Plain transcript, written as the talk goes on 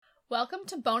Welcome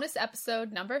to bonus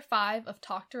episode number 5 of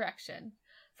Talk Direction.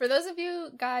 For those of you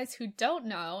guys who don't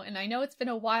know, and I know it's been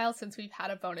a while since we've had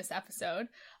a bonus episode,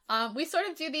 we sort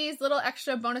of do these little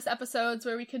extra bonus episodes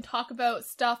where we can talk about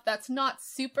stuff that's not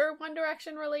super One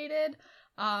Direction related,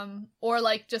 or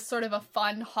like just sort of a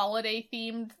fun holiday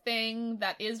themed thing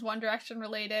that is One Direction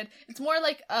related. It's more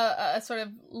like a sort of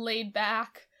laid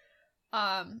back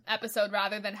episode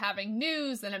rather than having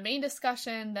news and a main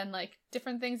discussion, then like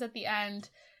different things at the end.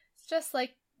 It's just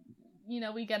like, you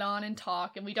know, we get on and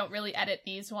talk, and we don't really edit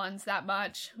these ones that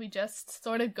much. We just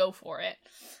sort of go for it.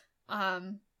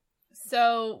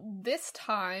 So this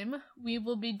time we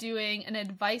will be doing an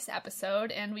advice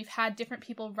episode, and we've had different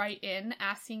people write in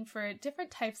asking for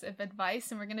different types of advice,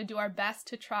 and we're going to do our best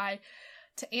to try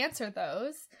to answer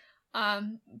those.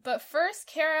 But first,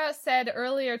 Kara said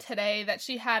earlier today that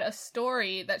she had a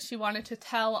story that she wanted to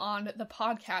tell on the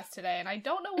podcast today, and I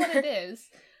don't know what it is.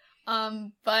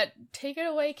 But take it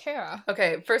away, Kara.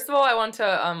 Okay, first of all, I want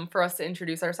to, for us to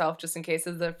introduce ourselves, just in case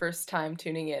it's the first time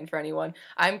tuning in for anyone.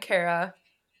 I'm Kara.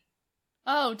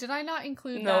 Oh, did I not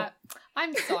include Nope. that?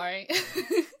 I'm sorry.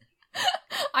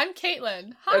 I'm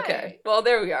Caitlin. Hi. Okay, well,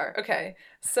 there we are. Okay,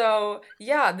 so,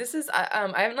 yeah, this is,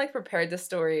 I haven't, prepared this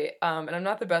story, and I'm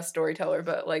not the best storyteller,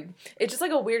 but, it's just,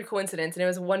 a weird coincidence, and it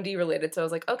was 1D related, so I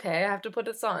was like, okay, I have to put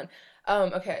this on.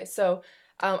 Okay, so,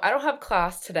 I don't have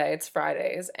class today, it's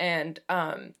Fridays, and,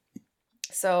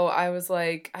 so I was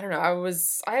like, I don't know,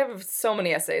 I have so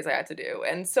many essays I had to do,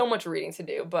 and so much reading to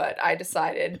do, but I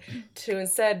decided to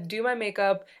instead do my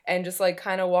makeup, and just,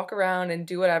 kind of walk around and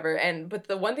do whatever, but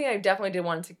the one thing I definitely did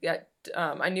want to get,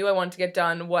 I knew I wanted to get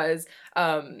done was,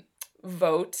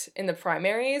 vote in the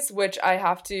primaries, which I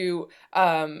have to,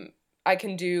 I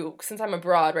can do, since I'm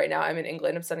abroad right now, I'm in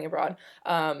England, I'm studying abroad,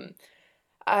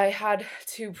 I had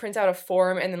to print out a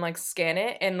form and then scan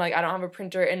it, and I don't have a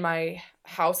printer in my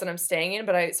house that I'm staying in,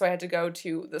 so I had to go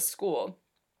to the school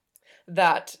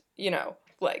that,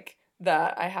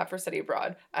 that I have for study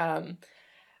abroad. I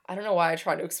don't know why I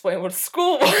tried to explain what a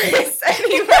school was.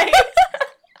 Anyway.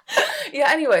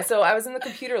 Yeah, anyway, so I was in the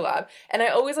computer lab, and I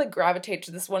always gravitate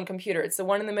to this one computer. It's the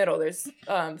one in the middle. There's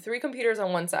 3 computers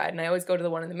on one side, and I always go to the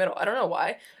one in the middle. I don't know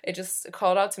why. It just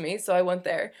called out to me, so I went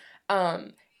there.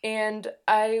 And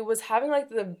I was having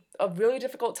a really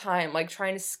difficult time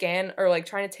trying to scan or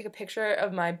trying to take a picture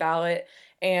of my ballot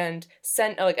and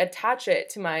send attach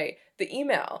it to the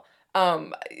email.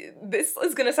 This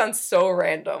is gonna sound so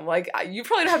random. You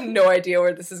probably have no idea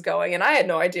where this is going, and I had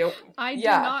no idea. I do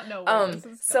not know where this is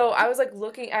going. So I was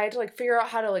looking. I had to figure out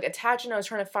how to attach it. And I was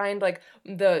trying to find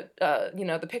the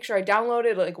the picture I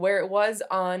downloaded, where it was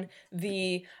on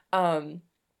the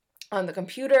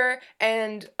computer,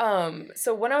 and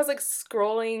so when I was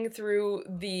scrolling through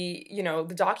the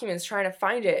the documents trying to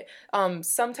find it,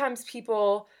 sometimes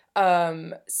people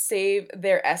save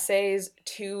their essays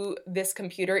to this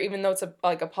computer, even though it's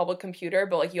a public computer,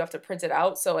 but you have to print it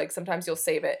out, so sometimes you'll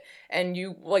save it and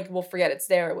you will forget it's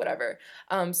there or whatever.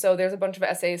 So there's a bunch of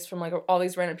essays from all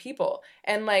these random people,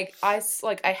 and I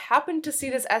happened to see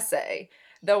this essay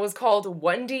that was called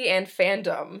 1D and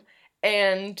Fandom.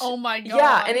 And oh my god.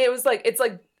 Yeah, and it was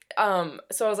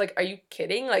so I was like, are you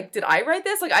kidding? Did I write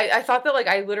this? I thought that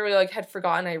I literally had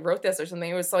forgotten I wrote this or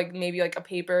something. It was maybe a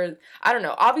paper. I don't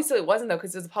know. Obviously it wasn't though,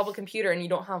 because it was a public computer and you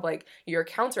don't have your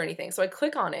accounts or anything. So I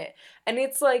click on it, and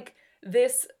it's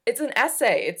it's an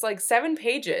essay. It's 7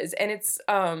 pages, and it's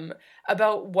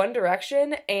about One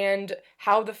Direction and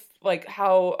how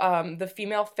the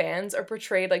female fans are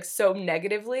portrayed so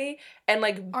negatively, and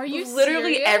are you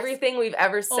literally serious? Everything we've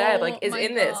ever said is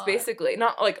in this, basically.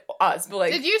 Not us,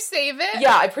 but Did you save it?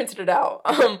 Yeah, I printed it out.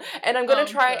 And I'm gonna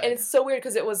try, and it's so weird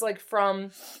because it was from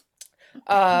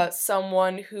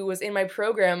someone who was in my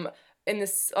program in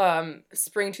this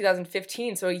spring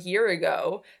 2015, so a year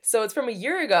ago. So it's from a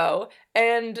year ago,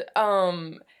 and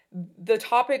the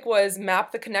topic was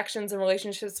map the connections and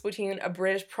relationships between a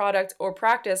British product or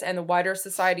practice and the wider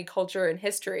society, culture, and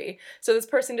history. So this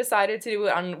person decided to do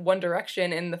it on One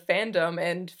Direction and the fandom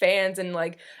and fans, and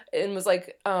and was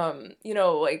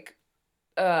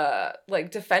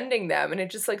defending them, and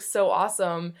it's just so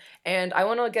awesome. And I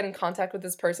want to get in contact with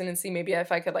this person and see maybe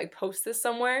if I could post this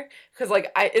somewhere, because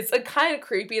it's kind of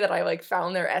creepy that I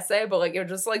found their essay, but it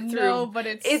just through. No, but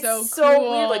it's so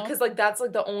cool. Weird, because that's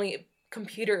the only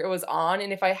computer it was on,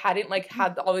 and if I hadn't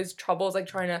had all these troubles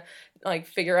trying to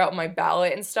figure out my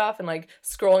ballot and stuff, and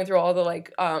scrolling through all the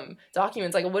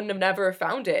documents, I wouldn't have never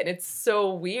found it. And it's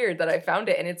so weird that I found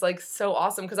it, and it's so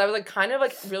awesome, because I was kind of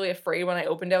really afraid when I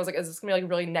opened it. I was is this gonna be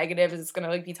really negative? Is this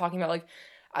gonna be talking about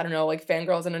I don't know, like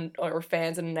fangirls or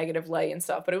fans in a negative light and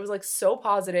stuff. But it was like so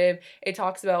positive. It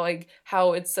talks about like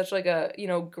how it's such like a, you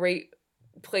know, great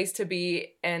place to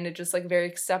be, and it's just like very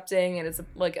accepting, and it's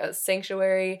like a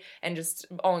sanctuary and just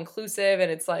all inclusive,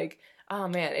 and it's like, oh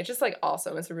man, it's just like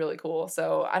awesome. It's really cool.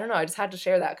 So I don't know, I just had to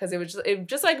share that because it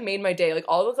just like made my day. Like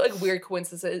all the like weird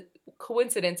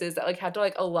coincidences that like had to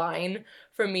like align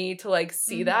for me to like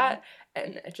see that.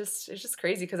 And it's just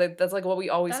crazy because that's like what we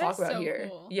always That talk is about so here.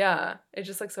 cool. Yeah, it's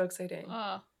just like so exciting.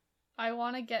 I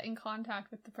want to get in contact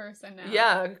with the person now.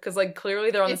 Yeah, because like clearly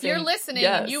they're on the same. If you're listening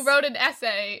and you wrote an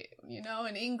essay, you know,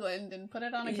 in England and put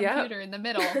it on a computer in the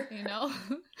middle, you know,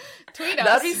 tweet us.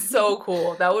 That'd be so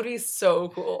cool. That would be so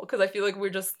cool because I feel like we're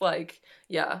just like,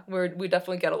 yeah, we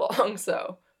definitely get along.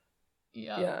 So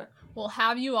yeah, we'll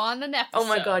have you on an episode. Oh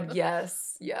my god,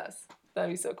 yes, that'd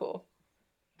be so cool.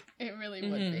 It really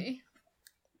would be.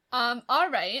 All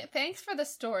right, thanks for the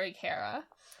story, Kara.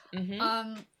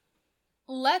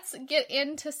 Let's get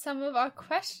into some of our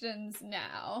questions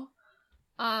now.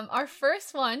 Our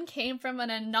first one came from an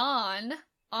Anon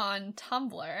on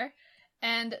Tumblr,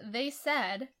 and they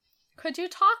said, could you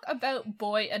talk about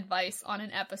boy advice on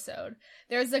an episode?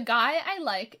 There's a guy I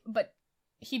like, but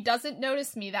he doesn't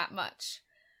notice me that much.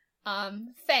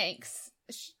 Thanks.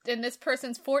 And this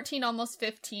person's 14, almost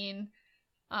 15.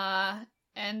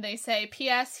 And they say,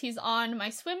 P.S. he's on my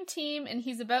swim team, and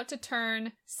he's about to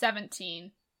turn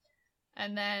 17.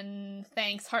 And then,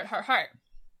 thanks, heart, heart, heart.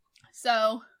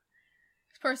 So,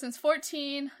 this person's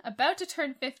 14, about to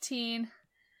turn 15.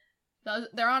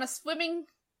 They're on a swim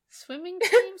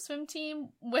team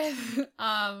with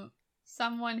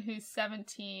someone who's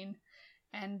 17,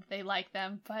 and they like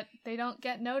them, but they don't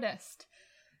get noticed.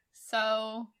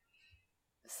 So,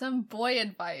 some boy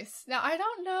advice. Now, I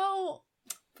don't know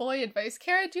boy advice.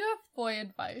 Kara, do you have boy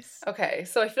advice? Okay,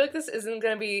 so I feel like this isn't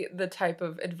going to be the type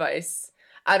of advice,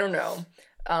 I don't know,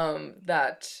 I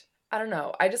don't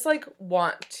know. I just, like,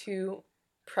 want to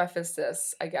preface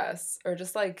this, I guess, or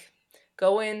just, like,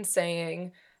 go in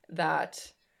saying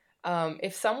that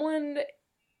if someone,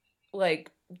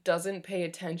 like, doesn't pay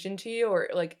attention to you or,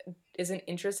 like, isn't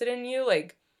interested in you,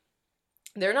 like,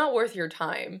 they're not worth your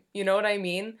time. You know what I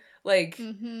mean? Like,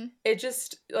 it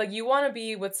just, like, you want to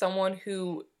be with someone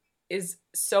who is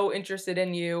so interested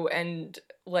in you and,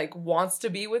 like, wants to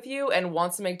be with you and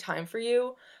wants to make time for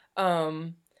you.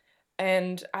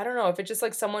 And I don't know, if it's just,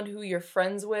 like, someone who you're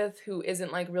friends with who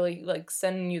isn't, like, really, like,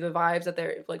 sending you the vibes that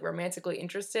they're, like, romantically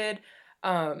interested,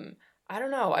 I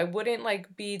don't know, I wouldn't,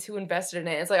 like, be too invested in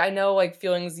it. It's, like, I know, like,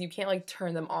 feelings, you can't, like,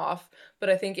 turn them off, but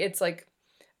I think it's, like,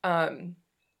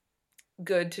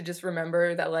 good to just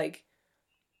remember that, like,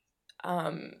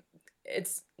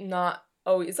 it's not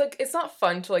it's not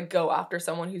fun to, like, go after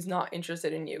someone who's not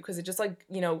interested in you, because it just, like,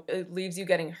 you know, it leaves you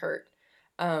getting hurt.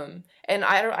 And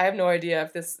I have no idea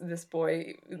if this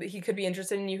boy, he could be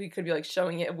interested in you, he could be, like,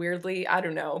 showing it weirdly, I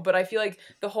don't know, but I feel like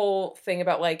the whole thing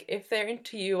about, like, if they're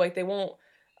into you, like, they won't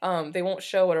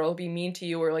show it, or they'll be mean to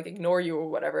you, or, like, ignore you or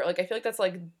whatever. Like, I feel like that's,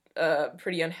 like, a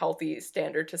pretty unhealthy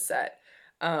standard to set.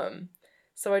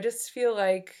 So I just feel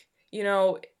like, you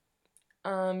know,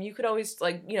 you could always,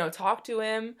 like, you know, talk to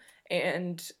him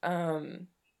and,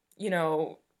 you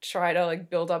know, try to, like,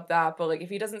 build up that, but, like, if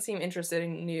he doesn't seem interested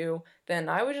in you, then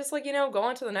I would just, like, you know, go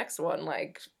on to the next one.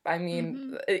 Like, I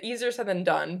mean, easier said than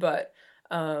done, but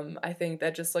I think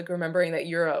that just, like, remembering that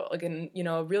you're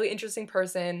a really interesting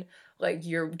person, like,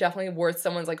 you're definitely worth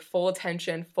someone's, like, full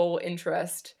attention, full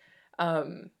interest.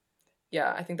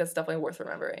 Yeah, I think that's definitely worth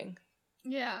remembering.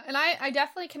 Yeah, and I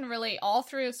definitely can relate. All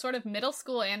through sort of middle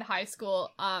school and high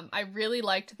school, I really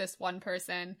liked this one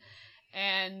person,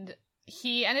 and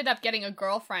he ended up getting a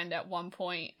girlfriend at one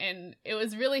point, and it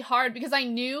was really hard because I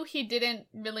knew he didn't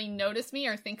really notice me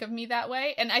or think of me that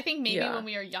way, and I think maybe when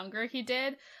we were younger he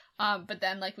did, but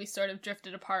then, like, we sort of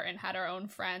drifted apart and had our own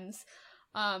friends,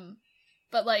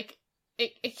 but, like,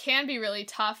 it can be really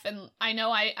tough, and I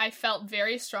know I felt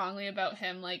very strongly about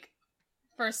him, like,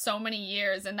 for so many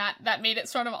years, and that made it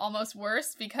sort of almost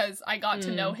worse because I got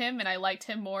to know him and I liked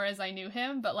him more as I knew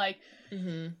him, but, like,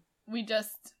 we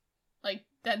just, like,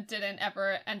 that didn't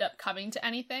ever end up coming to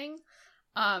anything.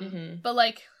 But,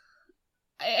 like,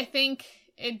 I think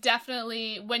it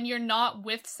definitely, when you're not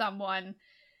with someone,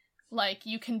 like,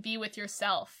 you can be with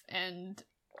yourself, and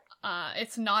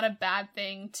it's not a bad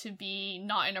thing to be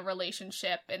not in a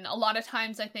relationship. And a lot of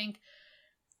times I think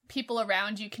people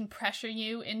around you can pressure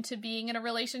you into being in a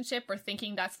relationship or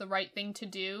thinking that's the right thing to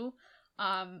do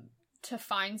to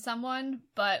find someone,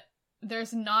 but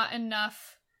there's not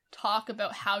enough talk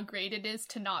about how great it is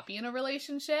to not be in a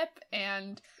relationship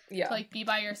and to, like, be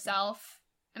by yourself.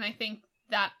 And I think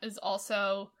that is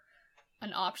also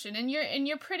an option. And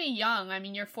you're pretty young. I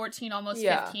mean, you're 14, almost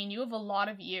Yeah. 15. You have a lot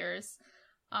of years.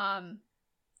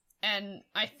 And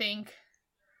I think,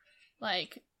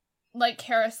 like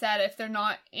Kara said, if they're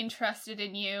not interested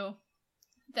in you,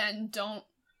 then don't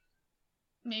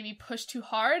maybe push too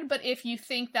hard. But if you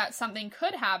think that something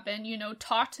could happen, you know,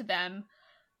 talk to them.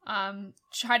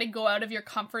 Try to go out of your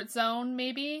comfort zone,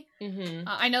 maybe.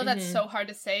 I know that's so hard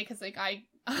to say, because like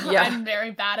I'm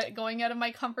very bad at going out of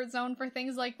my comfort zone for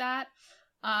things like that.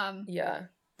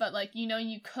 But like, you know,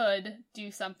 you could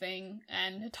do something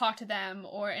and talk to them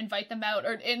or invite them out,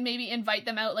 and maybe invite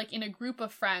them out like in a group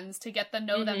of friends to get to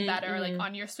know them better. Like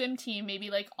on your swim team,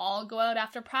 maybe like all go out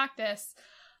after practice.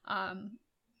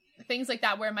 Things like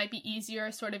that, where it might be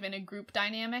easier sort of in a group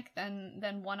dynamic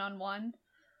than one-on-one.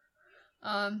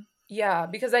 Yeah,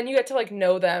 because then you get to like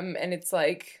know them, and it's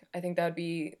like, I think that'd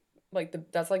be like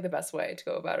that's like the best way to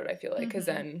go about it, I feel like, because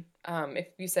then if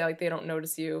you say like they don't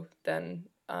notice you, then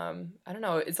I don't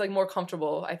know, it's like more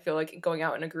comfortable, I feel like, going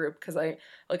out in a group, because I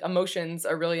like emotions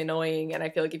are really annoying, and I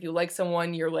feel like if you like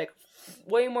someone, you're like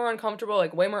way more uncomfortable,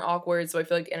 like way more awkward. So I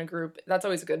feel like in a group, that's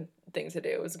always a good thing to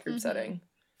do, is a group setting.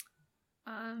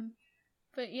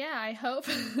 But yeah, I hope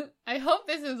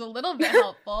this is a little bit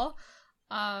helpful.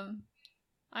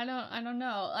 I don't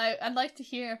know. I'd like to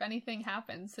hear if anything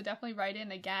happens, so definitely write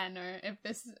in again, or if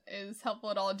this is helpful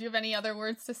at all. Do you have any other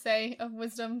words to say of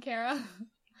wisdom, Kara?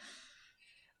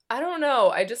 I don't know.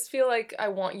 I just feel like I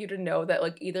want you to know that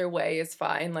like either way is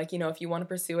fine. Like, you know, if you want to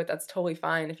pursue it, that's totally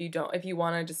fine. If you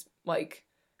want to just like,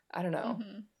 I don't know.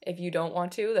 If you don't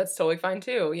want to, that's totally fine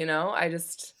too, you know?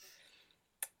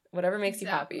 Whatever makes you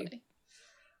happy.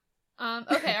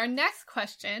 Okay, our next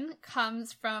question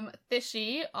comes from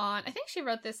Fishy on, I think she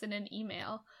wrote this in an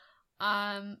email.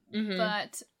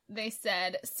 But they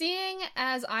said, seeing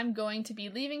as I'm going to be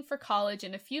leaving for college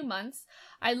in a few months,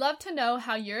 I'd love to know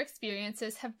how your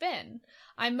experiences have been.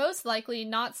 I'm most likely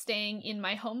not staying in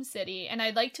my home city, and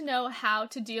I'd like to know how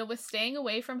to deal with staying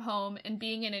away from home and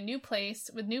being in a new place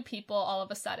with new people all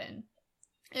of a sudden.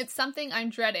 It's something I'm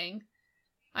dreading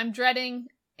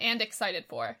and excited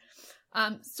for.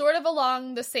 Sort of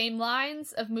along the same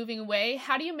lines of moving away,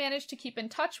 how do you manage to keep in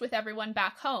touch with everyone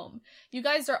back home? You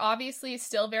guys are obviously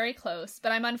still very close,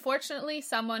 but I'm unfortunately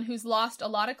someone who's lost a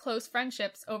lot of close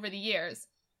friendships over the years.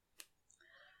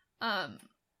 I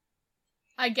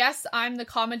guess I'm the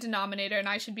common denominator and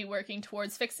I should be working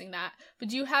towards fixing that. But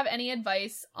do you have any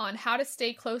advice on how to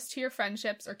stay close to your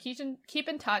friendships, or keep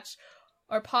in touch,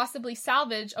 or possibly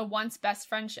salvage a once best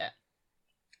friendship?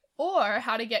 Or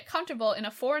how to get comfortable in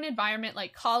a foreign environment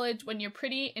like college when you're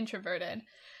pretty introverted.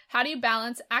 How do you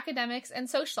balance academics and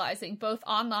socializing, both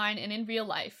online and in real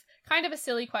life? Kind of a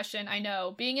silly question, I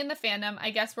know. Being in the fandom,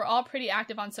 I guess we're all pretty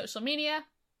active on social media.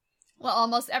 Well,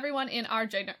 almost everyone in our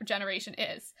generation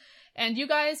is. And you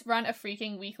guys run a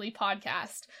freaking weekly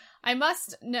podcast. I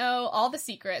must know all the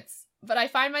secrets, but I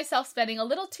find myself spending a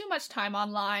little too much time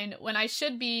online when I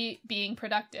should be being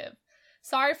productive.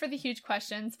 Sorry for the huge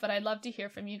questions, but I'd love to hear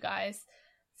from you guys.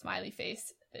 Smiley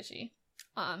face, Fishy.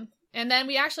 And then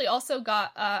we actually also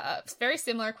got very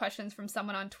similar questions from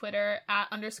someone on Twitter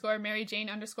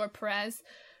 @MaryJane_Perez,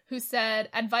 who said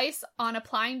advice on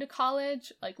applying to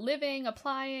college, like living,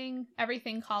 applying,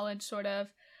 everything college sort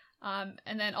of. And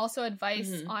then also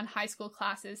advice on high school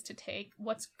classes to take,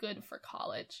 what's good for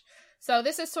college. So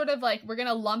this is sort of like, we're going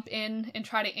to lump in and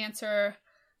try to answer.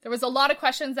 There was a lot of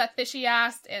questions that Fishy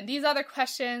asked and these other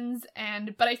questions,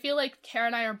 but I feel like Kara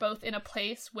and I are both in a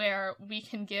place where we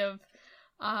can give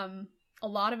a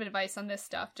lot of advice on this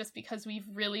stuff, just because we've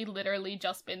really literally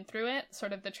just been through it,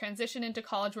 sort of the transition into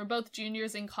college. We're both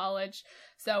juniors in college,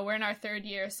 so we're in our third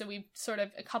year, so we sort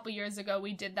of, a couple years ago,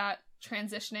 we did that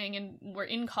transitioning, and we're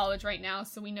in college right now,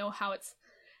 so we know how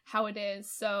it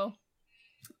is. So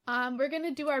we're going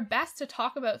to do our best to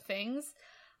talk about things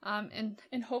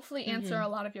and hopefully answer a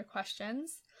lot of your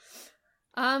questions.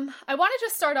 I want to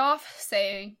just start off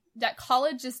saying that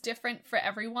college is different for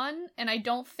everyone, and I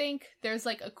don't think there's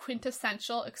like a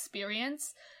quintessential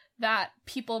experience that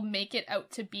people make it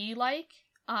out to be like.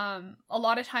 A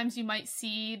lot of times you might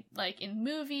see, like in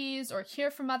movies or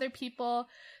hear from other people,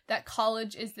 that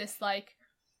college is this like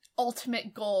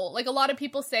ultimate goal. Like a lot of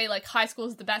people say like high school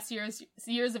is the best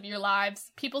years of your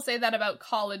lives. People say that about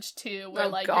college too, where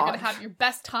you're gonna have your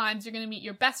best times, you're gonna meet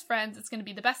your best friends, it's gonna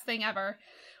be the best thing ever.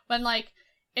 When like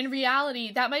in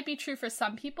reality, that might be true for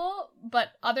some people, but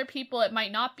other people it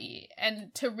might not be.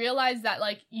 And to realize that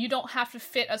like you don't have to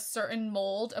fit a certain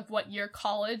mold of what your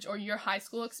college or your high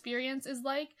school experience is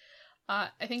like, I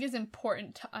think is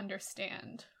important to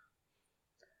understand.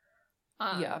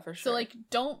 Yeah, for So, sure. like,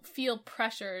 don't feel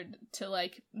pressured to,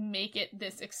 like, make it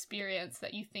this experience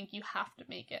that you think you have to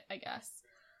make it, I guess.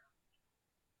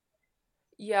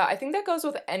 Yeah, I think that goes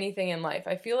with anything in life.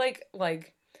 I feel like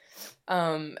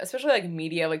especially like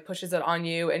media like pushes it on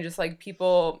you, and just like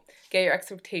people get your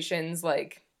expectations,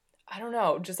 like I don't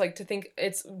know, just like to think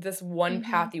it's this one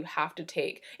Mm-hmm. path you have to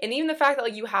take. And even the fact that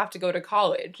like you have to go to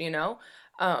college, you know?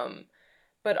 Um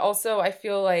but also I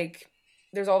feel like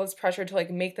there's all this pressure to like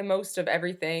make the most of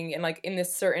everything and like in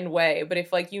this certain way, but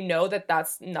if like you know that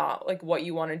that's not like what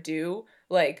you want to do,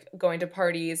 like going to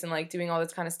parties and like doing all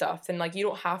this kind of stuff, then like you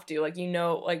don't have to, like, you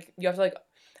know, like you have to like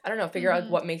I don't know, figure out like,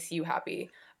 Mm-hmm. what makes you happy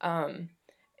um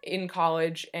in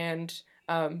college. And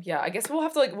yeah, I guess we'll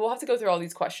have to go through all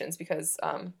these questions because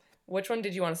which one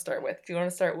did you want to start with? Do you want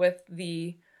to start with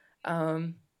the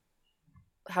um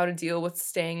how to deal with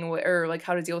staying away, or like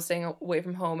how to deal with staying away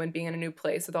from home and being in a new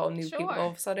place with all new people all Sure.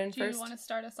 of a sudden Do you want first? to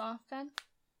start us off then?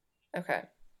 Okay.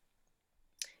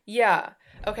 Yeah.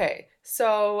 Okay.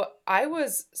 So I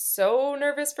was so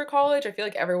nervous for college. I feel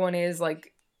like everyone is,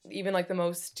 like, even like the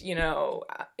most,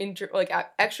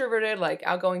 extroverted, like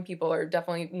outgoing people are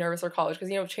definitely nervous for college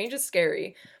because change is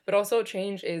scary, but also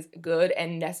change is good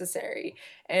and necessary.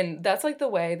 And that's like the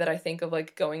way that I think of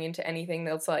like going into anything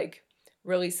that's like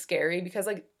really scary because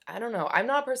like I don't know, I'm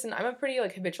a pretty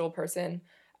like habitual person.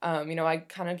 I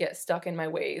kind of get stuck in my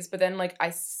ways, but then like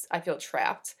I feel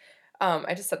trapped.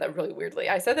 I just said that really weirdly.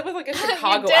 I said that with like a You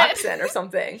Chicago did. accent or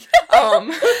something.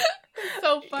 Um,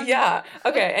 So funny. yeah.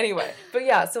 Okay. Anyway, but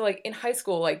yeah. So like in high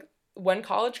school, like when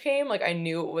college came, like I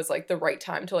knew it was like the right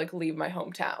time to like leave my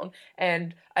hometown,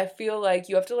 and I feel like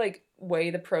you have to like weigh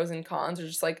the pros and cons, or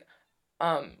just like,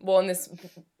 well, in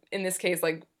this case,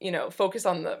 like focus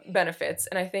on the benefits.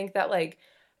 And I think that like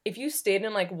if you stayed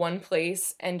in like one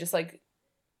place and just like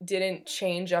didn't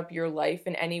change up your life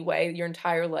in any way your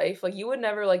entire life, like you would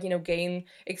never like gain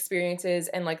experiences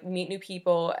and like meet new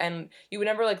people, and you would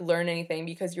never like learn anything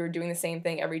because you were doing the same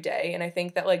thing every day. And I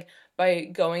think that like by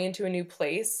going into a new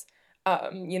place,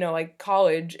 like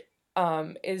college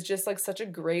is just like such a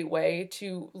great way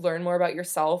to learn more about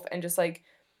yourself, and just like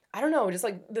I don't know, just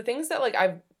like the things that like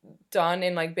I've done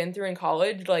and like been through in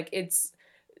college, like it's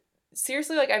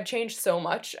seriously, like I've changed so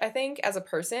much, I think, as a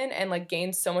person, and like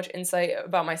gained so much insight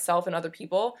about myself and other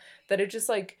people, that it just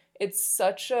like it's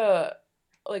such a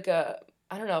like a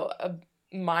I don't know, a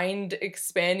mind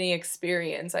expanding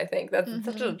experience. I think that's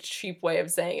such Mm-hmm. a cheap way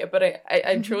of saying it, but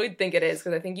I truly think it is,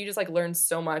 because I think you just like learn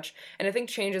so much, and I think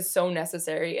change is so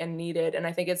necessary and needed, and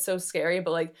I think it's so scary,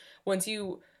 but like once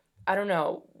you I don't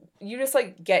know, you just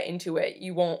like get into it,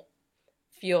 you won't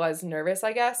feel as nervous,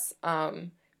 I guess.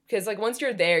 Because like once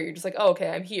you're there, you're just like, oh, okay,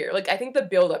 I'm here. Like I think the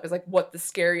build up is like what the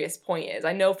scariest point is.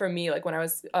 I know for me, like when I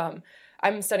was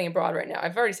I'm studying abroad right now.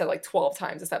 I've already said like 12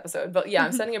 times this episode, but yeah,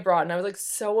 I'm studying abroad, and I was like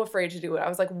so afraid to do it. I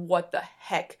was like, what the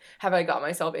heck have I got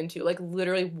myself into? Like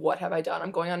literally, what have I done?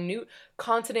 I'm going on a new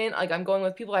continent. Like I'm going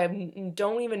with people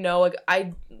don't even know. Like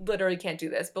I literally can't do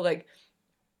this. But like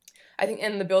I think,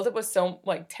 and the buildup was so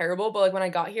like terrible, but like when I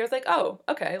got here, I was like, oh,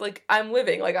 okay, like I'm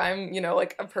living, like I'm,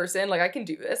 like a person, like I can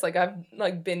do this, like I've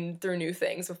like been through new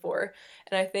things before.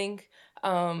 And I think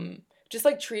just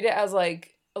like treat it as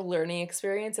like a learning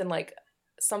experience, and like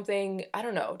something, I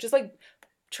don't know, just like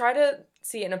try to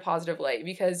see it in a positive light,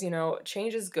 because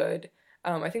change is good.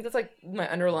 I think that's like my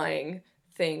underlying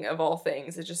thing of all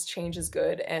things. It just change is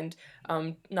good, and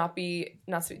not be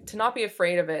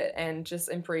afraid of it, and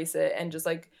just embrace it, and just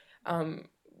like um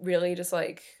really just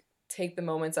like take the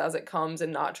moments as it comes,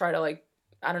 and not try to like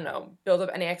I don't know, build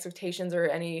up any expectations or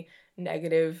any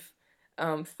negative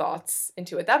thoughts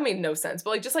into it. That made no sense, but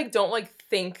like just like don't like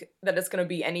think that it's gonna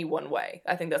be any one way.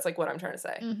 I think that's like what I'm trying to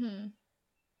say. Mm-hmm.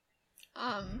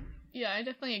 Yeah, I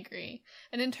definitely agree.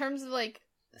 And in terms of like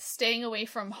staying away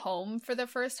from home for the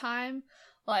first time,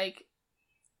 like,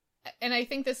 and I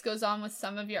think this goes on with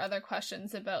some of your other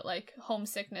questions about like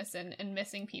homesickness and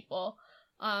missing people.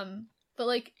 But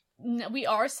like we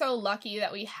are so lucky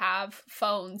that we have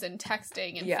phones and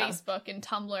texting and Yeah. Facebook and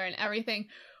Tumblr and everything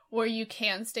where you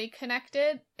can stay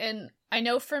connected. And I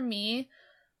know for me,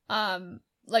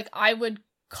 like I would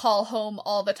call home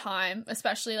all the time,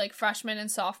 especially like freshman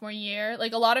and sophomore year.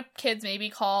 Like a lot of kids maybe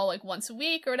call like once a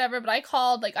week or whatever, but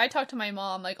I talked to my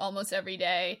mom like almost every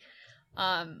day.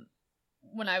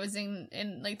 When I was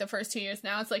in like the first 2 years.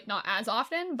 Now it's like not as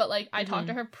often, but like I talk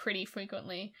to her pretty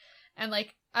frequently. And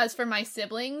like as for my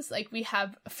siblings, like we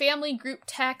have family group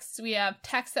texts, we have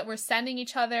texts that we're sending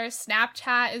each other.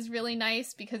 Snapchat is really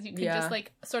nice because you can just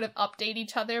like sort of update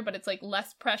each other, but it's like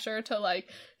less pressure to like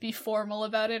be formal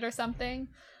about it or something.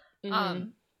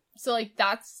 So like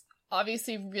that's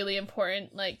obviously really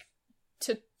important, like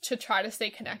to try to stay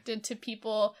connected to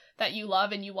people that you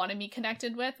love and you want to be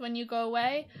connected with when you go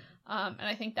away. And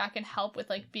I think that can help with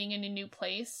like being in a new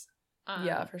place.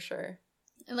 Yeah, for sure.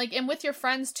 And like, and with your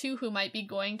friends too, who might be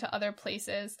going to other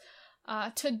places,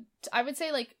 I would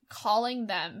say like calling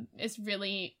them is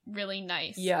really, really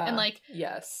nice. Yeah. And like,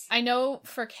 yes. I know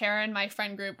for Karen, my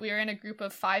friend group, we were in a group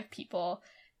of 5 people,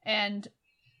 and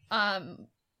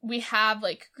we have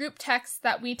like group texts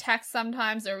that we text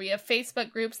sometimes, or we have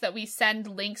Facebook groups that we send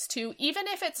links to, even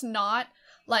if it's not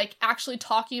like actually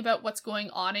talking about what's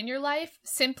going on in your life,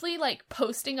 simply like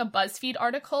posting a BuzzFeed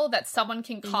article that someone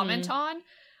can comment on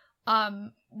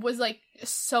was like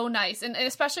so nice. And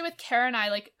especially with Kara and I,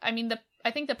 like, I mean, I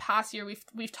think the past year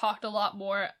we've talked a lot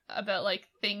more about like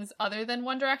things other than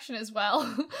One Direction as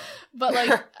well. But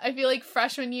like I feel like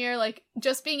freshman year, like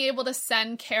just being able to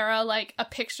send Kara like a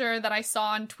picture that I saw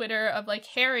on Twitter of like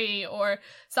Harry or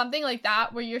something like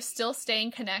that, where you're still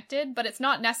staying connected, but it's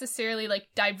not necessarily like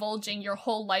divulging your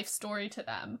whole life story to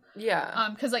them. Yeah.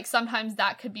 Because like sometimes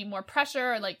that could be more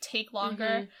pressure or like take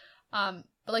longer.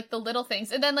 But like the little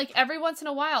things, and then like every once in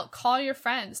a while call your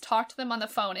friends, talk to them on the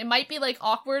phone. It might be like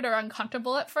awkward or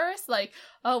uncomfortable at first, like,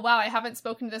 oh wow, I haven't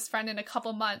spoken to this friend in a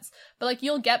couple months, but like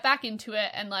you'll get back into it.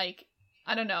 And like,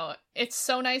 I don't know, it's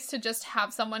so nice to just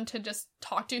have someone to just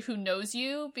talk to who knows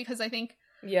you, because I think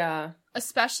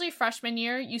especially freshman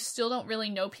year, you still don't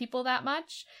really know people that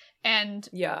much. And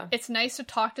it's nice to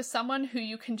talk to someone who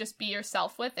you can just be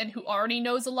yourself with and who already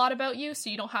knows a lot about you, so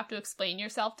you don't have to explain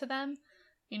yourself to them.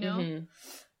 You know?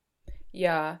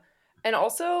 Yeah. And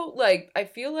also, like, I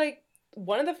feel like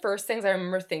one of the first things I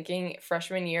remember thinking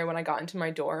freshman year when I got into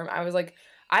my dorm, I was like,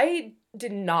 I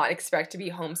did not expect to be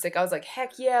homesick. I was like,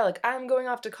 heck yeah, like, I'm going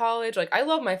off to college. Like, I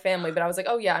love my family, but I was like,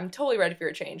 oh yeah, I'm totally ready for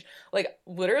a change. Like,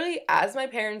 literally, as my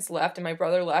parents left and my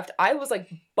brother left, I was, like,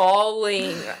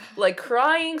 bawling, like,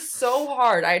 crying so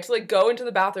hard. I had to, like, go into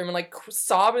the bathroom and, like,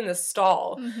 sob in the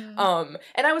stall. And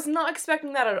I was not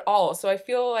expecting that at all. So I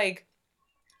feel like,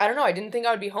 I don't know, I didn't think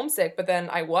I would be homesick, but then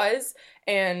I was.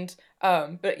 And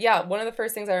but yeah, one of the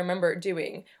first things I remember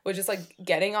doing was just like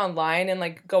getting online and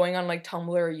like going on like Tumblr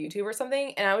or YouTube or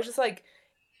something, and I was just like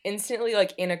instantly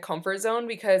like in a comfort zone,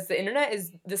 because the internet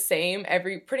is the same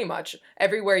pretty much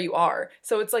everywhere you are.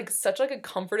 So it's like such like a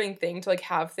comforting thing to like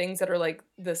have things that are like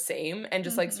the same, and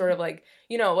just like sort of like,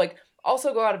 you know, like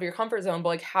also go out of your comfort zone, but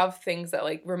like have things that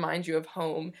like remind you of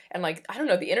home. And like, I don't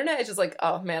know, the internet is just like,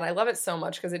 oh man, I love it so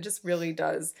much, because it just really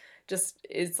does just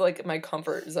is like my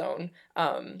comfort zone.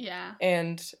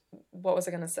 And what was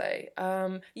I gonna say?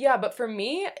 But for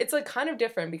me, it's like kind of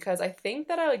different, because I think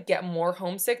that I like get more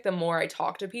homesick the more I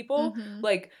talk to people.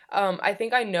 Like, I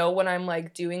think I know when I'm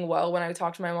like doing well when I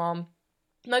talk to my mom.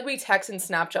 Like, we text and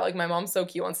Snapchat. Like, my mom's so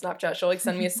cute on Snapchat. She'll, like,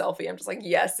 send me a selfie. I'm just like,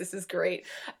 yes, this is great.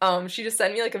 She just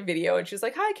sent me, like, a video, and she's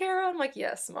like, hi, Kara. I'm like,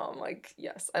 yes, Mom. Like,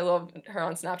 yes, I love her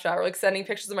on Snapchat. Or, like, sending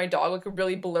pictures of my dog, like,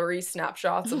 really blurry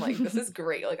snapshots. I'm like, this is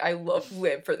great. Like, I live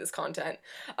for this content.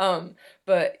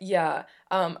 But, yeah,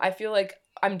 I feel like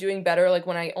I'm doing better, like,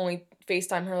 when I only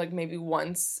FaceTime her, like, maybe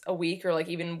once a week, or, like,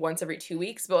 even once every 2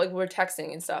 weeks, but, like, we're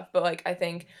texting and stuff. But, like, I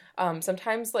think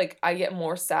sometimes, like, I get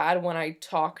more sad when I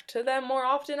talk to them more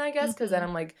often, I guess, because then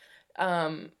I'm, like,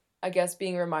 I guess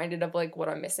being reminded of, like, what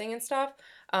I'm missing and stuff.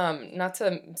 Not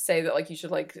to say that, like, you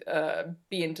should, like,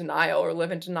 be in denial or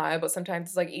live in denial, but sometimes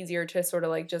it's, like, easier to sort of,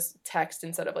 like, just text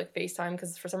instead of, like, FaceTime,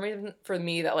 because for some reason, for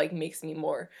me, that, like, makes me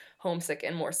more homesick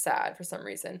and more sad for some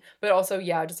reason. But also,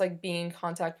 yeah, just, like, being in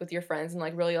contact with your friends in,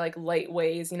 like, really, like, light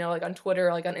ways, you know, like, on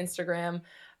Twitter, like, on Instagram,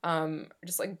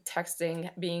 just, like, texting,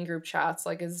 being group chats,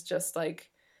 like, is just, like,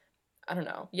 I don't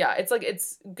know. Yeah, it's like,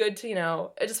 it's good to, you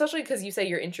know, especially because you say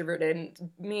you're introverted, and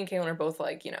me and Kaylin are both,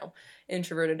 like, you know,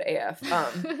 introverted AF.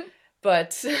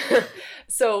 But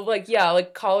so, like, yeah,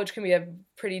 like, college can be a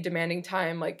pretty demanding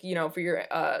time, like, you know, for your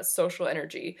social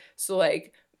energy. So,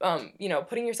 like, you know,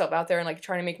 putting yourself out there and, like,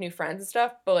 trying to make new friends and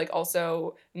stuff, but, like,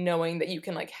 also knowing that you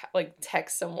can, like, like,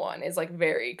 text someone is, like,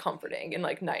 very comforting and,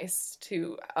 like, nice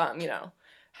to, you know,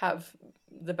 have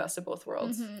the best of both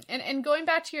worlds. And going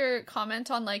back to your comment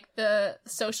on, like, the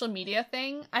social media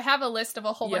thing, I have a list of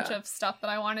a whole bunch of stuff that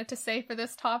I wanted to say for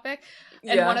this topic,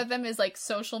 and one of them is, like,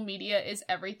 social media is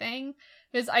everything,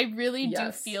 because I really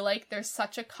do feel like there's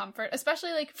such a comfort,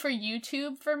 especially, like, for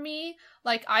YouTube. For me,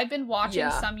 like, I've been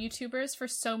watching some YouTubers for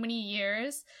so many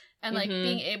years, and like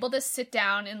being able to sit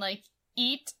down and, like,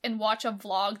 eat and watch a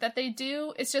vlog that they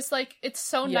do, it's just, like, it's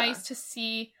so nice to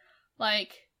see,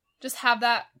 like, just have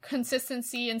that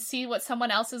consistency and see what someone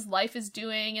else's life is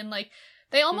doing, and, like,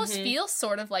 they almost feel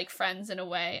sort of like friends in a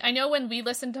way. I know when we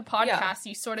listen to podcasts,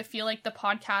 you sort of feel like the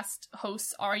podcast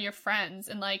hosts are your friends,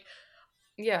 and, like,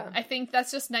 Yeah. I think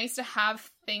that's just nice to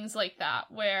have things like that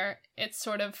where it's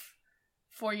sort of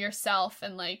for yourself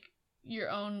and like your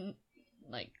own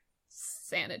like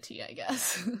sanity, I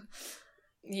guess.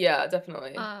 Yeah,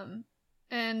 definitely.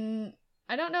 And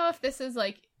I don't know if this is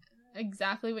like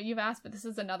exactly what you've asked, but this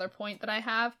is another point that I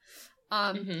have.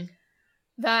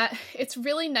 That it's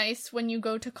really nice when you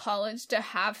go to college to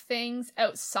have things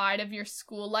outside of your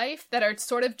school life that are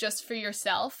sort of just for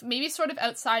yourself, maybe sort of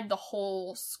outside the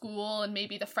whole school and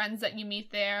maybe the friends that you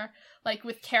meet there. Like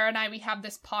with Kara and I, we have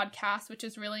this podcast, which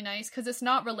is really nice because it's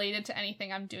not related to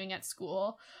anything I'm doing at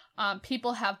school.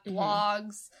 People have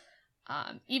blogs,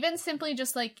 even simply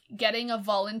just like getting a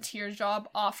volunteer job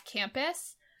off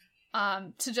campus,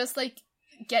 to just like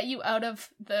get you out of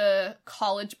the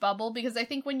college bubble, because I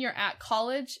think when you're at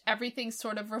college, everything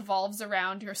sort of revolves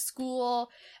around your school,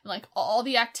 and like all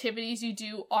the activities you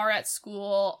do are at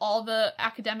school, all the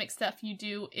academic stuff you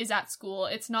do is at school.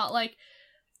 It's not like,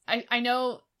 I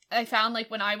know I found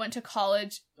like when I went to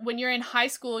college, when you're in high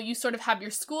school, you sort of have your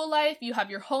school life, you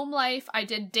have your home life. I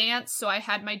did dance, so I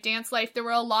had my dance life. There were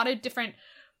a lot of different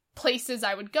places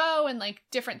I would go and like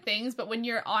different things, but when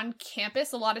you're on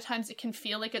campus, a lot of times it can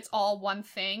feel like it's all one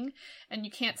thing and you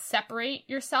can't separate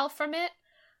yourself from it.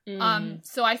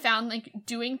 So I found like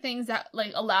doing things that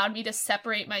like allowed me to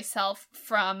separate myself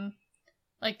from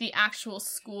like the actual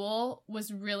school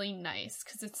was really nice,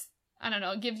 because it's, I don't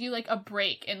know, it gives you like a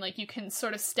break and like you can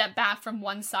sort of step back from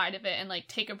one side of it and like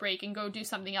take a break and go do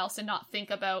something else and not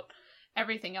think about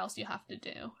everything else you have to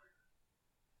do.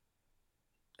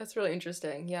 That's really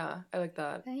interesting. Yeah, I like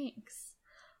that. Thanks.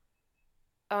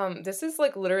 This is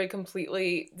like literally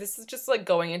completely, this is just like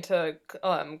going into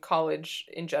college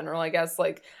in general, I guess.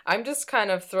 Like I'm just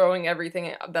kind of throwing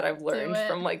everything that I've learned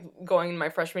from like going in my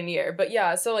freshman year. But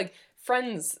yeah, so like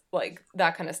friends, like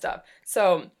that kind of stuff.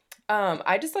 So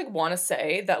I just like want to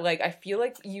say that like I feel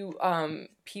like you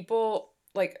people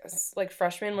like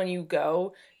freshmen, when you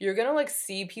go, you're gonna like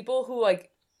see people who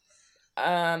like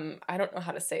I don't know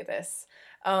how to say this.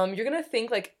 You're gonna think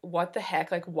like, what the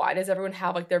heck? Like, why does everyone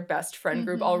have like their best friend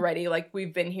group already? Like,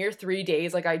 we've been here 3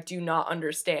 days. Like, I do not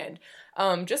understand.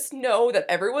 Just know that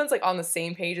everyone's like on the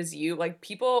same page as you. Like,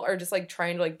 people are just like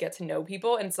trying to like get to know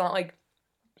people, and it's not like,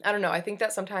 I don't know. I think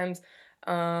that sometimes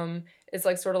it's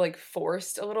like sort of like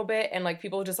forced a little bit, and like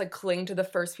people just like cling to the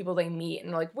first people they meet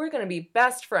and like, we're gonna be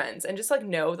best friends, and just like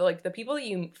know that like the people that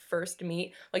you first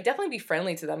meet, like definitely be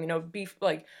friendly to them, you know, be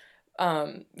like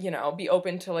you know, be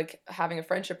open to like having a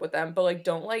friendship with them, but like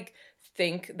don't like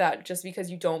think that just because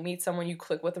you don't meet someone you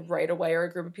click with right away, or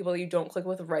a group of people that you don't click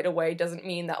with right away, doesn't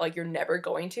mean that like you're never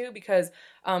going to. Because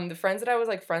the friends that I was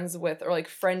like friends with, or like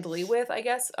friendly with, I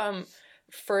guess,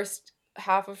 first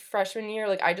half of freshman year,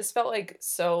 like I just felt like,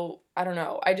 so I don't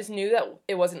know, I just knew that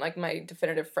it wasn't like my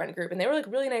definitive friend group, and they were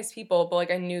like really nice people, but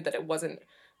like I knew that it wasn't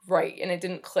right and it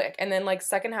didn't click. And then like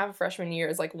second half of freshman year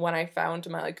is like when I found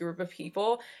my like group of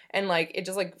people, and like it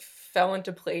just like fell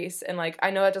into place. And like I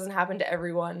know that doesn't happen to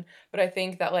everyone, but I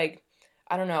think that like,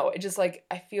 I don't know, it just like,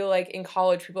 I feel like in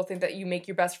college people think that you make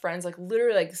your best friends like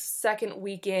literally like second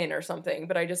week in or something,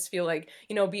 but I just feel like,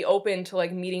 you know, be open to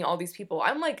like meeting all these people.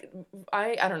 I'm like,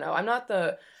 I don't know, I'm not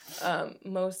the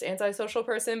most antisocial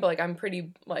person, but like I'm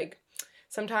pretty like,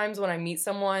 sometimes when I meet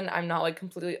someone, I'm not like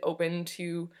completely open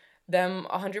to them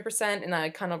 100%, and I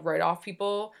kind of write off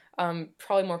people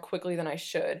probably more quickly than I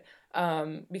should,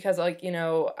 because like, you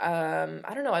know,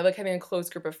 I don't know, I like having a close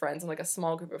group of friends and like a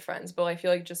small group of friends, but I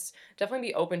feel like just definitely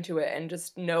be open to it, and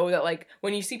just know that like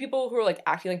when you see people who are like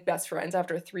acting like best friends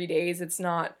after 3 days, it's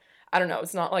not, I don't know,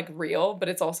 it's not like real, but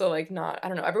it's also like not, I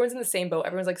don't know, everyone's in the same boat,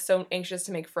 everyone's like so anxious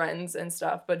to make friends and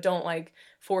stuff, but don't like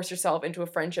force yourself into a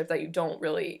friendship that you don't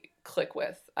really click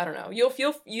with. I don't know,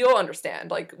 you'll understand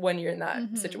like when you're in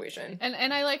that situation.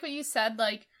 And I like what you said,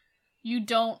 like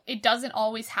it doesn't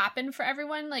always happen for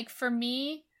everyone. Like for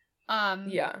me,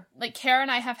 yeah, like Kara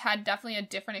and I have had definitely a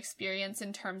different experience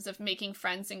in terms of making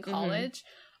friends in college.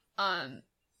 And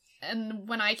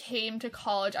when I came to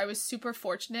college, I was super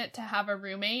fortunate to have a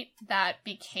roommate that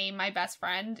became my best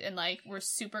friend, and like we're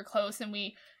super close, and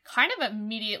we kind of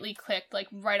immediately clicked like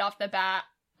right off the bat.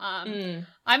 I'm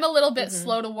a little bit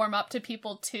slow to warm up to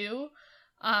people too.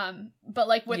 But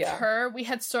like with her, we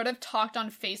had sort of talked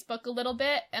on Facebook a little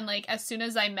bit, and like as soon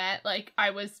as I met, like I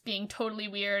was being totally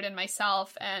weird and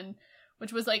myself, and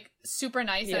which was like super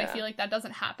nice. And I feel like that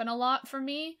doesn't happen a lot for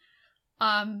me.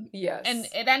 Yes. And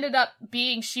it ended up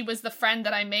being she was the friend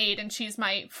that I made, and she's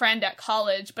my friend at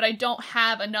college, but I don't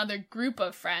have another group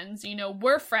of friends. You know,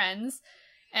 we're friends,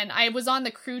 and I was on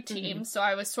the crew team, so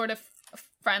I was sort of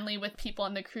friendly with people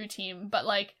on the crew team, but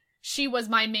like she was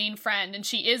my main friend and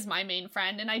she is my main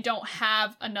friend and I don't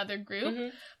have another group.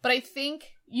 Mm-hmm. But I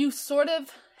think you sort of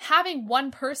having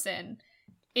one person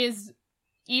is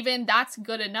even that's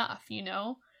good enough, you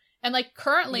know? And like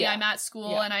currently I'm at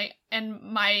school and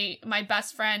my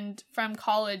best friend from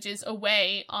college is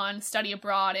away on study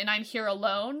abroad and I'm here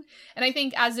alone. And I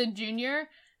think as a junior,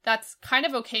 that's kind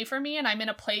of okay for me and I'm in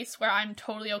a place where I'm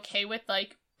totally okay with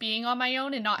like being on my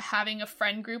own and not having a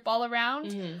friend group all around.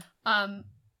 Mm-hmm.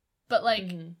 But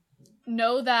like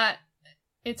know that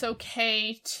it's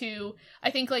okay to, I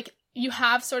think like you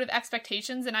have sort of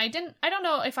expectations and I don't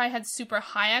know if I had super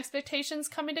high expectations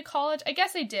coming to college. I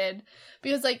guess I did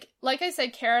because like I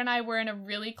said, Kara and I were in a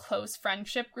really close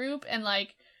friendship group and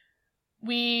like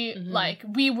we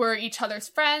were each other's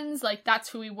friends. Like that's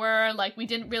who we were. Like we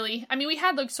didn't really, I mean, we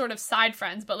had like sort of side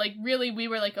friends, but like really we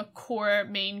were like a core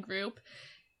main group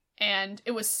and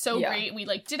it was so great. We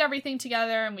like did everything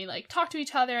together and we like talked to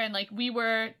each other and like we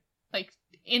were like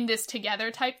in this together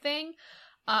type thing.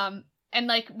 And,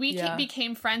 like, we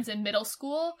became friends in middle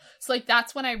school. So, like,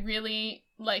 that's when I really,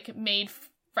 like, made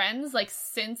friends. Like,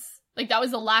 since, like, that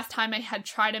was the last time I had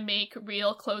tried to make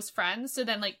real close friends. So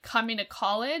then, like, coming to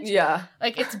college. Yeah.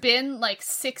 Like, it's been, like,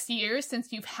 6 years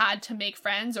since you've had to make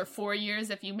friends. Or 4 years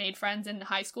if you made friends in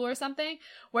high school or something.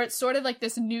 Where it's sort of, like,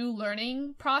 this new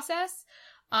learning process.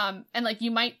 And, like,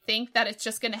 you might think that it's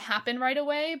just going to happen right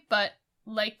away. But,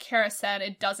 like Kara said,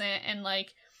 it doesn't. And,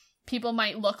 like, people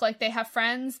might look like they have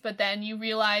friends, but then you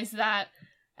realize that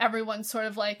everyone's sort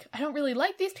of like, I don't really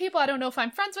like these people. I don't know if I'm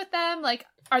friends with them. Like,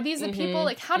 are these the people?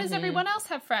 Like, how does everyone else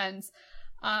have friends?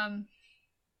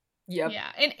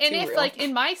 Yeah. And if, real. Like,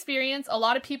 in my experience, a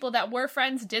lot of people that were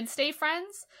friends did stay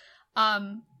friends.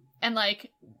 And,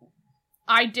 like,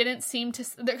 I didn't seem to...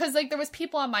 Because, like, there was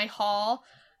people on my hall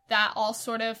that all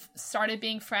sort of started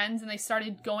being friends, and they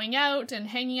started going out and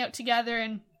hanging out together,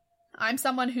 and I'm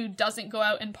someone who doesn't go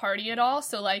out and party at all,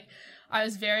 so, like, I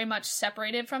was very much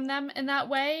separated from them in that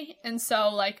way, and so,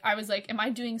 like, I was like, am I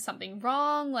doing something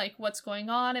wrong? Like, what's going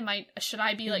on? Should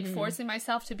I be, like, forcing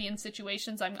myself to be in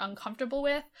situations I'm uncomfortable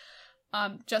with,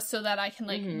 just so that I can,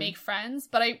 like, make friends?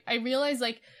 But I realized,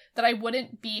 like, that I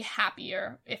wouldn't be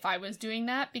happier if I was doing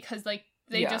that, because, like,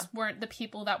 they just weren't the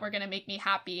people that were going to make me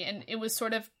happy. And it was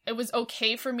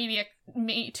okay for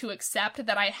me to accept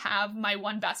that I have my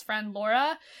one best friend,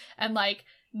 Laura, and, like,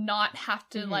 not have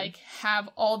to, like, have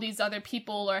all these other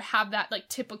people or have that, like,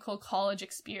 typical college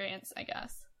experience, I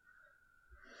guess.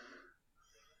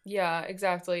 Yeah,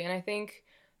 exactly. And I think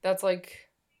that's, like,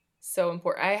 so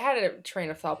important. I had a train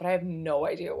of thought, but I have no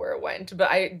idea where it went.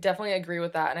 But I definitely agree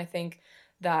with that. And I think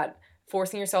that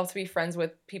forcing yourself to be friends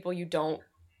with people you don't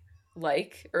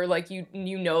like, or like you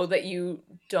know that you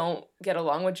don't get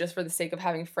along with just for the sake of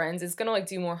having friends, is gonna, like,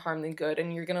 do more harm than good.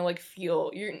 And you're gonna, like, feel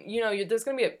there's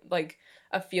gonna be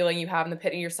a feeling you have in the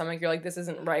pit of your stomach. You're like, this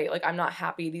isn't right, like, I'm not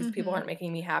happy, these people aren't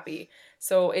making me happy.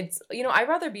 So it's, I'd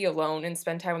rather be alone and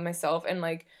spend time with myself and,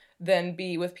 like, than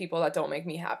be with people that don't make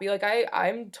me happy. Like,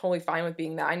 I'm totally fine with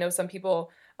being that. I know some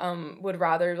people would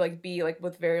rather, like, be, like,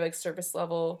 with very, like, surface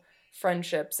level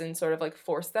friendships and sort of, like,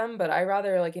 force them, but I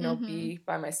rather, like, be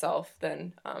by myself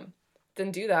than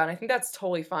do that. And I think that's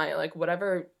totally fine, like,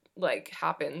 whatever, like,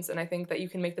 happens. And I think that you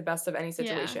can make the best of any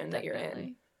situation that you're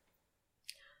in.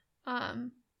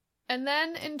 And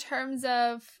then in terms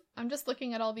of, I'm just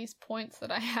looking at all these points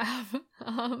that I have.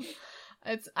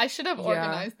 I should have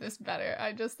organized this better.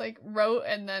 I just, like, wrote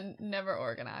and then never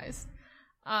organized.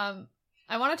 I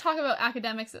want to talk about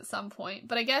academics at some point,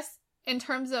 but I guess in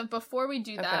terms of, before we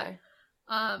do that,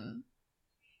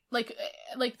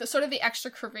 like the sort of the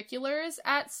extracurriculars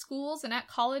at schools and at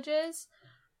colleges,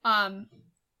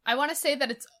 I want to say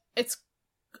that it's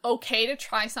okay to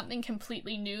try something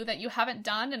completely new that you haven't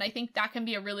done, and I think that can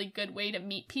be a really good way to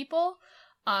meet people.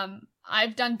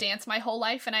 I've done dance my whole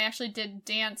life, and I actually did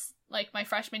dance, like, my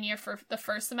freshman year for the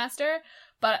first semester,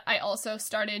 but I also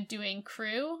started doing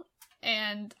crew,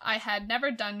 and I had never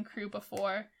done crew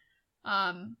before,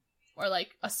 or,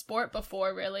 like, a sport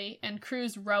before, really, and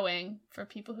crew's rowing, for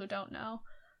people who don't know.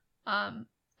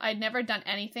 I'd never done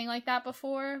anything like that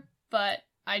before, but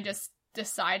I just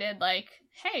decided, like,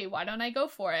 hey, why don't I go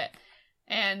for it?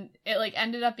 And it, like,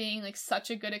 ended up being, like,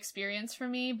 such a good experience for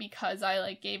me because I,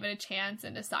 like, gave it a chance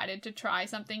and decided to try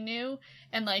something new.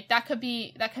 And, like, that could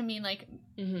mean, like,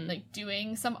 like,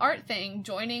 doing some art thing,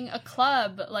 joining a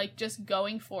club, like, just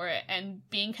going for it and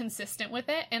being consistent with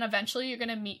it. And eventually you're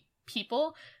gonna meet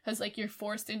people because, like, you're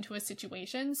forced into a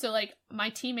situation. So, like, my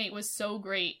teammate was so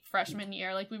great freshman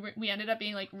year. Like, we ended up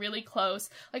being, like, really close.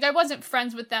 Like, I wasn't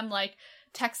friends with them, like,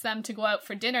 text them to go out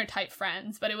for dinner type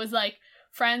friends, but it was, like,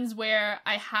 friends where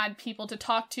I had people to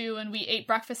talk to, and we ate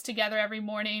breakfast together every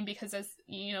morning because, as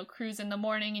you know, cruise in the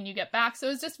morning and you get back. So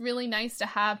it was just really nice to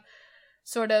have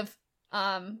sort of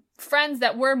friends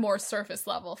that were more surface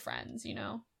level friends, you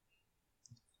know.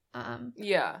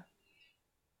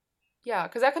 Yeah,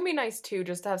 because that can be nice too,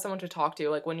 just to have someone to talk to,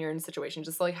 like when you're in a situation,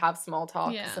 just like have small talk.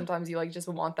 'Cause Yeah. sometimes you like just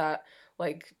want that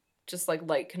like just like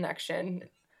light connection.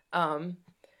 And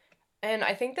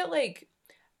I think that like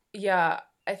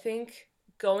I think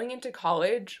going into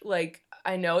college, like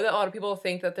I know that a lot of people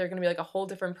think that they're gonna be like a whole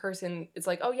different person. It's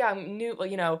like, oh yeah, I'm new, like,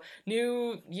 you know,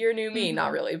 new year, new me.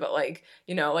 Not really, but like,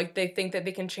 you know, like they think that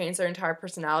they can change their entire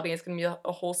personality. It's gonna be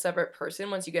a whole separate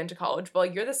person once you get into college. But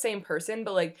like you're the same person,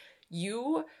 but like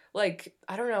you like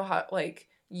I don't know how like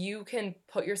you can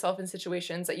put yourself in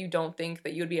situations that you don't think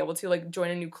that you would be able to, like join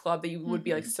a new club that you would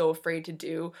be like so afraid to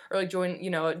do, or like join, you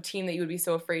know, a team that you would be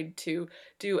so afraid to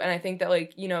do. And I think that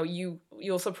like, you know,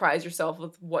 you'll surprise yourself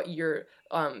with what your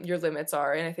limits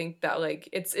are. And I think that like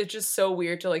it's just so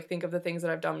weird to like think of the things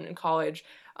that I've done in college,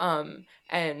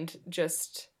 and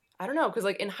just I don't know, because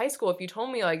like in high school, if you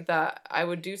told me like that I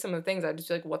would do some of the things, I'd just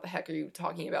be like, what the heck are you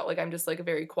talking about? Like I'm just like a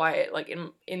very quiet, like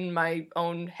in my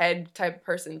own head type of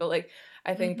person. But like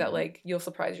I think that like you'll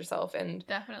surprise yourself. And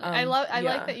definitely, I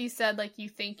like that you said like you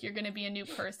think you're gonna be a new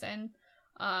person.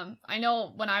 I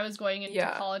know when I was going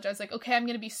into college, I was like, okay, I'm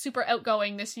gonna be super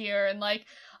outgoing this year, and like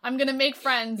I'm gonna make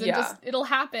friends, and just it'll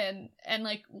happen. And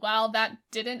like while that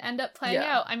didn't end up playing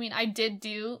out, I mean, I did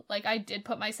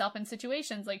put myself in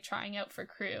situations like trying out for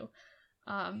crew.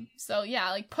 So yeah,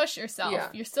 like push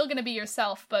yourself. You're still gonna be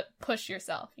yourself, but push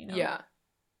yourself, you know.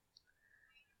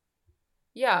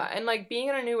 Yeah, and like being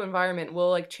in a new environment will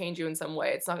like change you in some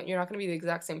way. You're not going to be the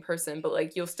exact same person, but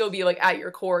like you'll still be like at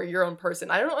your core your own person.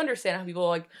 I don't understand how people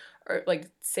like or like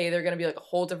say they're going to be like a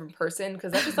whole different person,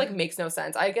 because that just like makes no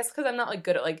sense. I guess because I'm not like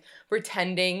good at like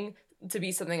pretending to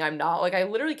be something I'm not. Like I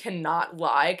literally cannot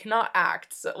lie, cannot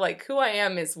act. So, like who I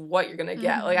am is what you're going to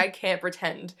get. Like I can't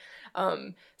pretend.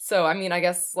 So I mean, I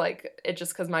guess like it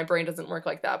just because my brain doesn't work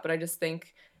like that, but I just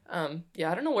think I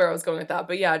don't know where I was going with that,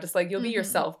 but yeah, just like you'll be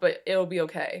yourself, but it'll be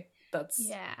okay. That's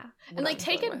and like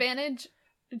take advantage.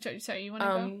 Sorry, you want to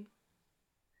go?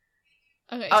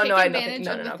 Okay, take advantage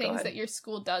of the things that your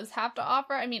school does have to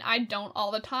offer. I mean, I don't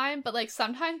all the time, but like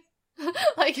sometimes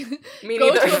like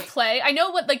go to a play. I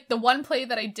know what like the one play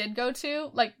that I did go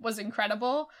to like was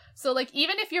incredible. So like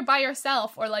even if you're by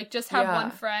yourself or like just have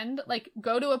one friend, like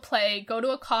go to a play, go to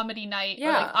a comedy night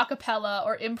or like a cappella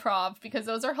or improv, because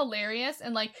those are hilarious,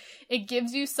 and like it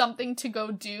gives you something to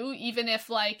go do, even if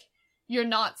like you're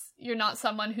not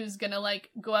someone who's gonna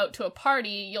like go out to a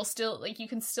party. You'll still like you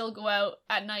can still go out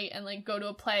at night and like go to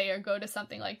a play or go to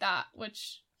something like that,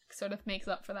 which sort of makes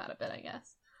up for that a bit, I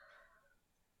guess.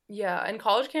 Yeah, and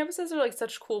college campuses are like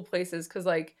such cool places because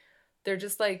like they're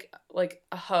just like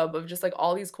a hub of just like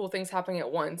all these cool things happening at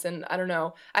once. And I don't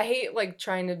know, I hate like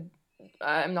trying to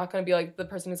I'm not gonna be like the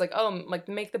person who's like, oh, like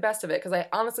make the best of it, because I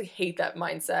honestly hate that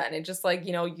mindset. And it just like,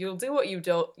 you know, you'll do what you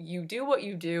do what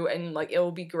you do, and like it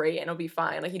will be great and it'll be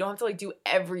fine. Like you don't have to like do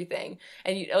everything,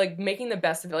 and you like making the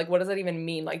best of it. Like what does that even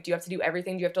mean? Like do you have to do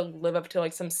everything? Do you have to live up to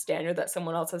like some standard that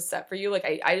someone else has set for you?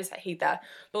 Like I just hate that.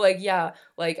 But like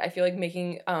like I feel like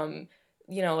making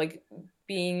you know, like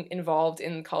being involved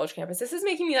in college campus, this is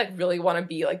making me like really want to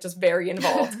be like just very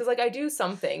involved, because like I do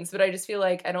some things, but I just feel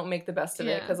like I don't make the best of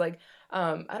it, because like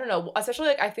I don't know, especially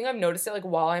like I think I've noticed it like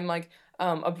while I'm like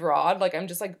abroad, like I'm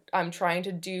just like I'm trying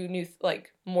to do new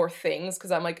like more things,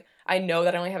 because I'm like I know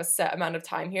that I only have a set amount of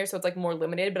time here, so it's like more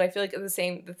limited. But I feel like the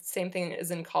same thing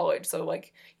is in college, so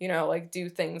like, you know, like do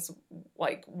things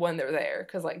like when they're there,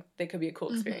 because like they could be a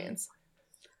cool experience.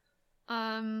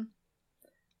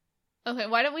 Okay,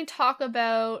 why don't we talk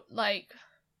about, like,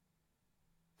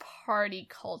 party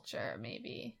culture,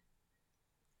 maybe?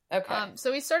 Okay.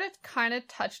 So we sort of kind of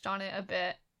touched on it a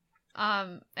bit.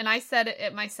 And I said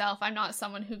it myself, I'm not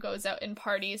someone who goes out in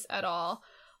parties at all.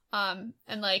 And,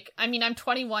 like, I mean, I'm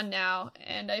 21 now,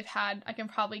 and I can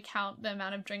probably count the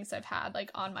amount of drinks I've had,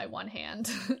 like, on my one hand.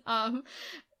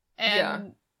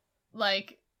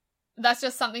 Like, that's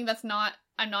just something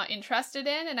I'm not interested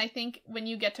in. And I think when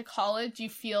you get to college, you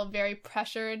feel very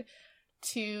pressured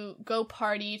to go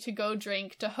party, to go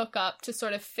drink, to hook up, to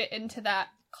sort of fit into that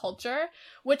culture,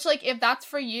 which like if that's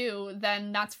for you,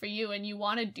 then that's for you, and you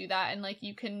want to do that, and like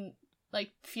you can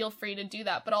like feel free to do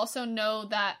that. But also know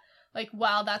that like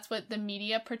while that's what the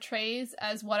media portrays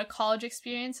as what a college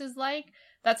experience is like,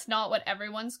 that's not what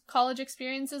everyone's college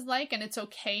experience is like, and it's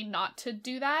okay not to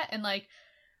do that. And like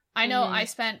I know I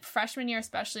spent freshman year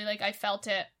especially, like I felt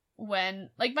it when,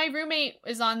 like, my roommate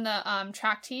is on the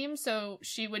track team, so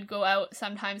she would go out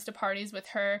sometimes to parties with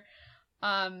her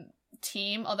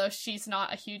team, although she's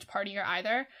not a huge partier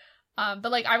either.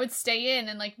 But, like, I would stay in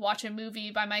and, like, watch a movie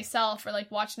by myself, or,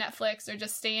 like, watch Netflix, or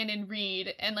just stay in and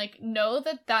read, and, like, know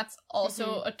that that's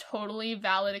also a totally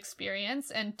valid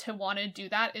experience, and to want to do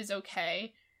that is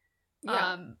okay.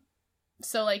 Yeah.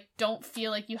 So, like, don't feel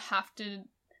like you have to,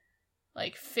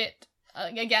 like, fit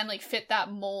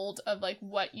that mold of, like,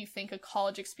 what you think a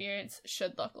college experience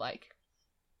should look like.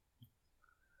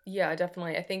 Yeah,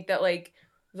 definitely. I think that, like,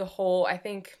 the whole,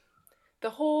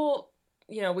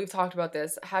 you know, we've talked about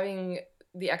this, having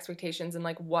the expectations and,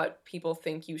 like, what people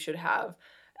think you should have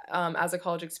as a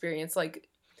college experience, like,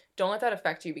 don't let that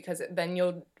affect you, because then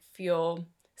you'll feel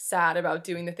sad about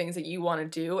doing the things that you want to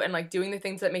do, and, like, doing the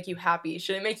things that make you happy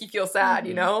shouldn't make you feel sad,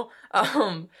 you know?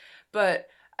 But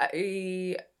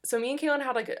so me and Kaylin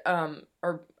had, like,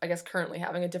 or I guess currently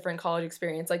having a different college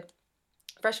experience, like,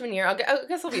 freshman year. I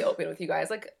guess I'll be open with you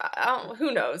guys. Like,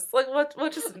 who knows? Like,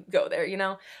 we'll just go there, you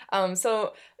know?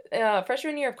 So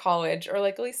freshman year of college, or,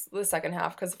 like, at least the second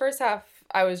half, because the first half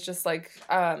I was just, like,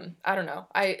 I don't know.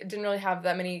 I didn't really have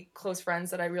that many close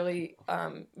friends that I really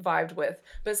vibed with.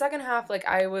 But the second half, like,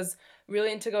 I was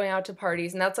really into going out to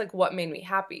parties, and that's, like, what made me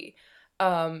happy.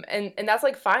 And that's,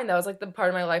 like, fine. That was, like, the part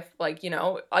of my life, like, you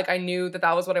know, like, I knew that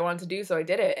that was what I wanted to do, so I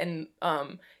did it. And,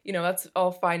 you know, that's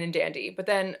all fine and dandy. But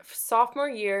then sophomore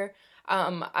year,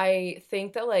 I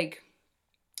think that, like,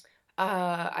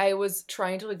 I was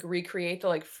trying to, like, recreate the,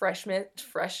 like,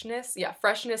 freshness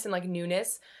and, like,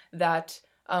 newness that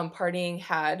partying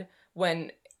had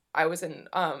when I was in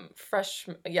I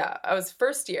was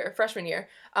freshman year.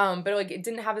 But, like, it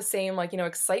didn't have the same, like, you know,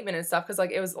 excitement and stuff, because,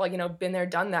 like, it was, like, you know, been there,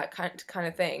 done that kind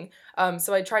of thing.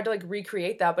 So I tried to, like,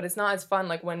 recreate that, but it's not as fun,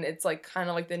 like, when it's, like, kind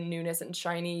of like the newness and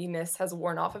shininess has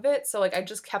worn off of it. So, like, I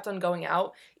just kept on going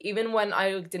out, even when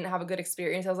I didn't have a good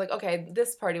experience. I was like, okay,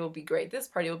 this party will be great. This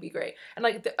party will be great. And,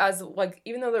 like,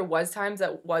 even though there was times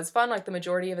that was fun, like, the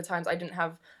majority of the times I didn't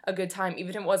have a good time,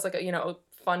 even if it was, like, a, you know, a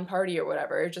fun party or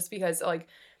whatever, just because, like,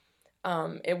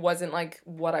 it wasn't, like,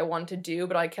 what I wanted to do,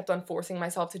 but I kept on forcing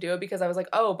myself to do it, because I was like,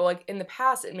 oh, but, like, in the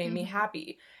past it made me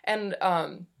happy. And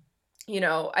you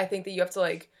know, I think that you have to,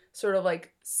 like, sort of,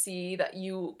 like, see that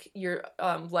your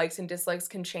likes and dislikes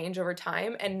can change over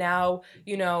time. And now,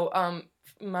 you know,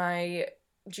 my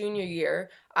junior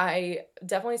year, I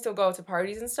definitely still go out to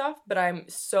parties and stuff, but I'm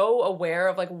so aware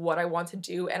of, like, what I want to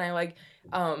do, and I, like,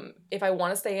 if I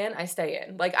want to stay in, I stay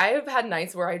in. Like, I have had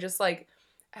nights where I just, like,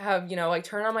 have, you know, like,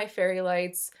 turn on my fairy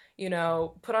lights, you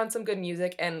know, put on some good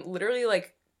music, and literally,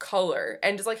 like, color,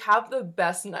 and just, like, have the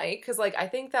best night, because, like, I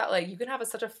think that, like, you can have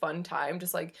such a fun time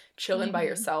just, like, chilling by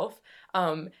yourself,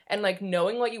 and, like,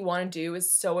 knowing what you want to do is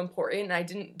so important. And I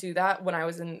didn't do that when I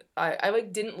was I,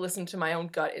 like, didn't listen to my own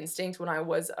gut instinct when I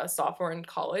was a sophomore in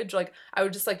college. Like, I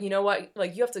would just, like, you know what,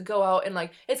 like, you have to go out, and,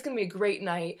 like, it's gonna be a great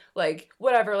night, like,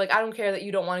 whatever, like, I don't care that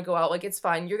you don't want to go out, like, it's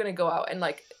fine, you're gonna go out. And,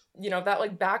 like, you know, that,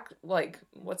 like,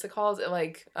 what's it called?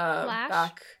 Like,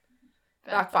 backfired.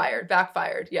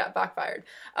 Yeah, backfired.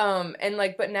 And,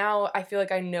 like, but now I feel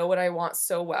like I know what I want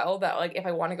so well that, like, if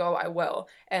I want to go, I will,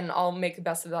 and I'll make the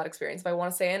best of that experience. If I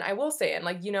want to stay in, I will stay in.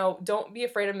 Like, you know, don't be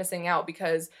afraid of missing out,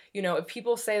 because, you know, if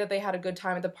people say that they had a good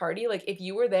time at the party, like, if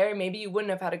you were there, maybe you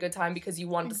wouldn't have had a good time because you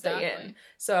wanted to stay in.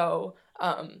 So,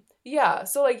 yeah,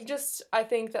 so, like, just, I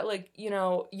think that, like, you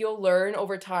know, you'll learn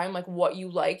over time, like, what you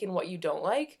like and what you don't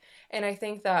like. And I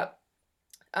think that,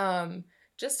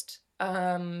 just,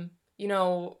 you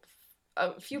know,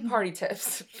 a few party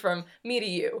tips from me to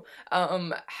you.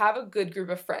 Have a good group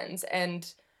of friends,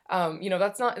 and, you know,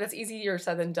 that's easier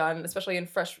said than done, especially in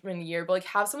freshman year, but, like,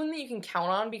 have someone that you can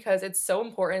count on, because it's so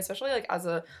important, especially, like, as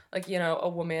a, like, you know, a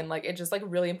woman, like, it's just, like,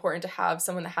 really important to have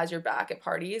someone that has your back at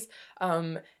parties,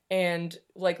 and,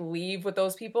 like, leave with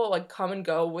those people, like, come and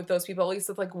go with those people, at least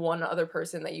with, like, one other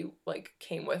person that you, like,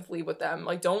 came with, leave with them.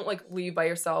 Like, don't, like, leave by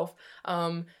yourself.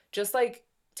 Just, like,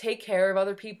 take care of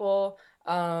other people.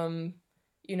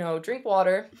 You know, drink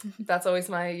water. That's always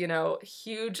my, you know,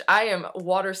 I am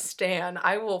water stan.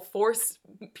 I will force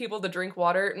people to drink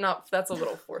water. Not, that's a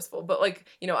little forceful, but, like,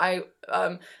 you know, I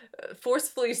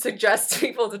forcefully suggest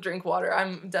people to drink water.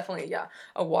 I'm definitely, yeah,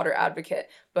 a water advocate.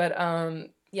 But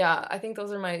yeah, I think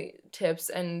those are my tips.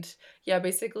 And yeah,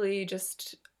 basically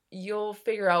just, you'll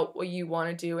figure out what you want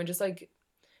to do, and just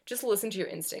listen to your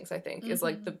instincts, I think, is,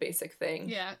 like, the basic thing.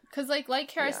 Yeah, because, like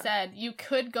Kara said, you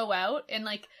could go out, and,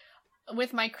 like,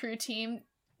 with my crew team,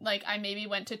 like, I maybe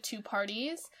went to 2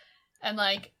 parties, and,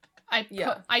 like,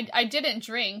 I didn't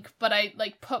drink, but I,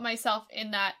 like, put myself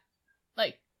in that,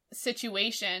 like,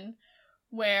 situation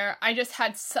where I just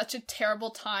had such a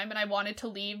terrible time and I wanted to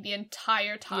leave the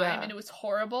entire time, and it was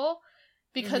horrible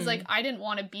because like I didn't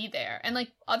want to be there, and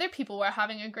like other people were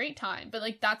having a great time, but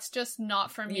like that's just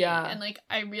not for me. And like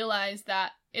I realized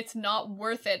that it's not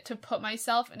worth it to put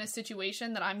myself in a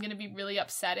situation that I'm going to be really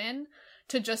upset in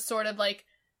to just sort of like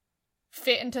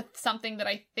fit into something that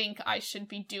I think I should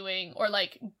be doing, or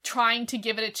like trying to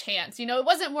give it a chance. You know, it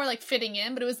wasn't more like fitting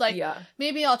in, but it was like,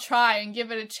 maybe I'll try and give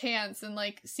it a chance and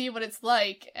like see what it's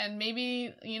like, and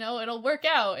maybe, you know, it'll work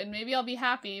out and maybe I'll be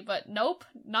happy. But nope,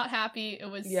 not happy. It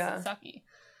was sucky.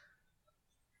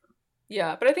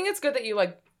 Yeah, but I think it's good that you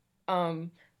like,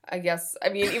 I guess, I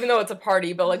mean, even though it's a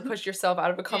party, but like push yourself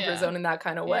out of a comfort zone in that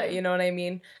kind of way, you know what I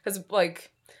mean? Because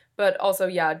like, but also,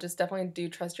 just definitely do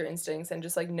trust your instincts and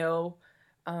just like know,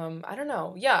 I don't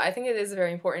know. Yeah, I think it is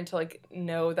very important to like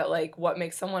know that like what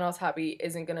makes someone else happy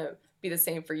isn't gonna be the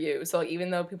same for you. So like, even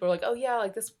though people are like, oh yeah,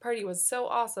 like this party was so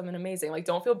awesome and amazing, like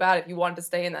don't feel bad if you wanted to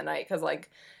stay in that night, because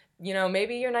like, you know,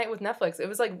 maybe your night with Netflix, it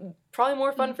was like probably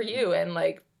more fun for you, and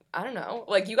like, I don't know,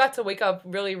 like you got to wake up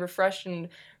really refreshed and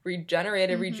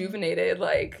regenerated, rejuvenated,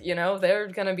 like, you know, they're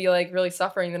gonna be like really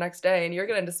suffering the next day, and you're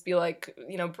gonna just be like,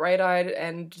 you know, bright-eyed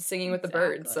and singing with the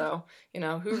birds. So, you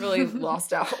know, who really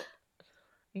lost out?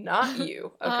 Not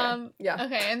you. Okay.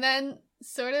 Okay, and then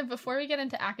sort of before we get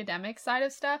into academic side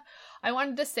of stuff, I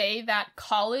wanted to say that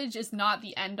college is not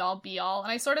the end-all be-all,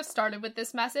 and I sort of started with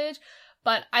this message,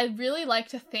 but I really like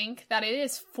to think that it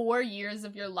is 4 years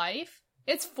of your life.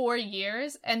 It's 4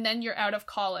 years, and then you're out of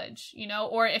college, you know?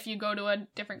 Or if you go to a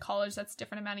different college, that's a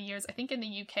different amount of years. I think in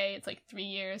the UK, it's like 3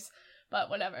 years, but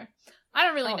whatever. I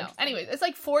don't really know. Anyways, it's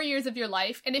like 4 years of your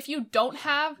life, and if you don't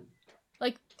have,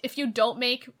 like, if you don't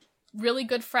make really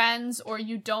good friends, or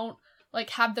you don't,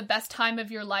 like, have the best time of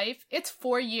your life, it's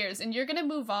 4 years, and you're gonna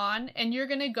move on, and you're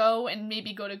gonna go and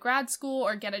maybe go to grad school,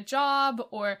 or get a job,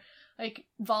 or, like,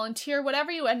 volunteer, whatever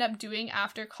you end up doing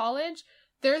after college.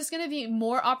 There's going to be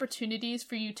more opportunities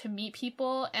for you to meet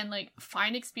people and, like,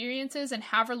 find experiences and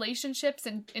have relationships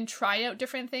and try out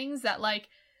different things that, like,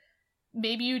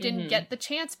 maybe you didn't get the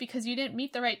chance because you didn't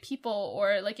meet the right people,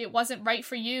 or, like, it wasn't right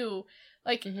for you.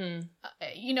 Like,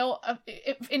 you know,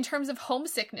 in terms of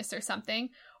homesickness or something,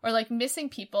 or, like, missing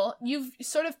people, you've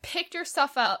sort of picked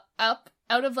yourself up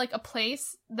out of, like, a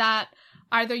place that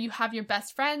either you have your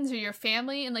best friends or your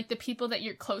family and, like, the people that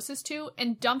you're closest to,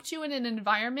 and dumped you in an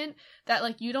environment that,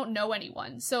 like, you don't know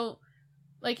anyone. So,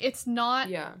 like, it's not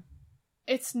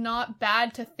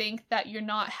bad to think that you're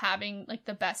not having, like,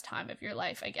 the best time of your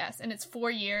life, I guess. And it's 4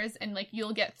 years, and, like,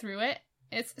 you'll get through it.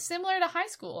 It's similar to high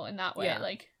school in that way.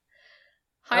 Like,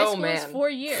 high school is 4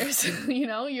 years. You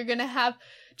know, you're gonna have,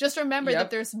 just remember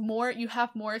that there's more, you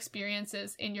have more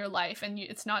experiences in your life, and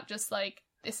it's not just like,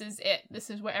 this is it. This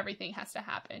is where everything has to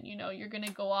happen. You know, you're going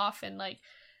to go off and, like,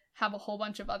 have a whole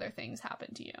bunch of other things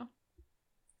happen to you.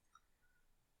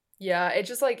 Yeah, it's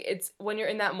just, like, it's, when you're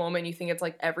in that moment, you think it's,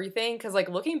 like, everything. Because, like,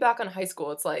 looking back on high school,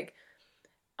 it's, like,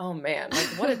 oh, man, like,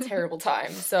 what a terrible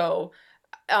time. So,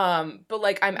 but,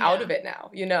 like, I'm out of it now,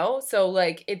 you know? So,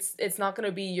 like, it's not going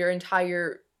to be your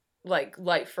entire, like,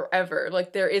 life forever.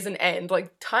 Like, there is an end.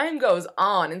 Like, time goes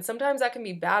on. And sometimes that can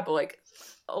be bad, but, like,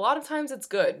 a lot of times it's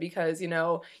good, because, you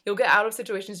know, you'll get out of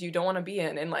situations you don't want to be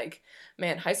in, and, like,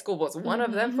 man, high school was one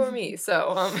of them for me.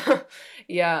 So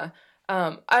I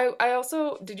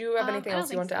also, did you have anything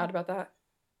else you want to add about that?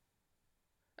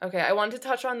 Okay, I wanted to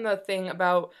touch on the thing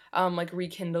about like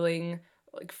rekindling,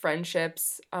 like,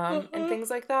 friendships and things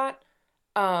like that,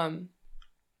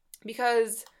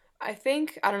 because I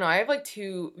think, I don't know, I have like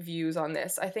two views on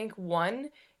this. I think one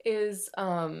is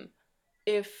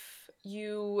if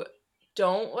you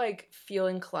don't, like, feel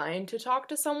inclined to talk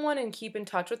to someone and keep in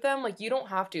touch with them, like, you don't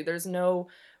have to. There's no,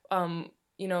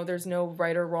 you know, there's no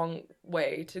right or wrong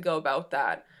way to go about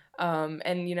that.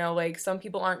 And, you know, like, some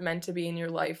people aren't meant to be in your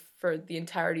life for the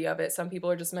entirety of it. Some people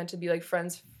are just meant to be, like,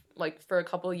 friends, like, for a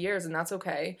couple of years, and that's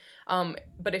okay.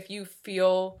 But if you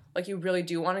feel like you really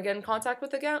do want to get in contact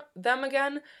with them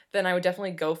again, then I would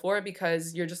definitely go for it,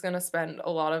 because you're just going to spend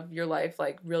a lot of your life,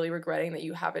 like, really regretting that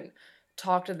you haven't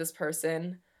talked to this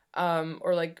person,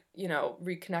 or, like, you know,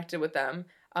 reconnected with them.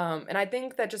 And I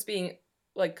think that just being,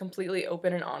 like, completely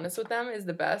open and honest with them is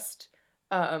the best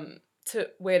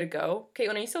way to go.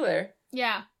 Caitlin, are you still there?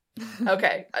 Yeah.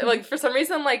 Okay. Like, for some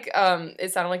reason, like,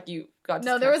 it sounded like you got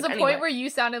No, there was a point where you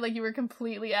sounded like you were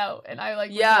completely out, and I,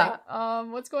 like, was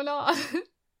like, what's going on?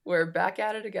 We're back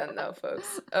at it again, though,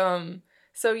 folks.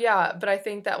 So, yeah, but I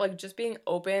think that, like, just being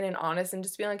open and honest and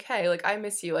just being like, hey, like, I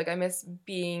miss you. Like, I miss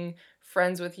being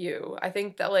friends with you. I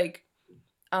think that, like,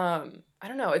 I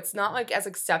don't know, it's not, like, as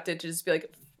accepted to just be,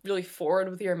 like, really forward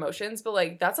with your emotions, but,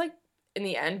 like, that's, like, in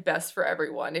the end best for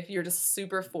everyone if you're just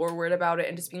super forward about it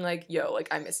and just being like, yo, like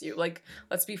I miss you, like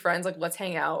let's be friends, like let's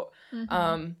hang out.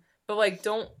 But like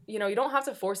don't, you know, you don't have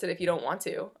to force it if you don't want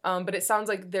to. But it sounds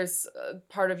like there's a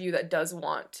part of you that does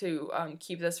want to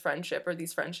keep this friendship or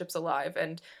these friendships alive,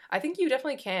 and I think you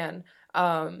definitely can.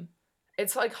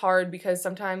 It's like hard because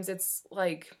sometimes it's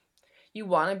like you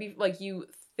want to be like, you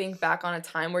think back on a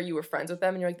time where you were friends with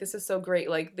them and you're like, this is so great,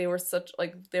 like they were such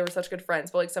good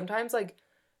friends, but like sometimes like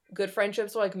good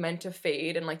friendships are like meant to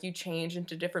fade and like you change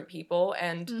into different people,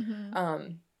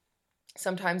 and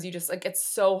sometimes you just like, it's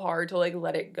so hard to like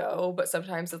let it go, but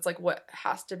sometimes it's like what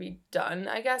has to be done,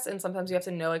 I guess, and sometimes you have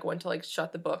to know like when to like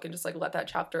shut the book and just like let that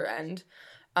chapter end.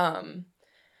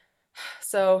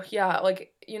 So yeah,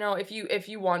 like, you know, if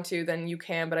you want to, then you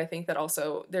can, but I think that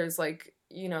also there's like,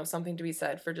 you know, something to be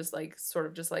said for just like sort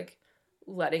of just like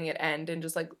letting it end and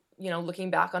just like, you know, looking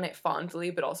back on it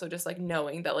fondly, but also just like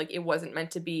knowing that like it wasn't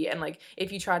meant to be, and like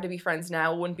if you tried to be friends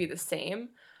now, it wouldn't be the same.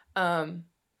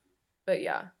 But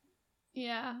yeah.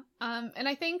 Yeah. And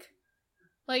I think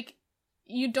like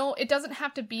it doesn't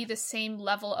have to be the same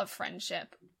level of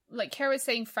friendship. Like Kara was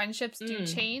saying, friendships do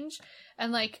change,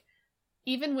 and like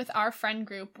even with our friend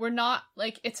group, we're not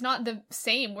like, it's not the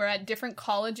same. We're at different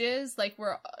colleges, like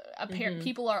we're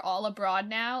people are all abroad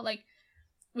now. Like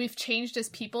we've changed as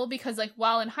people because like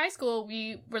while in high school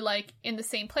we were like in the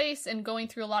same place and going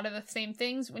through a lot of the same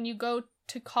things, when you go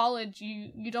to college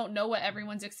you don't know what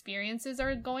everyone's experiences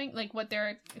are going, like what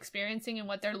they're experiencing and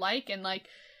what they're like, and like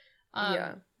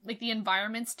like the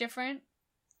environment's different.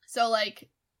 So like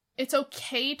it's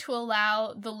okay to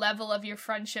allow the level of your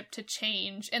friendship to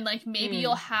change, and like maybe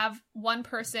you'll have one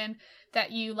person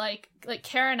that you like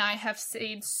Kara and I have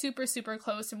stayed super super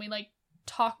close and we like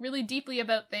talk really deeply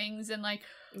about things, and like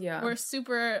we're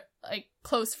super like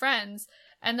close friends.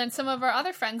 And then some of our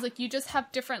other friends, like you just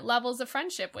have different levels of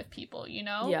friendship with people, you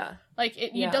know? Like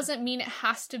it doesn't mean it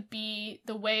has to be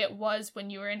the way it was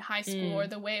when you were in high school or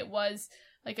the way it was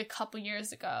like a couple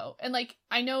years ago. And like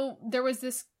I know there was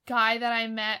this guy that I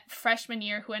met freshman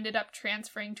year who ended up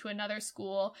transferring to another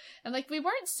school, and like we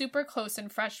weren't super close in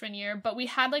freshman year, but we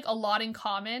had like a lot in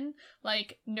common,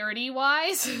 like nerdy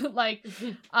wise. Like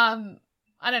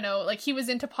I don't know, like he was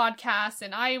into podcasts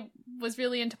and I was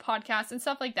really into podcasts and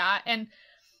stuff like that, and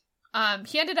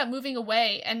he ended up moving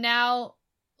away, and now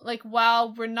like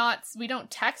while we don't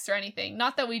text or anything,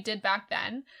 not that we did back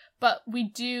then, but we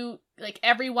do, like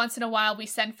every once in a while we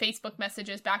send Facebook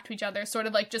messages back to each other, sort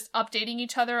of like just updating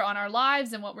each other on our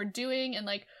lives and what we're doing and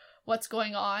like what's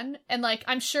going on. And like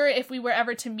I'm sure if we were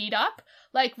ever to meet up,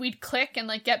 like we'd click and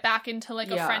like get back into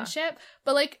like a friendship,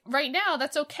 but like right now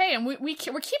that's okay, and we're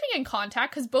keeping in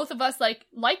contact because both of us like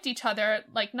liked each other,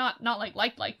 like not like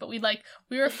but we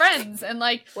were friends and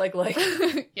like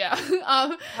yeah,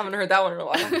 haven't heard that one in a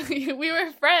while. We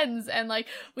were friends and like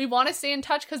we want to stay in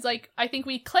touch because like I think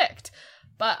we clicked.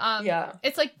 But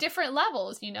it's like different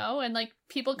levels, you know, and like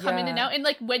people come in and out, and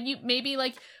like when you maybe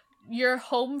like your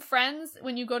home friends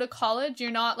when you go to college, you're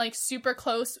not like super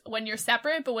close when you're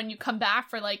separate, but when you come back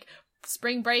for like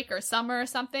spring break or summer or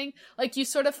something, like you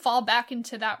sort of fall back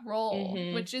into that role,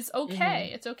 which is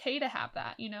okay. It's okay to have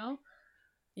that, you know?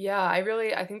 Yeah,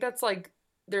 I think that's like,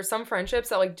 there's some friendships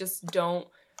that like just don't,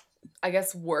 I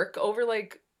guess, work over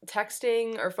like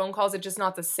texting or phone calls. It's just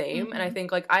not the same. And I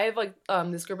think like I have like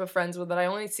this group of friends that I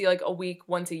only see like a week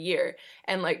once a year,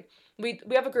 and like we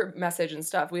have a group message and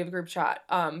stuff, we have a group chat,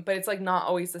 but it's like not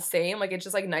always the same. Like it's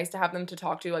just like nice to have them to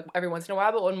talk to like every once in a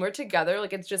while, but when we're together,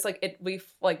 like it's just like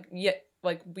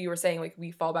like we were saying, like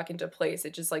we fall back into place.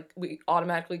 It just like we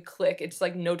automatically click. It's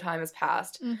like no time has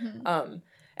passed.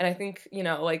 And I think, you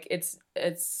know, like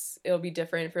it'll be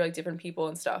different for like different people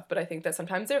and stuff. But I think that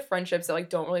sometimes there are friendships that like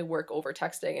don't really work over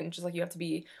texting, and just like you have to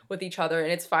be with each other.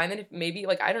 And it's fine that if maybe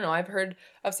like, I don't know, I've heard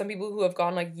of some people who have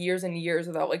gone like years and years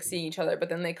without like seeing each other, but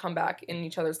then they come back in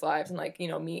each other's lives and like, you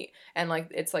know, meet, and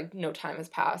like it's like no time has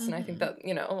passed. And I think that,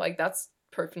 you know, like that's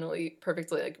perfectly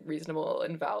like reasonable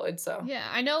and valid. So yeah,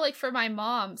 I know like for my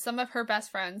mom, some of her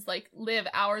best friends like live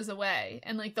hours away,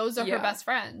 and like those are her best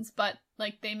friends, but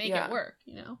like they make it work,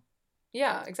 you know?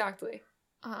 Yeah, exactly.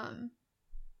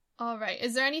 All right,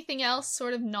 is there anything else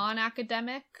sort of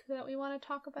non-academic that we want to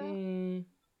talk about?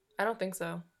 I don't think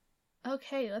so.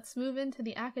 Okay, let's move into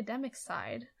the academic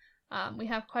side. We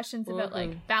have questions about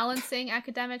like balancing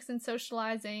academics and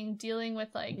socializing, dealing with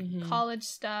like college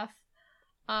stuff.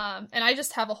 And I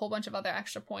just have a whole bunch of other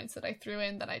extra points that I threw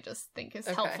in that I just think is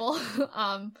helpful.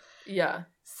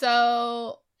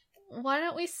 So why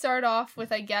don't we start off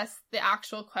with, I guess, the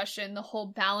actual question, the whole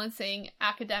balancing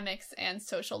academics and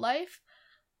social life.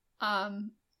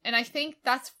 And I think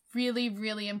that's really,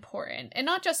 really important. And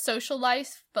not just social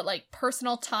life, but like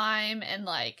personal time and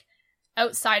like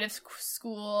outside of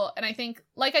school. And I think,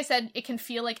 like I said, it can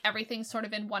feel like everything's sort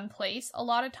of in one place a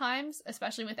lot of times,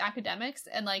 especially with academics.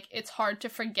 And like it's hard to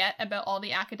forget about all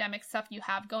the academic stuff you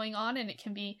have going on, and it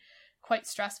can be quite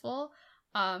stressful.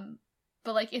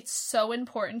 But like it's so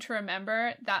important to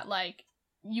remember that like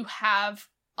you have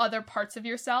other parts of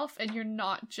yourself and you're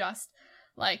not just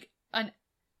like an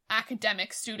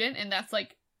academic student and that's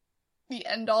like the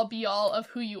end all be all of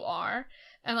who you are.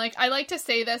 And like I like to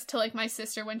say this to like my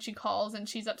sister when she calls and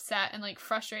she's upset and like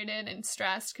frustrated and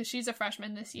stressed because she's a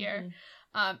freshman this year.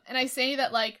 And I say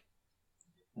that like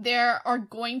there are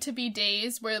going to be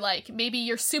days where like maybe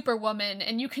you're superwoman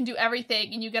and you can do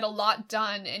everything and you get a lot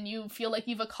done and you feel like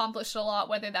you've accomplished a lot,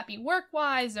 whether that be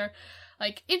work-wise or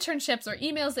like internships or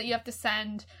emails that you have to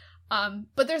send.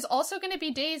 But there's also going to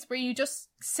be days where you just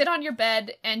sit on your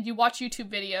bed and you watch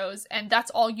YouTube videos and that's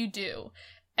all you do.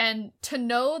 And to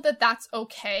know that that's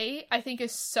okay, I think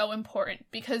is so important,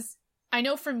 because I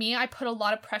know for me, I put a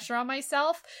lot of pressure on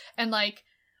myself and like,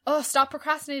 oh, stop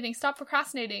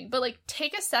procrastinating. But like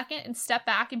take a second and step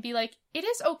back and be like, it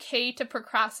is okay to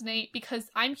procrastinate because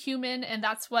I'm human and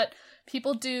that's what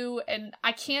people do. And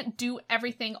I can't do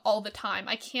everything all the time.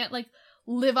 I can't like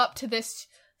live up to this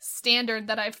standard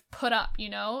that I've put up, you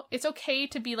know? It's okay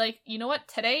to be like, you know what?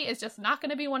 Today is just not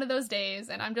going to be one of those days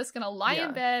and I'm just going to lie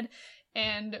in bed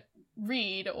and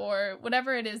read or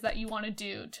whatever it is that you want to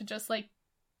do to just like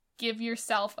give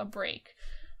yourself a break.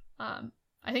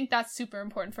 I think that's super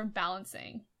important for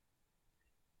balancing.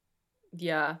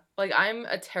 Yeah, like I'm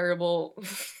a terrible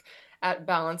at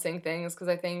balancing things because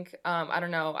I think I don't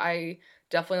know, I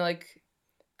definitely like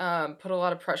put a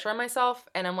lot of pressure on myself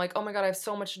and I'm like, oh my god, I have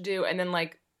so much to do, and then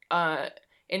like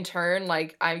in turn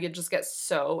like I just get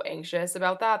so anxious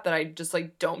about that I just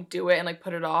like don't do it and like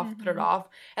put it off.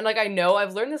 And like I know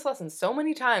I've learned this lesson so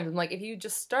many times, and like if you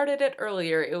just started it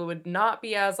earlier it would not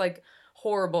be as like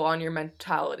horrible on your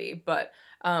mentality. But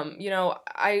you know,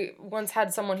 I once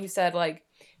had someone who said like,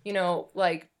 you know,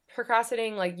 like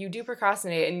procrastinating, like you do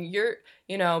procrastinate and you're,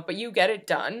 you know, but you get it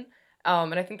done.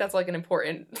 And I think that's like an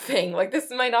important thing. Like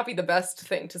this might not be the best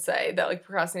thing to say, that like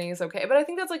procrastinating is okay, but I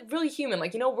think that's like really human.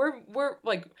 Like, you know, we're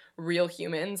like real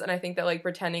humans, and I think that like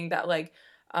pretending that like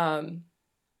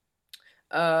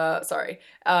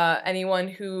anyone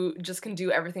who just can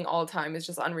do everything all the time is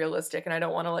just unrealistic, and I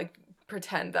don't want to like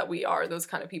pretend that we are those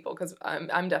kind of people, because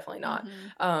I'm definitely not.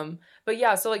 But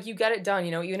yeah, so like you get it done,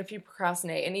 you know, even if you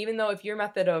procrastinate. And even though if your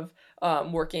method of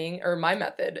working, or my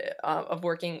method of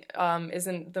working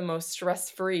isn't the most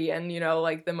stress-free and, you know,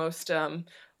 like the most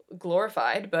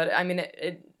glorified, but I mean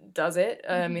it does it.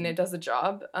 I mean it does the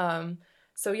job.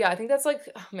 So yeah, I think that's like,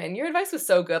 oh man, your advice was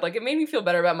so good. Like it made me feel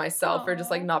better about myself for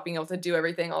just like not being able to do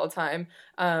everything all the time.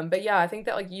 But yeah, I think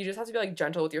that like you just have to be like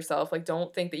gentle with yourself. Like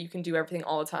don't think that you can do everything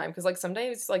all the time, because like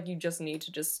sometimes like you just need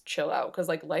to just chill out, because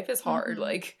like life is hard.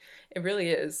 Like it really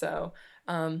is. So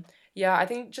yeah, I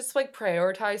think just like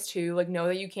prioritize too. Like know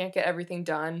that you can't get everything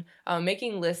done.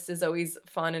 Making lists is always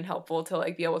fun and helpful to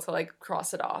like be able to like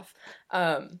cross it off.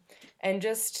 And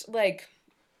just like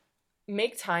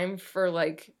make time for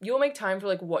like, you'll make time for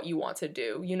like what you want to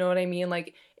do, you know what I mean?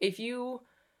 Like if you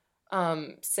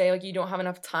say like you don't have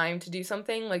enough time to do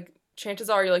something, like chances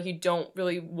are you're like you don't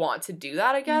really want to do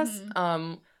that, I guess.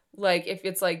 Like if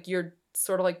it's like you're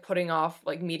sort of like putting off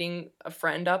like meeting a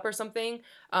friend up or something,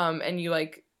 and you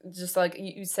like just like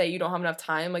you say you don't have enough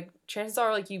time, like chances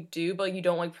are like you do, but you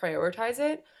don't like prioritize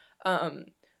it.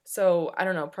 So I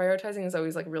don't know, prioritizing is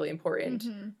always like really important.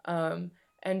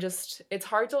 And just it's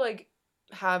hard to like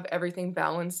have everything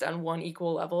balanced on one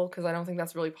equal level, because I don't think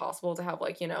that's really possible to have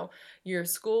like, you know, your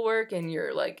schoolwork and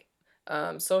your like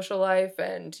social life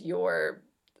and your,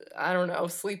 I don't know,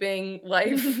 sleeping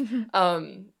life.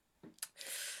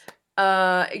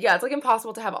 Yeah, it's like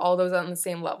impossible to have all those on the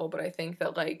same level, but I think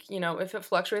that like, you know, if it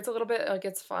fluctuates a little bit, like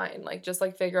it's fine. Like just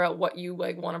like figure out what you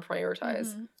like want to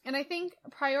prioritize. And I think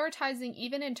prioritizing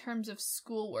even in terms of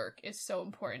schoolwork is so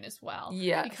important as well.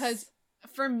 Yes. Because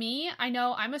for me, I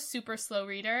know I'm a super slow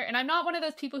reader, and I'm not one of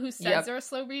those people who says they're a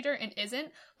slow reader and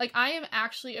isn't. Like, I am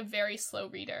actually a very slow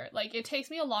reader. Like, it takes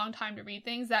me a long time to read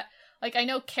things that, like, I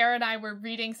know Kara and I were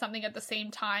reading something at the same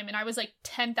time, and I was, like,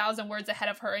 10,000 words ahead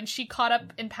of her, and she caught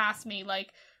up and passed me, like,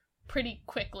 pretty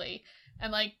quickly.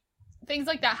 And, like, things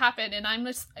like that happen, and I'm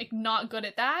just, like, not good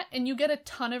at that. And you get a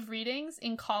ton of readings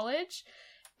in college,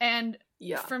 and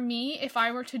for me, if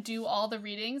I were to do all the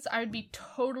readings, I would be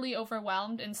totally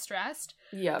overwhelmed and stressed.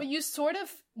 But you sort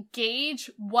of gauge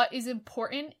what is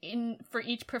important for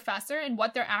each professor and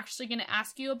what they're actually going to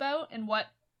ask you about and what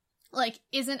like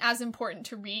isn't as important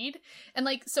to read. And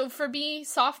like, so for me,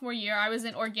 sophomore year, I was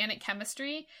in organic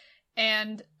chemistry,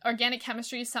 and organic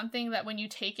chemistry is something that when you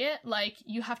take it, like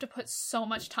you have to put so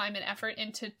much time and effort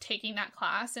into taking that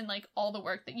class and like all the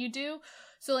work that you do.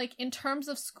 So like in terms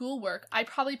of schoolwork, I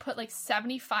probably put like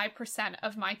 75%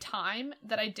 of my time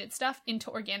that I did stuff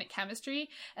into organic chemistry,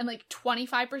 and like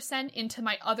 25% into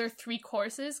my other 3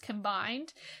 courses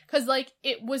combined. Cause like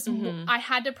it was, I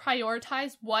had to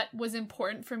prioritize what was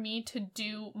important for me to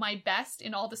do my best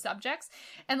in all the subjects.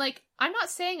 And like, I'm not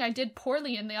saying I did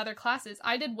poorly in the other classes.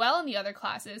 I did well in the other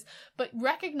classes, but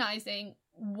recognizing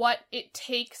what it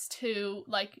takes to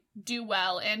like do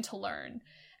well and to learn.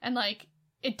 And like,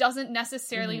 it doesn't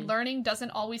necessarily, learning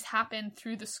doesn't always happen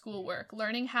through the schoolwork.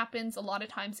 Learning happens a lot of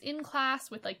times in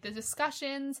class with like the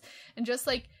discussions and just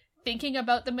like thinking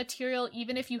about the material,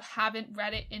 even if you haven't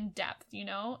read it in depth, you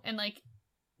know? And like,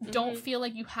 don't feel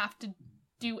like you have to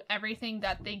do everything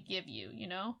that they give you, you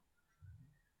know?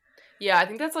 Yeah, I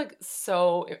think that's like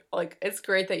so, like, it's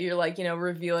great that you're like, you know,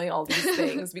 revealing all these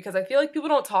things, because I feel like people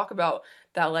don't talk about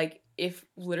that. Like, if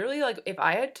literally, like, if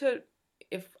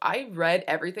I read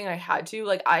everything I had to,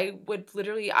 like, I would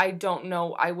literally, I don't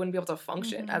know, I wouldn't be able to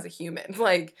function as a human.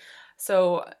 Like,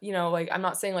 so, you know, like, I'm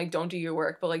not saying, like, don't do your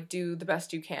work, but, like, do the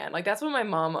best you can. Like, that's what my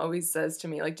mom always says to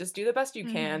me. Like, just do the best you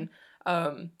can,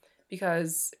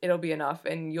 because it'll be enough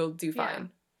and you'll do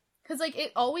fine. Because, like,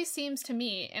 it always seems to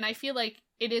me, and I feel like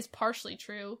it is partially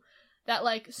true, that,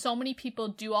 like, so many people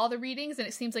do all the readings and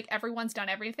it seems like everyone's done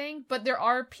everything, but there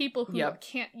are people who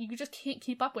you just can't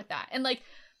keep up with that. And, like,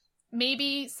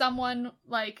 maybe someone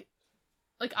like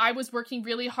I was working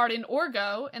really hard in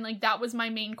Orgo and like that was my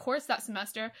main course that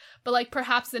semester, but like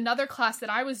perhaps another class that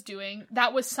I was doing,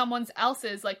 that was someone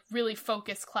else's like really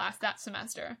focused class that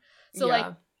semester. So like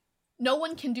no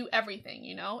one can do everything,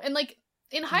 you know? And like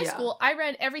in high school, I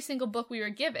read every single book we were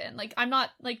given. Like I'm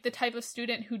not like the type of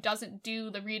student who doesn't do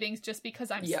the readings just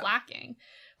because I'm slacking,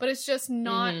 but it's just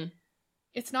not,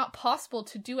 it's not possible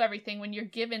to do everything when you're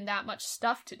given that much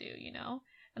stuff to do, you know?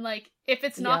 And, like, if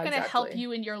it's not going to help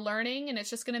you in your learning and it's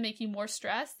just going to make you more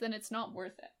stressed, then it's not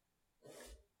worth it.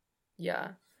 Yeah.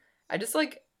 I just,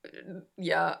 like,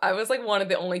 I was, like, one of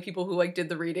the only people who, like, did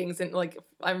the readings. And, like,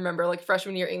 I remember, like,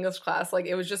 freshman year English class, like,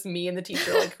 it was just me and the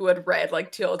teacher, like, who had read,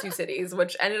 like, Tale of Two Cities,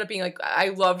 which ended up being, like, I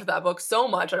loved that book so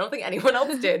much. I don't think anyone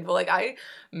else did, but, like, I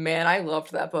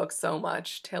loved that book so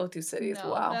much. Tale of Two Cities,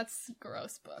 wow. That's a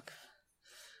gross book.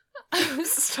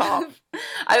 Stop.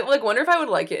 I, like, wonder if I would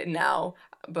like it now.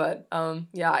 But,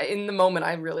 in the moment,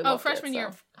 I really loved it. Oh, freshman year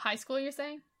of high school, you're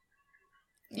saying?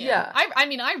 Yeah. I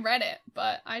mean, I read it,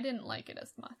 but I didn't like it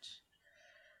as much.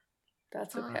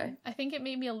 That's okay. I think it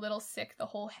made me a little sick, the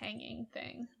whole hanging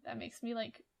thing. That makes me,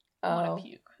 like, want to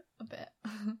puke a bit.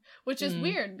 Which is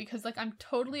weird, because, like, I'm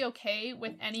totally okay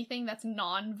with anything that's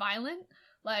non-violent.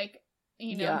 Like,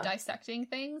 you know, dissecting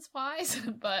things wise.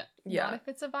 But not if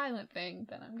it's a violent thing,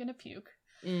 then I'm gonna puke.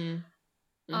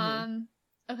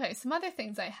 Okay, some other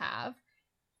things I have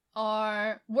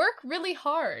are work really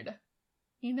hard.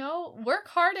 You know, work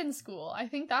hard in school. I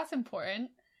think that's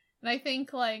important. And I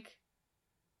think, like,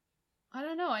 I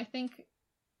don't know, I think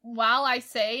while I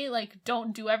say, like,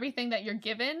 don't do everything that you're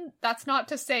given, that's not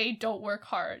to say don't work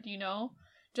hard, you know?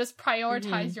 Just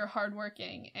prioritize your hard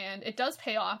working. And it does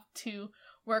pay off to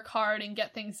work hard and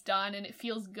get things done, and it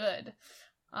feels good.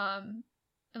 And,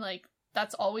 like,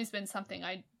 that's always been something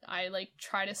I like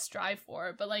try to strive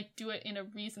for, but like do it in a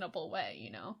reasonable way,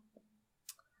 you know?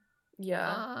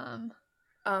 Yeah.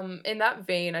 In that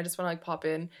vein, I just want to like pop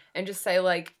in and just say,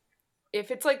 like, if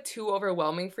it's like too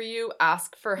overwhelming for you,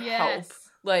 ask for help.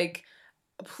 Like,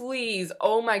 please,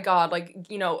 oh my God, like,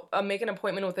 you know, make an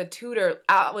appointment with a tutor.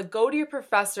 Like, go to your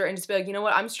professor and just be like, you know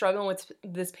what, I'm struggling with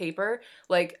this paper.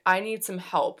 Like, I need some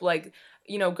help. Like,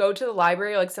 you know, go to the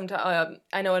library. Like, sometimes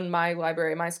I know in my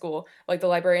library, my school, like the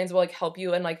librarians will like help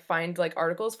you and like find like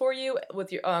articles for you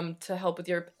with your to help with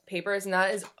your papers, and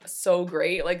that is so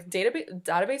great. Like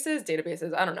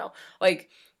databases, I don't know, like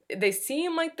they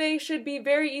seem like they should be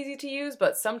very easy to use,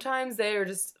 but sometimes they're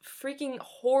just freaking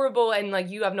horrible, and like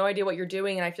you have no idea what you're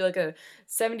doing. And I feel like a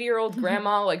 70-year-old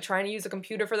grandma like trying to use a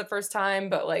computer for the first time,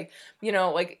 but like, you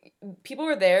know, like people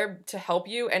are there to help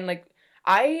you. And like,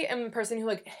 I am a person who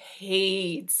like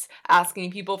hates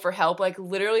asking people for help. Like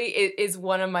literally it is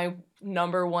one of my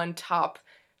number one top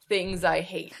things I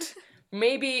hate.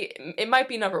 Maybe it might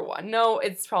be number one. No,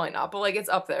 it's probably not, but like it's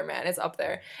up there, man. It's up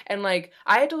there. And like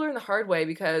I had to learn the hard way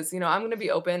because, you know, I'm going to be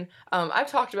open.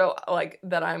 I've talked about like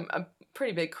that I'm a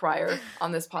pretty big crier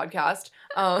on this podcast.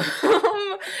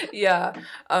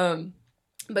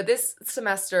 but this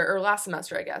semester, or last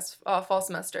semester, I guess, fall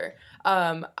semester,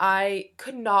 I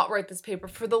could not write this paper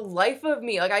for the life of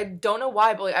me. Like, I don't know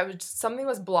why, but like, something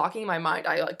was blocking my mind.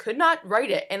 I like could not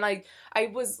write it, and like I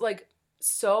was like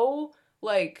so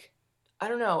like I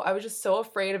don't know. I was just so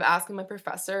afraid of asking my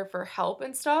professor for help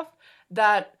and stuff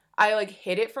that I like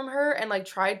hid it from her and like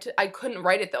tried to. I couldn't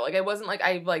write it though. Like, I wasn't like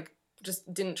I like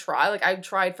just didn't try. Like, I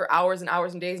tried for hours and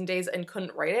hours and days and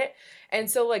couldn't write it. And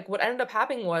so like what ended up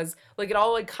happening was like it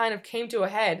all like kind of came to a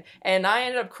head, and I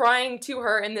ended up crying to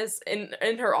her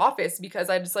in her office because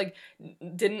I just like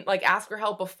didn't like ask for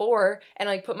help before, and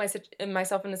like put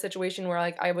myself in a situation where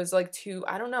like I was like too,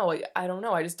 I don't know, like I don't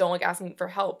know, I just don't like asking for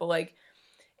help, but like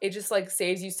it just like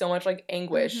saves you so much like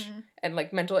anguish and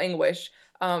like mental anguish.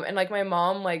 And like my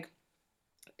mom, like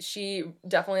she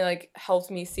definitely like helped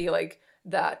me see like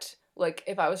that, like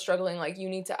if I was struggling, like you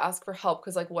need to ask for help,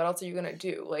 because like what else are you gonna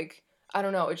do? Like I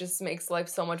don't know, it just makes life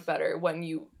so much better when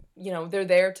you know they're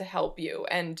there to help you.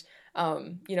 And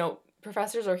you know,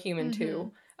 professors are human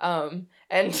too.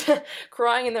 And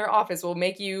crying in their office will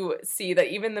make you see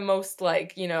that even the most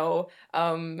like, you know,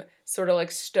 sort of like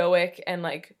stoic and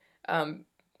like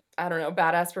I don't know,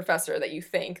 badass professor that you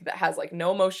think that has like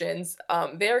no emotions,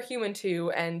 they're human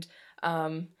too. And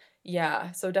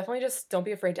yeah, so definitely just don't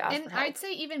be afraid to ask for help. And I'd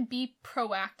say even be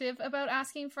proactive about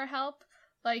asking for help.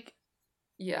 Like,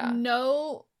 yeah,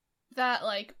 know that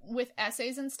like with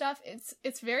essays and stuff,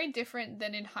 it's very different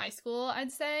than in high school,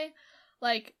 I'd say.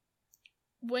 Like,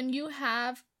 when you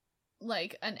have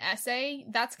like an essay,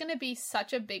 that's going to be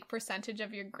such a big percentage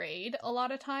of your grade a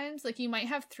lot of times. Like, you might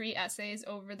have 3 essays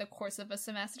over the course of a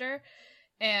semester,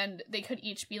 and they could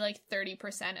each be like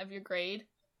 30% of your grade.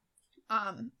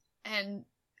 And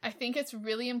I think it's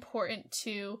really important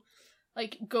to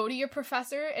like go to your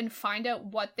professor and find out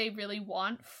what they really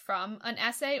want from an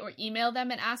essay, or email them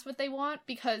and ask what they want,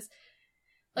 because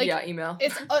like, yeah, email.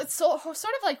 It's sort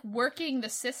of like working the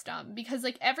system, because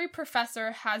like every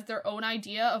professor has their own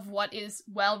idea of what is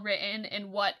well written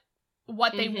and what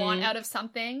they want out of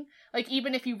something. Like,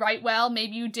 even if you write well,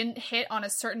 maybe you didn't hit on a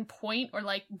certain point or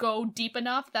like go deep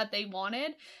enough that they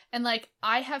wanted. And like,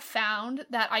 I have found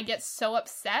that I get so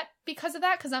upset because of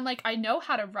that, because I'm like, I know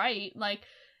how to write. Like,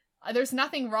 there's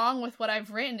nothing wrong with what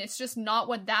I've written. It's just not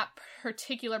what that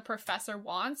particular professor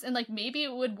wants. And like, maybe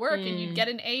it would work and you'd get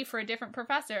an A for a different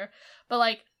professor, but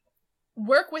like,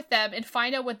 work with them and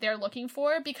find out what they're looking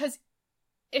for. Because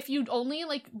if you'd only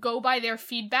like go by their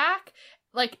feedback,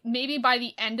 like maybe by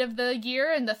the end of the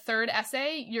year in the 3rd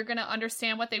essay, you're going to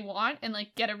understand what they want and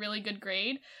like get a really good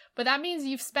grade. But that means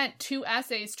you've spent 2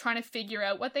 essays trying to figure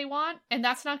out what they want, and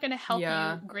that's not going to help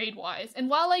you grade wise. And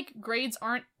while like grades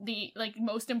aren't the like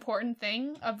most important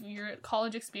thing of your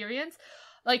college experience,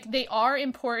 like they are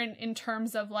important in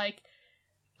terms of like,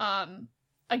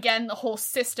 again, the whole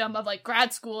system of like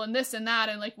grad school and this and that,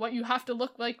 and like what you have to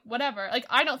look like, whatever. Like,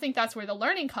 I don't think that's where the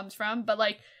learning comes from, but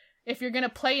like, if you're going to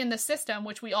play in the system,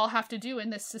 which we all have to do in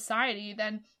this society,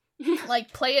 then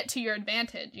like play it to your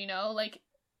advantage, you know? Like,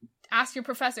 ask your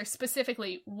professor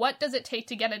specifically, what does it take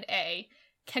to get an A?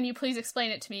 Can you please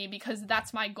explain it to me? Because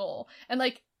that's my goal. And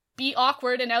like, be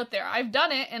awkward and out there. I've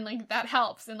done it, and like that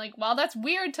helps. And like, while that's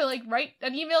weird to like write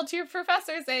an email to your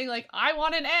professor saying like, I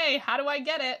want an A, how do I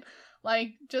get it?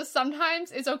 Like, just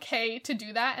sometimes it's okay to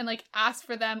do that and like ask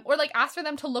for them, or like ask for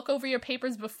them to look over your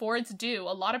papers before it's due.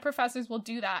 A lot of professors will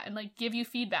do that and like give you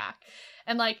feedback.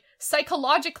 And like,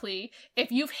 psychologically,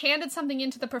 if you've handed something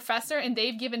into the professor and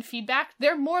they've given feedback,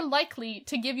 they're more likely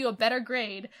to give you a better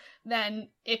grade than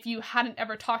if you hadn't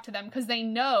ever talked to them, because they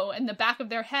know in the back of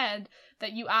their head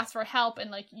that you asked for help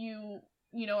and like you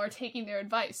know, are taking their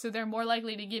advice. So they're more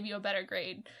likely to give you a better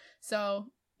grade. So,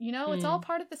 you know, it's all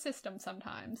part of the system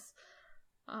sometimes.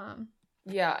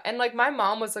 Yeah, and like my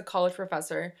mom was a college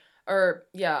professor,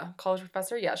 yeah,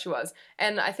 she was.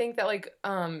 And I think that like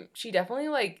she definitely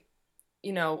like,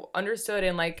 you know, understood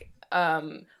and like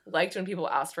liked when people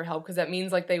asked for help, because that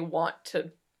means like they want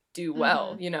to do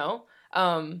well, you know.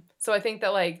 So I think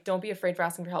that like, don't be afraid for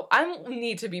asking for help. I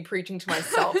need to be preaching to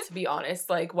myself, to be honest.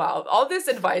 Like, wow, all this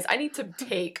advice I need to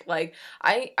take. Like,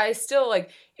 I still like,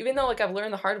 even though like I've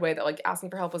learned the hard way that like asking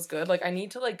for help was good, like I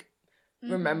need to like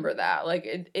remember that. Like,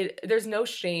 it there's no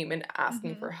shame in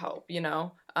asking for help, you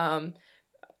know.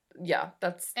 Yeah,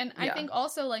 that's, and I think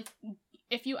also like,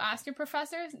 if you ask your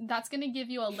professors, that's going to give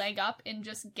you a leg up in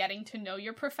just getting to know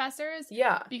your professors.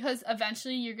 Yeah. Because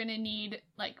eventually you're going to need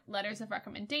like letters of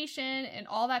recommendation and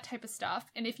all that type of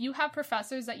stuff. And if you have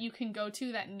professors that you can go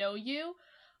to that know you,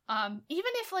 even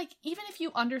if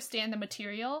you understand the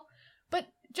material, but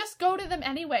just go to them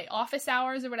anyway, office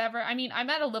hours or whatever. I mean, I'm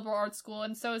at a liberal arts school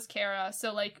and so is Kara.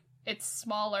 So like, it's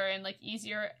smaller and like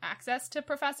easier access to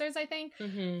professors, I think.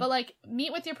 Mm-hmm. But like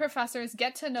meet with your professors,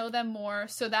 get to know them more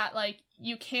so that like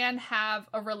you can have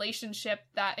a relationship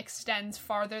that extends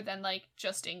farther than like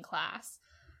just in class.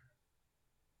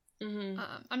 Mm-hmm.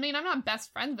 I mean, I'm not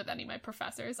best friends with any of my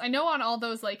professors. I know on all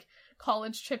those like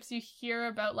college trips you hear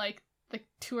about like the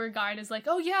tour guide is like,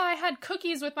 oh yeah, I had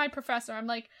cookies with my professor. I'm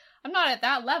like, I'm not at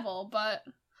that level, but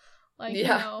like, you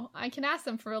know, I can ask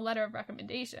them for a letter of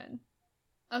recommendation.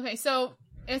 Okay, so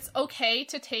it's okay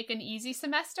to take an easy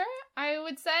semester, I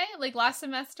would say. Like last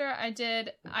semester I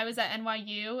was at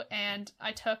NYU and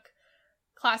I took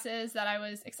classes that I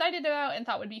was excited about and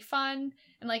thought would be fun.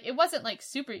 And like it wasn't like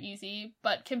super easy,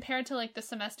 but compared to like the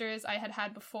semesters I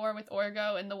had before with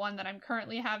Orgo and the one that I'm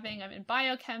currently having, I'm in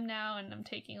biochem now and I'm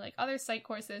taking like other psych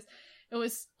courses. It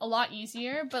was a lot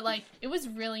easier, but like it was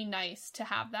really nice to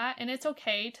have that. And it's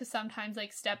okay to sometimes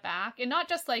like step back and not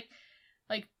just like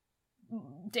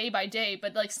day by day,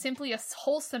 but like simply a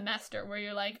whole semester where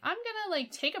you're like, I'm gonna like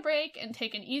take a break and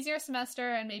take an easier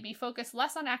semester and maybe focus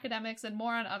less on academics and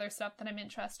more on other stuff that I'm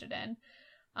interested in.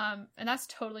 And that's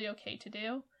totally okay to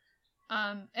do.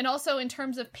 And also in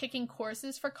terms of picking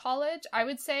courses for college, I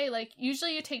would say like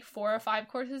usually you take 4 or 5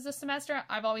 courses a semester.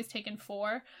 I've always taken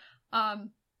 4.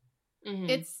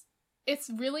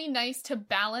 It's really nice to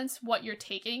balance what you're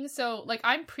taking. So like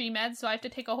I'm pre-med, so I have to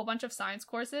take a whole bunch of science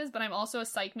courses, but I'm also a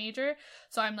psych major,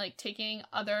 so I'm like taking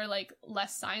other like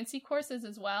less sciencey courses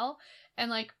as well.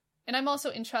 And I'm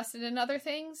also interested in other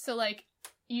things, so like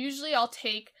usually I'll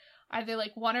take either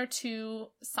like 1 or 2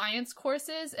 science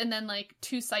courses and then like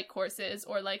 2 psych courses,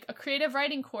 or like a creative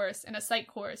writing course and a psych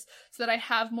course, so that I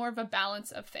have more of a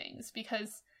balance of things,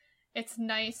 because it's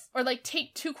nice. Or like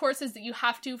take 2 courses that you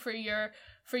have to for your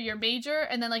major,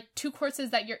 and then like 2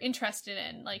 courses that you're interested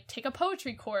in. Like take a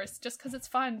poetry course just because it's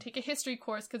fun, take a history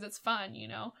course because it's fun, you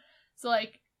know? So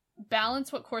like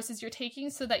balance what courses you're taking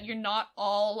so that you're not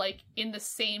all like in the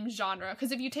same genre.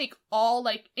 Because if you take all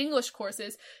like English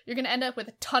courses, you're going to end up with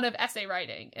a ton of essay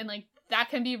writing, and like that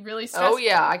can be really stressful. Oh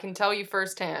yeah, I can tell you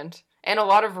firsthand. And a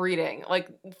lot of reading. Like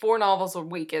 4 novels a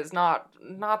week is not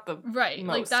the right.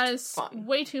 Most like that is fun.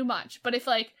 Way too much. But if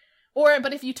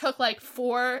you took like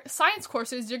 4 science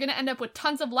courses, you're going to end up with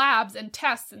tons of labs and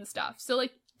tests and stuff. So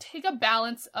like take a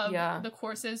balance of the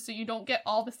courses so you don't get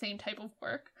all the same type of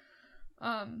work.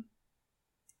 I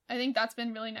think that's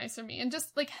been really nice for me. And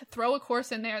just like throw a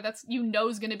course in there that's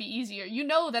is going to be easier. You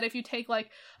know that if you take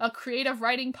like a creative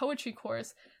writing poetry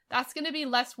course, that's going to be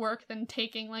less work than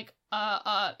taking like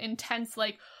a intense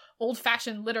like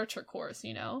old-fashioned literature course,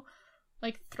 you know?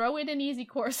 Like throw in an easy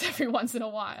course every once in a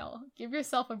while. Give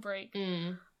yourself a break.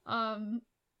 What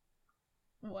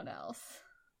else?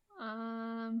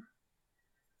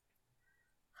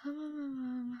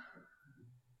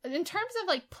 In terms of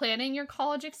like planning your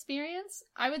college experience,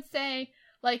 I would say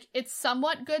like it's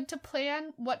somewhat good to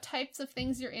plan what types of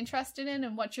things you're interested in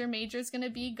and what your major is going to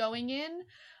be going in.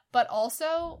 But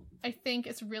also, I think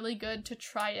it's really good to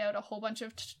try out a whole bunch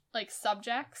of like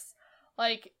subjects.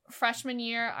 Like freshman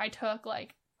year, I took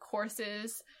like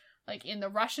courses like in the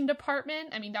Russian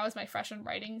department. I mean, that was my freshman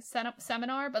writing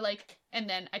seminar, but like, and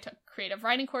then I took creative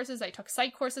writing courses, I took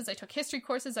psych courses, I took history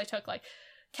courses, I took like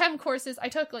chem courses, I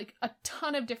took like a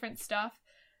ton of different stuff.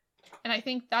 And I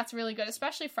think that's really good,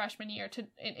 especially freshman year, to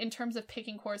in terms of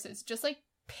picking courses. Just like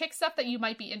pick stuff that you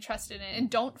might be interested in and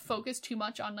don't focus too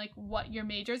much on like what your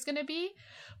major is going to be,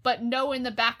 but know in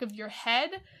the back of your head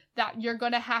that you're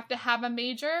going to have a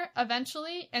major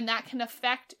eventually, and that can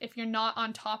affect, if you're not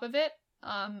on top of it,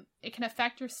 it can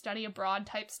affect your study abroad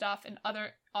type stuff and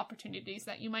other opportunities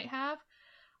that you might have.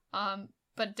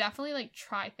 But definitely like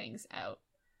try things out.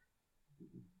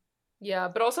 Yeah,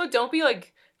 but also don't be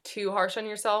like too harsh on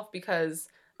yourself, because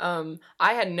I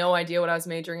had no idea what I was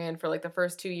majoring in for like the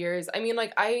first 2 years. I mean,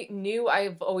 like I knew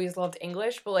I've always loved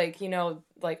English, but like, you know,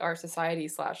 like our society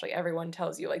 / like everyone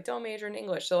tells you like don't major in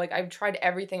English. So like I've tried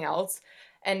everything else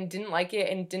and didn't like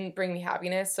it and didn't bring me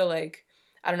happiness. So like,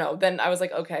 I don't know. Then I was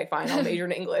like, okay, fine, I'll major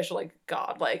in English. Like,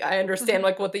 God, like I understand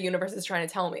like what the universe is trying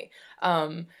to tell me.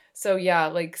 So yeah,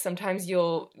 like sometimes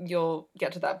you'll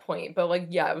get to that point, but like,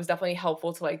 yeah, it was definitely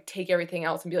helpful to like take everything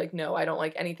else and be like, no, I don't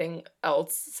like anything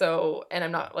else. So, and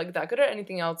I'm not like that good at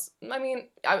anything else. I mean,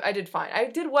 I did fine. I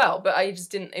did well, but I just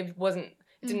didn't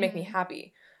make me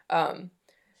happy.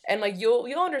 And like you'll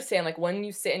understand like when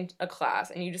you sit in a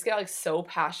class and you just get like so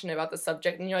passionate about the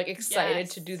subject and you're like excited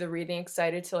to do the reading,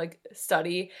 excited to like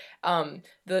study,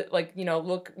 the like, you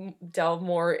know, delve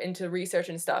more into research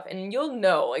and stuff, and you'll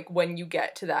know like when you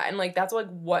get to that. And like that's like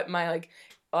what my like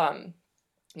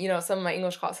you know, some of my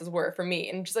English classes were for me,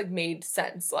 and it just like made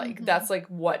sense. Like Mm-hmm. that's like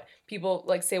what people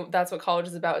like say that's what college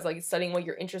is about, is like studying what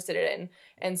you're interested in.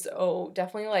 And so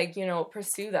definitely like, you know,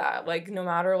 pursue that, like no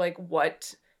matter like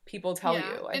what people tell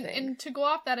Yeah. you, I think. And to go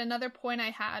off that, another point I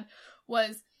had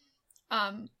was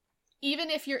even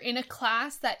if you're in a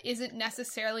class that isn't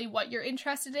necessarily what you're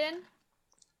interested in,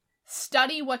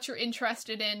 study what you're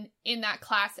interested in that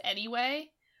class anyway.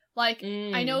 Like,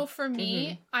 I know for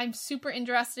me, I'm super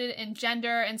interested in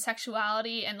gender and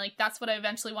sexuality, and, like, that's what I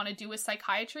eventually want to do with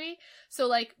psychiatry. So,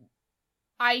 like,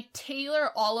 I tailor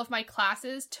all of my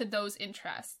classes to those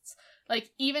interests.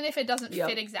 Like, even if it doesn't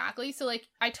fit exactly. So, like,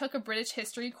 I took a British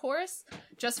history course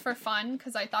just for fun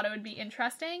because I thought it would be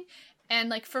interesting. And,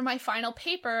 like, for my final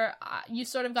paper, you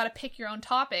sort of got to pick your own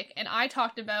topic. And I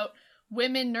talked about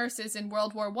women nurses in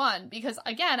World War I because,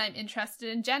 again, I'm interested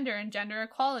in gender and gender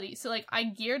equality. So, like, I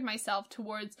geared myself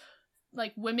towards,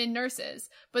 like, women nurses.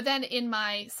 But then in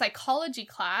my psychology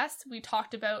class, we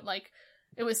talked about, like,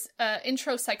 it was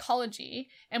intro psychology,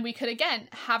 and we could, again,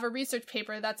 have a research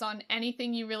paper that's on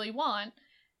anything you really want.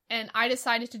 And I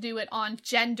decided to do it on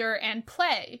gender and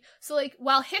play. So, like,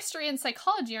 while history and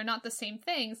psychology are not the same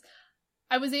things,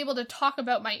 I was able to talk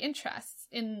about my interests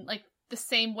in, like, the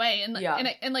same way. And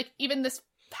and like even this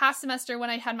past semester when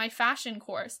I had my fashion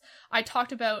course, I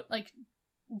talked about like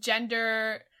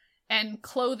gender and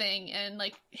clothing and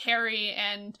like Harry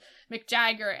and Mick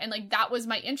Jagger, and like that was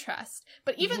my interest.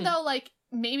 But even though like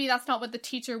maybe that's not what the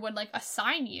teacher would like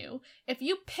assign you, if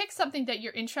you pick something that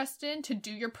you're interested in to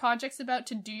do your projects about,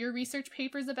 to do your research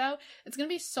papers about, it's going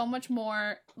to be so much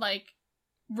more like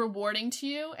rewarding to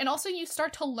you. And also you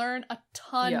start to learn a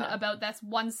ton about this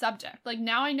one subject. Like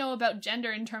now I know about gender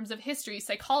in terms of history,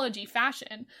 psychology,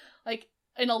 fashion, like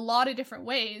in a lot of different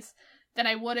ways than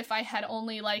I would if I had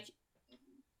only like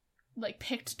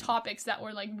picked topics that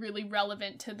were like really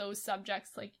relevant to those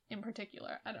subjects, like in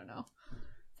particular. I don't know.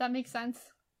 Does that make sense?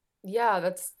 Yeah,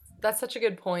 that's such a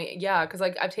good point. Yeah, because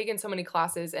like I've taken so many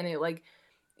classes, and it like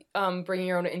bringing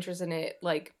your own interest in it,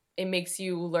 like it makes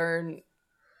you learn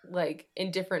like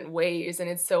in different ways, and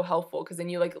it's so helpful because then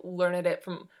you like learn at it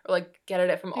from, or like get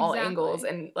at it from all angles,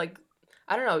 and like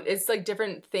I don't know, it's like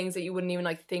different things that you wouldn't even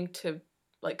like think to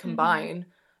like combine.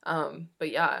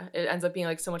 But yeah, it ends up being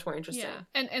like so much more interesting.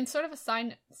 And sort of a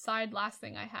side last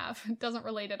thing I have, it doesn't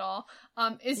relate at all,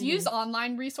 is use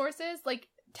online resources. Like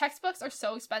textbooks are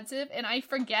so expensive, and I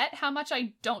forget how much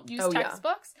I don't use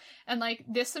textbooks. And like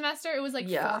this semester it was like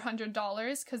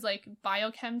 $400 because like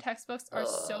biochem textbooks are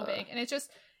so big, and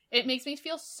it makes me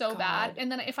feel so bad.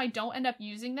 And then if I don't end up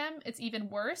using them, it's even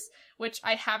worse, which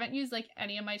I haven't used like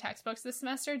any of my textbooks this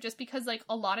semester just because like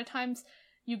a lot of times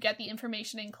you get the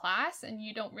information in class and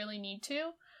you don't really need to.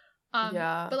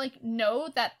 But like know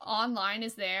that online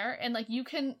is there, and like you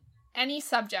can, any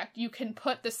subject, you can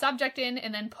put the subject in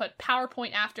and then put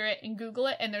PowerPoint after it and Google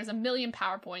it, and there's a million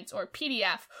PowerPoints or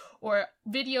PDF or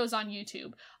videos on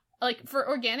YouTube. Like for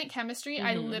organic chemistry,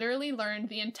 I literally learned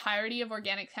the entirety of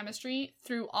organic chemistry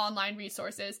through online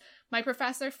resources. My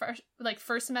professor,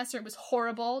 first semester, was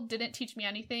horrible, didn't teach me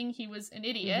anything. He was an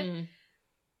idiot.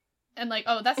 And like,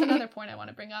 oh, that's another point I want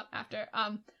to bring up after.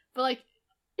 But like,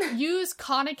 use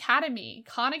Khan Academy.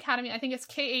 Khan Academy, I think it's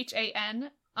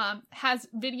KHAN, has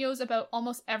videos about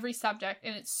almost every subject,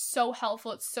 and it's so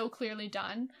helpful. It's so clearly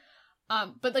done.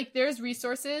 But like there's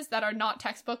resources that are not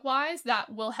textbook wise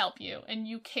that will help you, and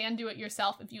you can do it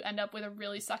yourself if you end up with a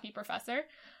really sucky professor.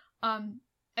 And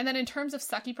then in terms of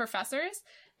sucky professors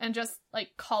and just like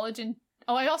college, and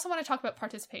I also want to talk about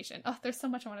participation. Oh, there's so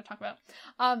much I want to talk about.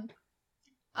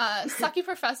 Sucky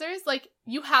professors, like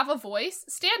you have a voice,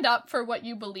 stand up for what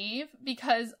you believe,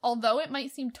 because although it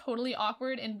might seem totally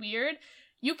awkward and weird,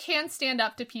 you can stand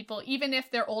up to people, even if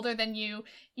they're older than you,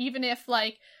 even if,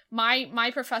 like,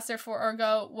 my professor for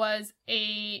Ergo was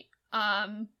a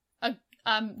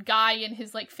guy in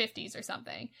his, like, 50s or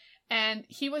something. And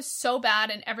he was so bad,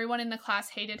 and everyone in the class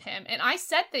hated him. And I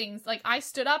said things, like, I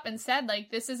stood up and said, like,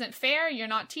 this isn't fair, you're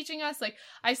not teaching us. Like,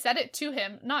 I said it to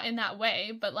him, not in that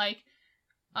way, but, like,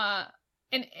 and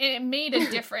it made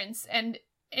a difference. And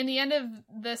in the end of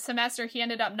the semester, he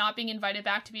ended up not being invited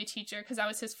back to be a teacher because that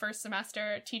was his first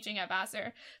semester teaching at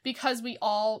Vassar, because we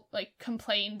all like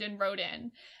complained and wrote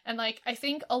in. And like, I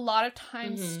think a lot of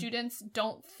times students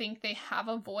don't think they have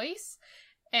a voice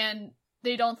and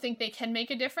they don't think they can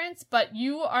make a difference, but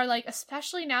you are like,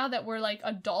 especially now that we're like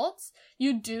adults,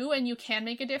 you do, and you can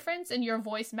make a difference, and your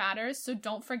voice matters. So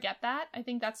don't forget that. I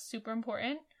think that's super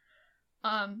important.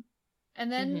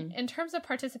 And then in terms of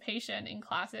participation in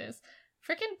classes,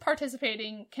 freaking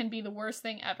participating can be the worst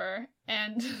thing ever.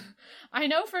 And I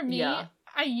know for me,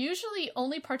 I usually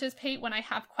only participate when I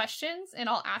have questions, and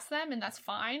I'll ask them, and that's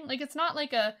fine. Like, it's not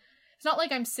like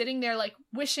I'm sitting there, like,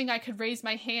 wishing I could raise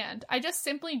my hand. I just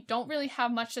simply don't really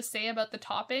have much to say about the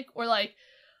topic, or, like,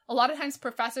 a lot of times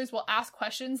professors will ask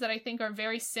questions that I think are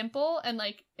very simple, and,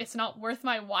 like, it's not worth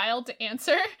my while to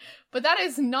answer, but that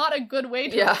is not a good way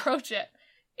to approach it.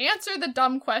 Answer the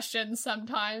dumb questions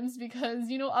sometimes, because,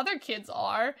 you know, other kids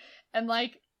are, and,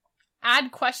 like,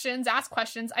 add questions, ask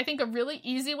questions. I think a really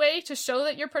easy way to show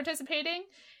that you're participating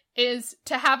is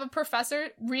to have a professor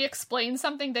re-explain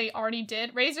something they already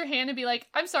did. Raise your hand and be like,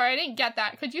 I'm sorry, I didn't get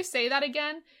that. Could you say that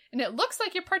again? And it looks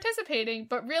like you're participating,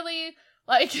 but really,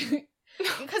 like,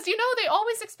 because, you know, they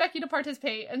always expect you to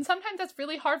participate, and sometimes that's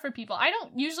really hard for people. I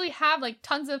don't usually have, like,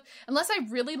 tons of, unless I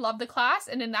really love the class,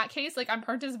 and in that case, like, I'm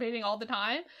participating all the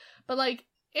time, but, like,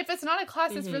 if it's not a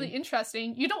class that's really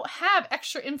interesting, you don't have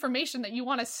extra information that you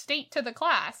want to state to the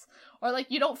class, or, like,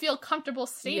 you don't feel comfortable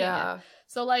stating it.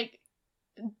 So, like,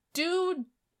 do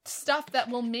stuff that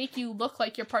will make you look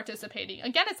like you're participating.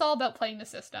 Again, it's all about playing the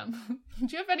system. Do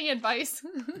you have any advice?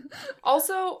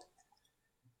 Also,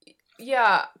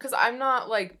 yeah, because I'm not,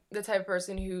 like, the type of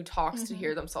person who talks to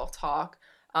hear themselves talk.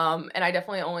 And I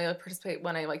definitely only, like, participate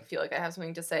when I, like, feel like I have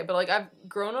something to say. But, like, I've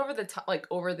grown over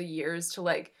over the years to,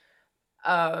 like,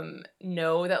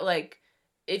 know that, like,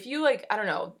 if you, like, I don't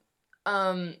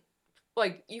know,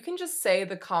 like, you can just say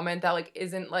the comment that, like,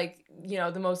 isn't, like, you know,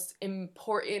 the most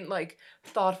important, like,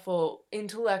 thoughtful,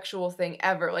 intellectual thing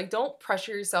ever. Like, don't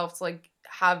pressure yourself to, like,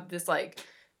 have this, like,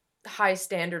 high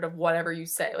standard of whatever you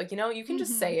say. Like, you know, you can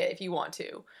just say it if you want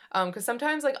to. Because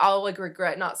sometimes, like, I'll, like,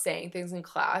 regret not saying things in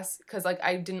class because, like,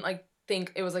 I didn't, like,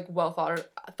 think it was, like, well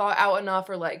thought out enough,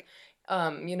 or, like,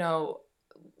 you know,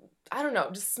 I don't know,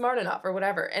 just smart enough or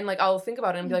whatever. And, like, I'll think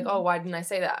about it and be like, oh, why didn't I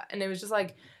say that? And it was just,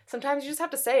 like, sometimes you just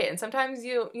have to say it. And sometimes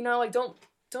you know, like, don't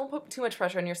put too much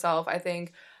pressure on yourself, I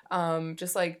think.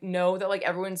 Just, like, know that, like,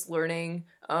 everyone's learning.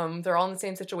 They're all in the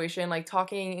same situation. Like,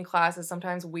 talking in class is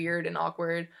sometimes weird and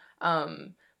awkward.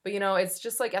 But, you know, it's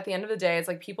just, like, at the end of the day, it's,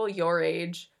 like, people your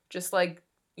age, just, like,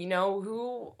 you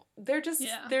know, they're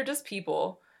just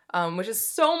people. Which is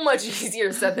so much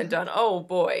easier said than done. Oh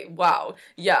boy, wow,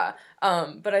 yeah.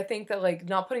 But I think that, like,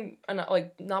 not putting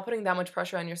that much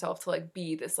pressure on yourself to, like,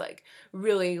 be this, like,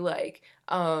 really, like,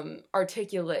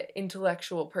 articulate,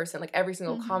 intellectual person. Like, every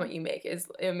single comment you make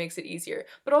it makes it easier.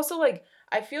 But also, like,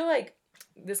 I feel like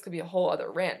this could be a whole other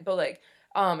rant, but, like,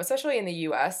 especially in the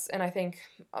U.S. and I think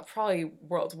probably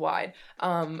worldwide,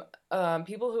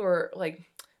 people who are, like,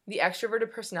 the extroverted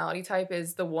personality type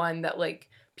is the one that, like,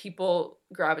 people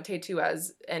gravitate to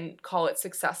as and call it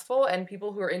successful, and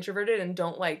people who are introverted and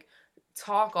don't, like,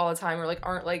 talk all the time, or, like,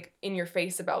 aren't, like, in your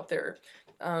face about their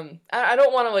I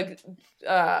don't want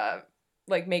to,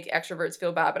 like make extroverts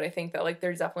feel bad, but I think that, like,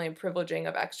 there's definitely a privileging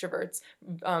of extroverts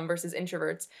versus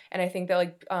introverts. And I think that,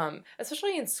 like,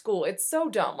 especially in school, it's so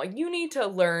dumb. Like, you need to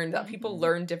learn that people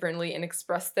learn differently and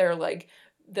express their, like,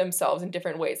 themselves in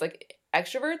different ways. Like,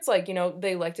 extroverts, like, you know,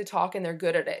 they like to talk and they're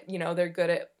good at it. You know, they're good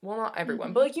at, well, not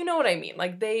everyone, but, like, you know what I mean?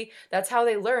 Like, that's how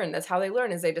they learn. That's how they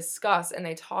learn, is they discuss and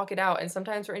they talk it out. And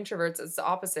sometimes for introverts, it's the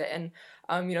opposite. And,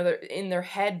 you know, they're in their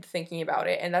head thinking about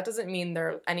it. And that doesn't mean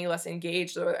they're any less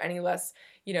engaged or any less,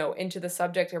 you know, into the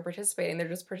subject or participating. They're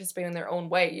just participating in their own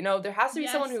way. You know, there has to be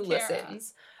someone who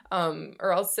listens,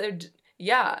 or else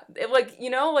like, you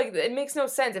know, like, it makes no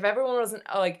sense if everyone wasn't,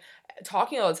 like,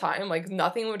 talking all the time. Like,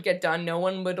 nothing would get done. No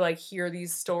one would, like, hear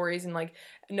these stories, and, like,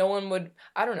 no one would,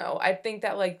 I don't know. I think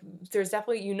that, like, there's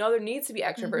definitely, you know, there needs to be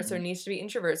extroverts, there needs to be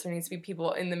introverts, there needs to be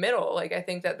people in the middle. Like, I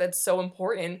think that that's so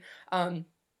important.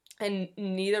 And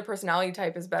neither personality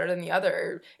type is better than the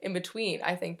other, in between.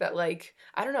 I think that, like,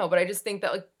 I don't know, but I just think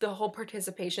that, like, the whole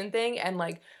participation thing and,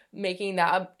 like, making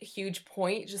that a huge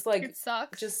point, just, like, it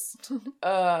sucks. Just,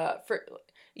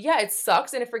 it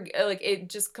sucks, and it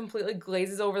just completely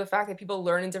glazes over the fact that people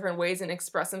learn in different ways and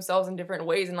express themselves in different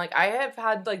ways. And, like, I have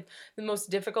had, like, the most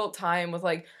difficult time with,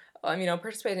 like, you know,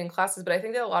 participating in classes, but I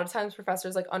think that a lot of times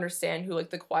professors, like, understand who,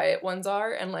 like, the quiet ones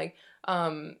are, and, like,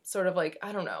 sort of, like,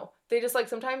 I don't know, they just, like,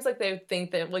 sometimes, like, they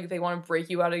think that, like, they want to break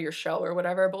you out of your shell or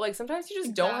whatever, but, like, sometimes you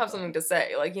just don't have something to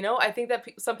say. Like, you know, I think that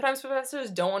sometimes professors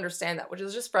don't understand that, which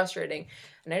is just frustrating.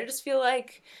 And I just feel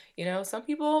like, you know, some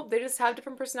people, they just have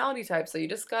different personality types, so you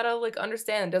just gotta, like,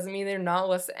 understand. It doesn't mean they're not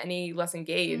any less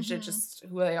engaged. It's just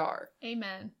who they are.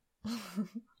 Amen.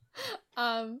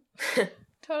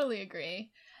 Totally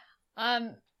agree.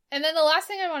 And then the last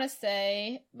thing I want to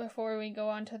say before we go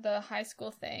on to the high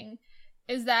school thing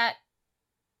is that,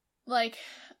 like,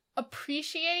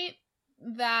 appreciate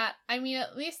that, I mean,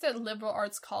 at least at liberal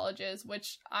arts colleges,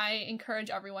 which I encourage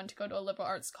everyone to go to a liberal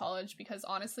arts college, because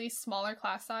honestly, smaller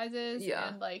class sizes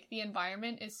and like the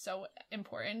environment is so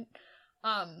important.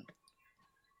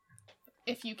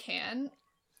 If you can,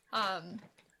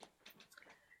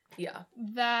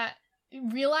 that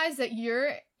realize that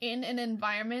you're in an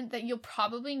environment that you'll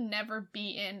probably never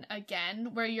be in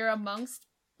again, where you're amongst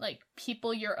like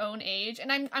people your own age.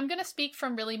 And I'm gonna speak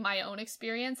from really my own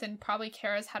experience, and probably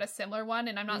Kara's had a similar one,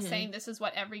 and I'm not saying this is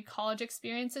what every college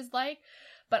experience is like,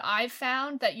 but I've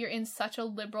found that you're in such a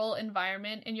liberal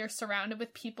environment and you're surrounded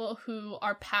with people who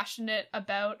are passionate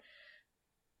about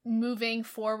moving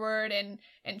forward and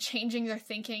changing their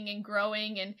thinking and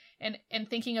growing and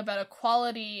thinking about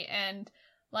equality, and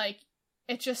like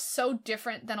it's just so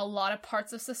different than a lot of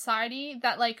parts of society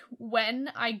that like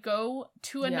when I go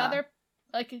to another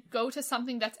like go to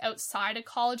something that's outside a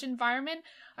college environment,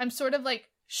 I'm sort of like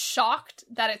shocked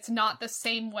that it's not the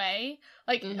same way.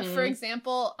 Like for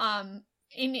example,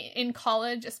 in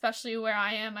college, especially where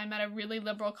I'm at a really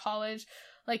liberal college,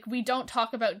 like we don't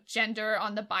talk about gender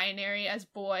on the binary as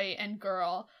boy and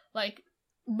girl. Like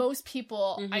most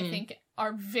people I think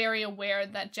are very aware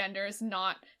that gender is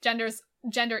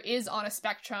on a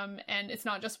spectrum and it's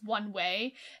not just one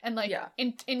way. And like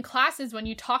in classes, when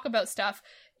you talk about stuff,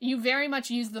 you very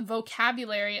much use the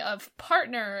vocabulary of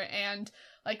partner and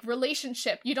like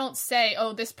relationship. You don't say,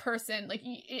 oh, this person, like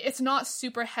it's not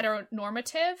super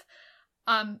heteronormative.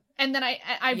 And then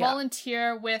I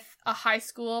volunteer with a high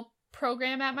school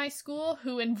program at my school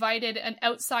who invited an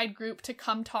outside group to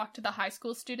come talk to the high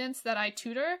school students that I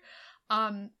tutor.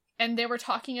 And they were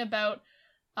talking about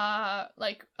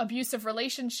like abusive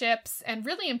relationships and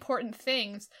really important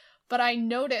things, but I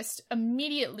noticed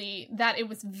immediately that it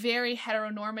was very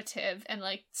heteronormative and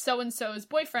like so-and-so's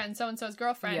boyfriend, so-and-so's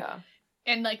girlfriend,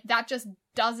 and like that just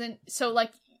doesn't, so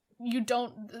like you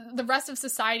don't, the rest of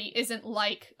society isn't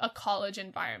like a college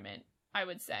environment, I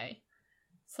would say.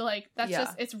 So like that's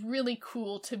just, it's really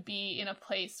cool to be in a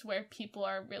place where people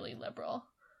are really liberal.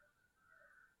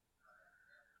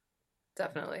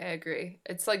 Definitely, I agree.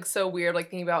 It's like so weird, like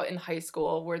thinking about in high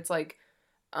school where it's like,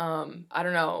 I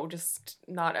don't know, just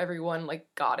not everyone like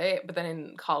got it, but then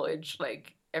in college,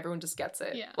 like everyone just gets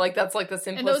it. Yeah. Like that's like the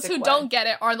simplistic And those who way. don't get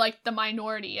it are like the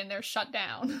minority and they're shut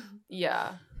down.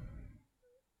 Yeah.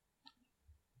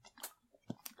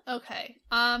 Okay.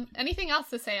 Anything else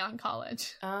to say on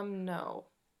college? No.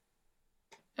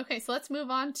 Okay, so let's move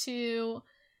on to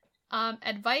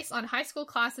advice on high school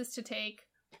classes to take.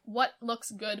 What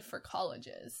looks good for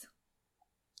colleges?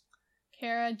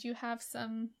 Kara, do you have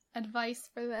some advice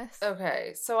for this?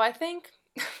 Okay, so I think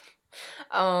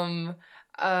so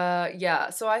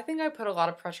I think I put a lot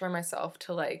of pressure on myself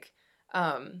to like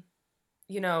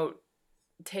you know,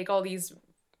 take all these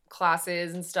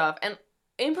classes and stuff. And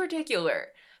in particular,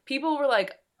 people were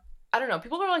like, I don't know,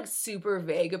 people were like super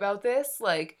vague about this.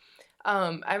 Like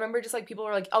I remember just like people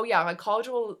were like, oh yeah, like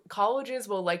colleges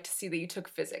will like to see that you took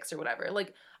physics or whatever.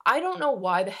 Like I don't know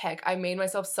why the heck I made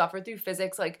myself suffer through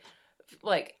physics. Like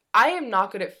I am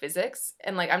not good at physics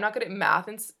and like I'm not good at math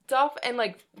and stuff. And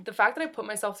like the fact that I put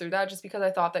myself through that just because I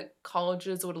thought that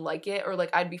colleges would like it or like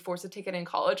I'd be forced to take it in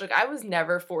college. Like I was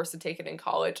never forced to take it in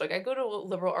college. Like I go to a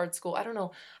liberal arts school. I don't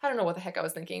know what the heck I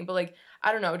was thinking, but like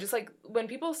I don't know, just like when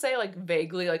people say like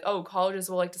vaguely like, oh, colleges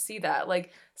will like to see that,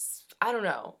 like I don't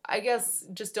know. I guess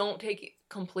just don't take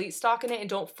complete stock in it and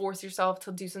don't force yourself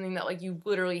to do something that like you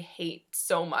literally hate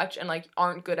so much and like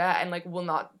aren't good at and like will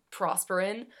not prosper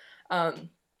in.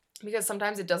 Because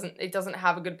sometimes it doesn't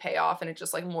have a good payoff and it's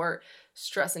just like more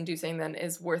stress inducing than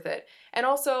is worth it. And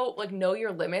also like know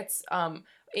your limits.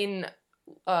 In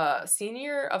senior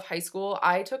year of high school,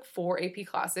 I took 4 AP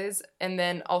classes and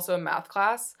then also a math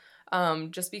class.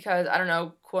 Just because I don't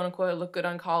know, quote unquote, I look good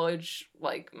on college,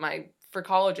 like for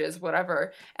colleges,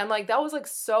 whatever. And like that was like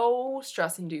so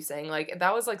stress inducing. Like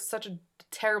that was like such a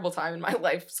terrible time in my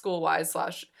life, school wise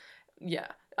 / yeah.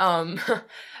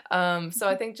 So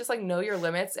I think just like know your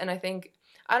limits, and I think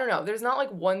I don't know, there's not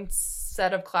like one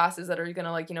set of classes that are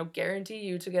gonna like, you know, guarantee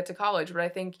you to get to college, but I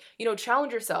think, you know,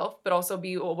 challenge yourself but also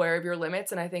be aware of your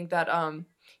limits. And I think that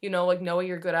you know, like know what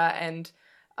you're good at and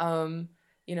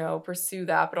you know, pursue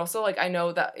that. But also like I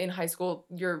know that in high school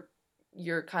you're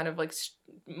kind of like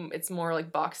it's more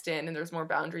like boxed in and there's more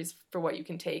boundaries for what you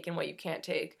can take and what you can't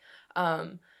take.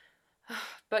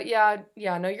 But yeah,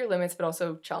 know your limits, but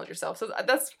also challenge yourself. So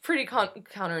that's pretty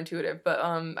counterintuitive, but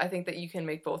I think that you can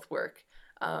make both work.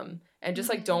 And just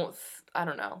like I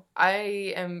don't know.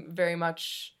 I am very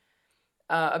much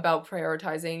about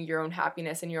prioritizing your own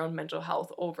happiness and your own mental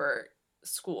health over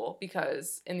school,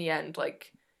 because in the end,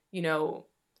 like, you know,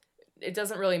 it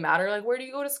doesn't really matter, like, where do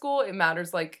you go to school? It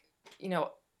matters, like, you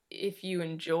know, if you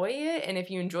enjoy it and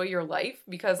if you enjoy your life,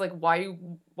 because, like, why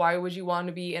would you want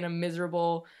to be in a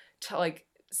miserable, like,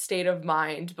 state of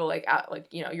mind, but, like, at, like,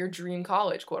 you know, your dream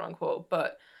college, quote unquote.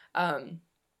 But,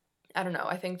 I don't know.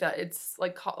 I think that it's,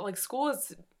 like, like, school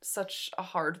is such a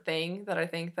hard thing that I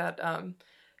think that,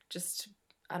 just,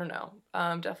 I don't know,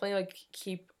 definitely, like,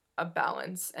 keep a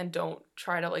balance and don't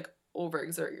try to, like,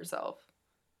 overexert yourself.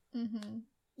 Mm-hmm.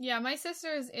 Yeah, my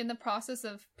sister is in the process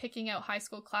of picking out high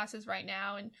school classes right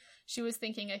now, and she was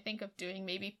thinking, I think, of doing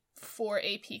maybe 4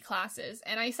 AP classes.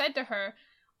 And I said to her,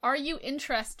 are you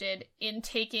interested in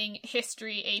taking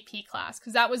history AP class?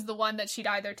 Because that was the one that she'd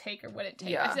either take or wouldn't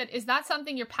take. Yeah. I said, is that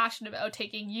something you're passionate about,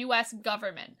 taking U.S.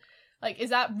 government? Like,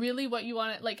 is that really what you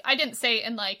want to, like, I didn't say it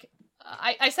in, like,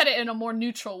 I said it in a more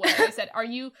neutral way. I said, are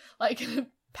you, like,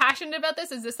 passionate about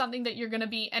this? Is this something that you're going to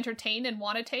be entertained and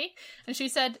want to take? And she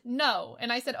said, no.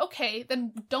 And I said, okay,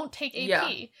 then don't take AP.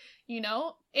 Yeah. You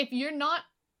know, if you're not,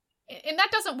 and that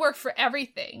doesn't work for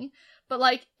everything, but,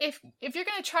 like, if you're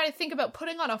going to try to think about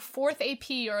putting on a 4th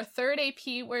AP or a 3rd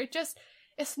AP where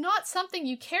it's not something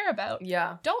you care about,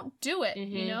 yeah, don't do it,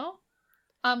 Mm-hmm. you know?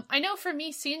 I know for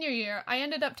me, senior year, I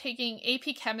ended up taking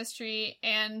AP Chemistry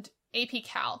and AP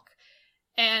Calc.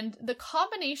 And the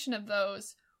combination of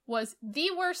those was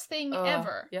the worst thing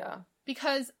ever. Yeah.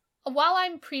 Because while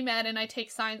I'm pre-med and I take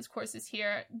science courses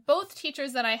here, both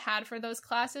teachers that I had for those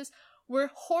classes were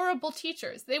horrible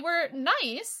teachers. They were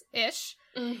nice-ish,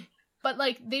 but,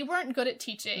 like, they weren't good at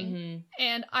teaching. Mm-hmm.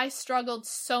 And I struggled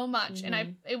so much. Mm-hmm.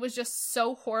 And it was just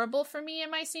so horrible for me in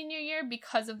my senior year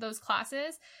because of those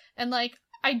classes. And, like,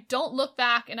 I don't look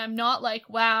back and I'm not like,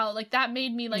 wow, like, that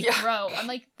made me, like, grow. I'm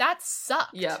like, that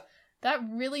sucked. Yeah. That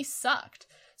really sucked.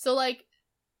 So, like,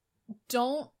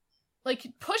 don't, like,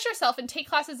 push yourself and take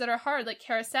classes that are hard, like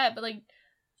Kara said, but, like,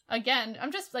 again,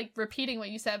 I'm just, like, repeating what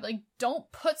you said, like, don't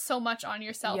put so much on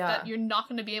yourself that you're not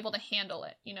going to be able to handle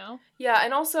it, you know? Yeah,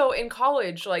 and also in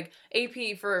college, like,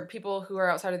 AP for people who are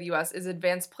outside of the US is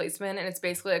advanced placement, and it's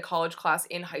basically a college class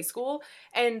in high school.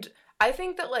 And I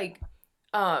think that, like,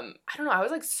 I don't know, I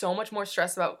was, like, so much more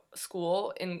stressed about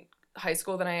school in high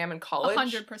school than I am in college.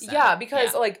 100%. Yeah,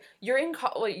 because like you're in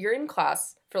you're in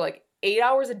class for like 8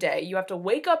 hours a day. You have to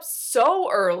wake up so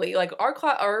early. Like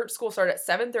our school started at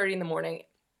 7:30 in the morning.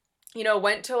 You know,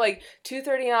 went to like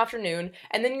 2:30 in the afternoon,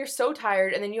 and then you're so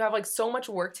tired, and then you have like so much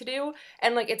work to do,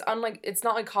 and like it's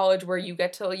not like college where you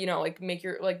get to, you know, like make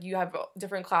your, like, you have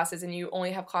different classes and you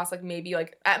only have class like maybe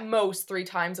like at most 3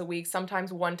 times a week,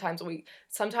 sometimes 1 time a week,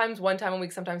 sometimes 1 time a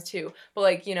week, sometimes 2. But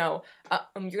like, you know,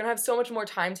 you're gonna have so much more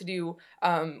time to do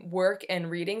work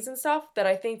and readings and stuff, that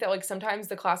I think that like sometimes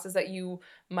the classes that you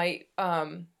might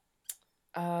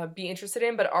be interested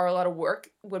in but are a lot of work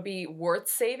would be worth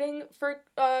saving for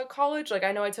college. Like,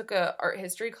 I know I took a art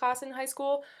history class in high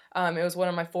school. It was one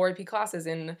of my 4 AP classes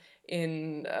in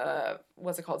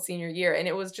what's it called, senior year, and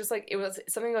it was just like, it was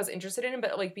something I was interested in,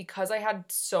 but like because I had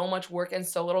so much work and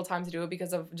so little time to do it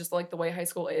because of just like the way high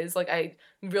school is, like I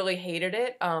really hated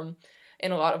it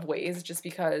in a lot of ways, just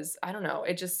because, I don't know,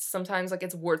 it just sometimes like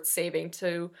it's worth saving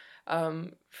to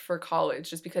for college,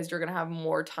 just because you're gonna have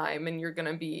more time and you're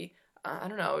gonna be I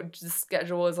don't know, the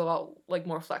schedule is a lot like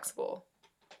more flexible.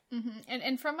 Mm-hmm.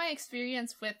 And from my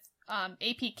experience with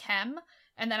AP Chem,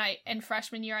 and then in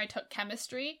freshman year I took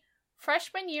chemistry.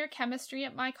 Freshman year chemistry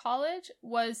at my college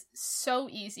was so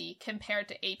easy compared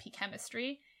to AP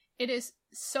Chemistry. It is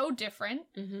so different.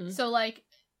 Mm-hmm. So like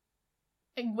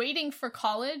waiting for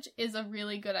college is a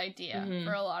really good idea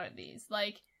for a lot of these.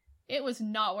 Like, it was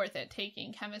not worth it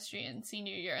taking chemistry in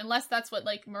senior year, unless that's what,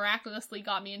 like, miraculously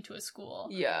got me into a school.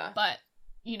 Yeah. But,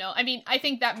 you know, I mean, I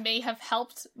think that may have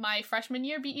helped my freshman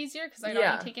year be easier, because I'd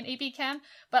already taken AP Chem.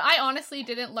 But I honestly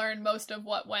didn't learn most of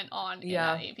what went on in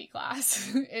that AP class.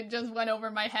 It just went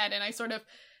over my head, and I sort of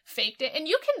faked it. And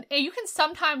you can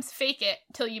sometimes fake it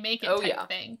till you make it type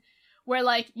thing. Where,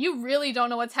 like, you really don't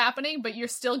know what's happening, but you're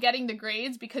still getting the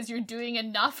grades because you're doing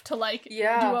enough to, like, do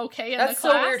okay in the class. That's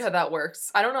so weird how that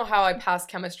works. I don't know how I passed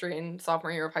chemistry in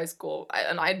sophomore year of high school,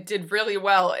 and I did really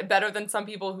well, better than some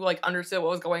people who, like, understood what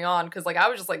was going on, because, like, I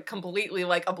was just, like, completely,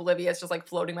 like, oblivious, just, like,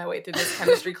 floating my way through this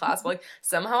chemistry class, but, like,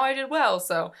 somehow I did well,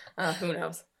 so, who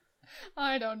knows.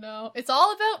 I don't know. It's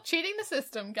all about cheating the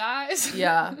system, guys.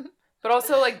 Yeah. But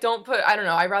also, like, don't put, I don't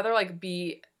know, I'd rather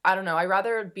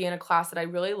be in a class that I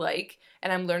really like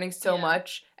and I'm learning so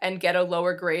much and get a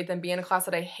lower grade than be in a class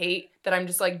that I hate, that I'm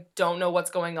just, like, don't know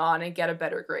what's going on, and get a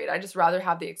better grade. I just rather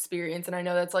have the experience, and I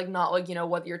know that's, like, not, like, you know,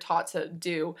 what you're taught to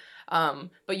do,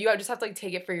 but you just have to, like,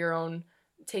 take it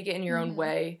in your own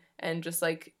way, and just,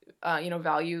 like,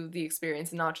 value the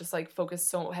experience and not just like focus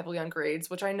so heavily on grades,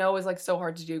 which I know is like so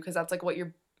hard to do because that's like what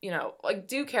you're, like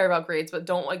do care about grades, but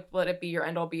don't like let it be your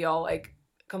end all be all, like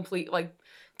complete like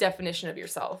definition of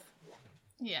yourself.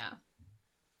 Yeah.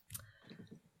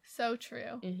 So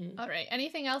true. Mm-hmm. All right.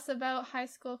 Anything else about high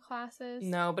school classes?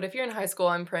 No, but if you're in high school,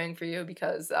 I'm praying for you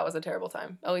because that was a terrible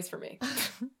time, at least for me.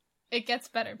 It gets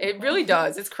better. People. It really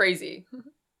does. It's crazy.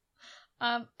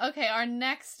 Okay, our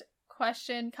next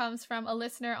question comes from a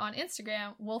listener on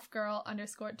Instagram,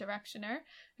 wolfgirl_directioner,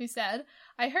 who said,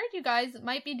 I heard you guys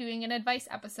might be doing an advice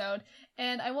episode,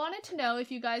 and I wanted to know if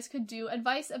you guys could do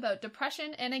advice about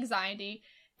depression and anxiety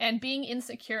and being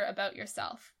insecure about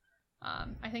yourself.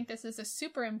 I think this is a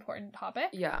super important topic.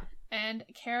 Yeah. And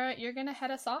Kara, you're going to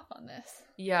head us off on this.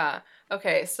 Yeah.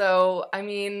 Okay, so, I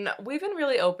mean, we've been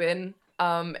really open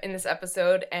in this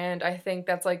episode, and I think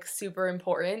that's like super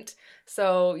important.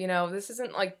 So, this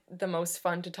isn't like the most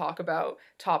fun to talk about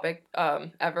topic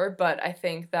ever, but I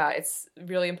think that it's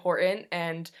really important,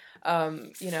 and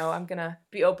I'm gonna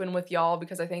be open with y'all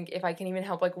because I think if I can even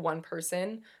help like one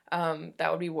person,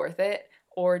 that would be worth it.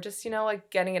 Or just,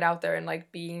 like getting it out there and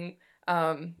like being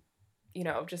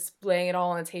just laying it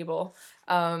all on the table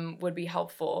would be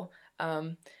helpful.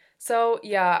 So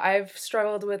yeah, I've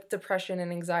struggled with depression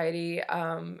and anxiety.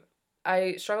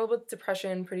 I struggled with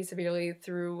depression pretty severely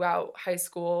throughout high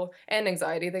school, and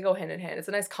anxiety. They go hand in hand. It's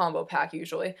a nice combo pack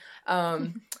usually.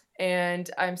 And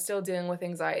I'm still dealing with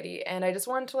anxiety. And I just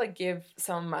wanted to like give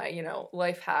some of my,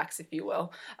 life hacks, if you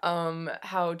will,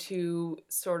 how to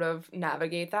sort of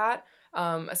navigate that.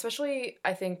 Especially,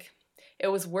 I think it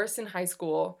was worse in high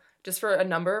school just for a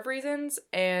number of reasons.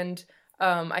 And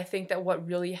I think that what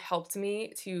really helped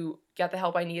me to get the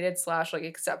help I needed / like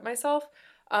accept myself,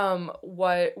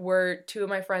 what were two of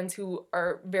my friends who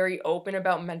are very open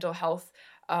about mental health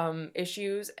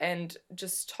issues and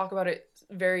just talk about it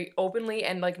very openly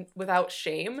and like without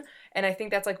shame. And I think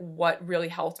that's like what really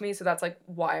helped me. So that's like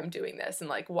why I'm doing this and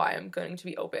like why I'm going to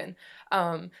be open.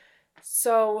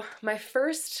 So my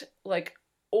first like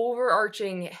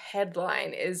overarching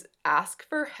headline is ask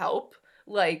for help.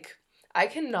 Like, I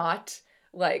cannot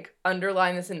like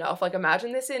underline this enough. Like,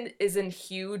 imagine this is in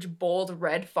huge bold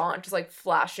red font, just like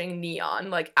flashing neon,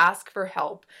 like ask for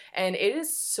help. And it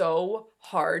is so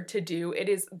hard to do. It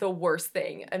is the worst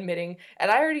thing, admitting.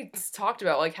 And I already talked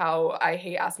about like how I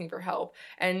hate asking for help,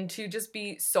 and to just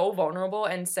be so vulnerable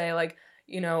and say like,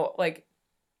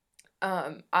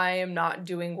 I am not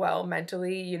doing well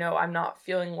mentally, I'm not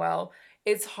feeling well.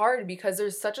 It's hard because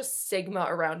there's such a stigma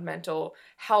around mental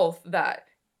health that,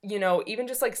 even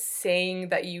just like saying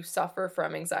that you suffer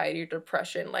from anxiety or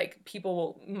depression, like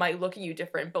people might look at you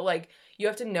different, but like you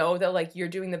have to know that like you're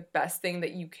doing the best thing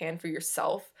that you can for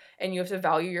yourself, and you have to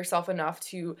value yourself enough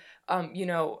to,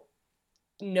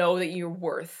 know that you're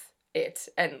worth it.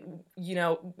 And,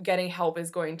 getting help is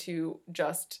going to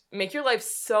just make your life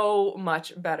so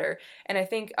much better. And I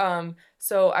think,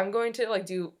 so I'm going to like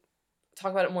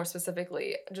talk about it more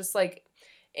specifically. Just like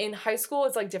in high school,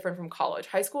 it's like different from college.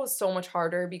 High school is so much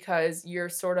harder because you're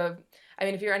sort of, I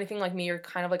mean, if you're anything like me, you're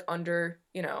kind of like under,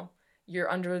 you're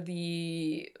under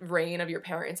the reign of your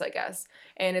parents, I guess.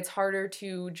 And it's harder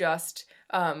to just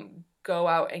go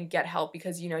out and get help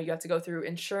because, you have to go through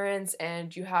insurance,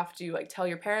 and you have to like tell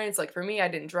your parents. Like for me, I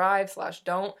didn't drive /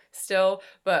 don't still,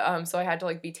 but so I had to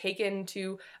like be taken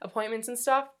to appointments and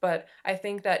stuff. But I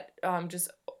think that just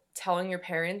telling your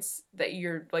parents that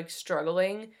you're like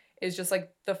struggling is just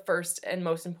like the first and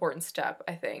most important step,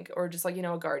 I think, or just like,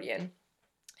 a guardian.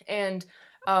 And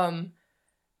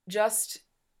just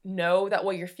know that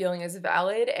what you're feeling is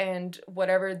valid, and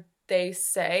whatever they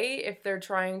say, if they're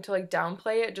trying to like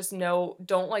downplay it, just know,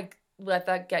 don't like let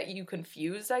that get you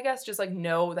confused, I guess. Just like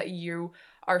know that you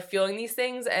are feeling these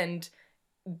things, and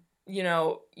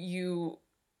you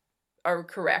are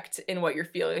correct in what you're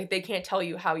feeling. Like, they can't tell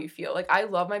you how you feel. Like, I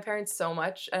love my parents so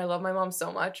much, and I love my mom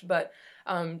so much, but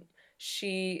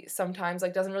she sometimes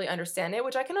like doesn't really understand it,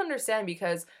 which I can understand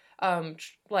because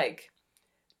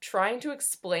trying to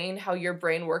explain how your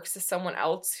brain works to someone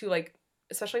else who like,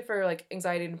 especially for like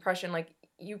anxiety and depression, like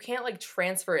you can't like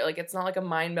transfer it. Like, it's not like a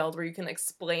mind meld where you can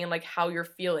explain like how you're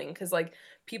feeling, because like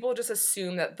people just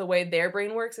assume that the way their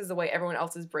brain works is the way everyone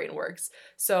else's brain works.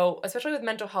 So especially with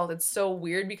mental health, it's so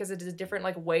weird because it is a different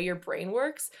like way your brain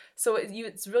works. So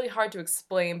it's really hard to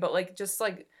explain, but like just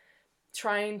like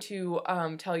trying to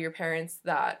tell your parents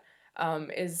that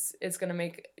is going to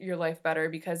make your life better,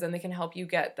 because then they can help you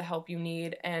get the help you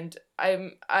need. And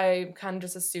I'm kind of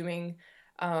just assuming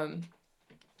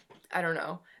I don't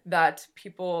know, that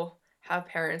people have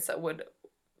parents that would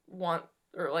want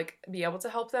or like be able to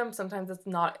help them. Sometimes it's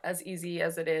not as easy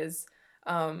as it is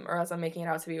or as I'm making it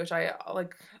out to be, which I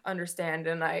like understand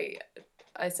and I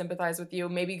sympathize with you.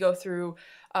 Maybe go through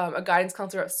a guidance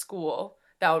counselor at school.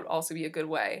 That would also be a good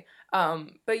way.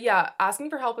 But yeah, asking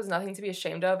for help is nothing to be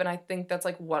ashamed of, and I think that's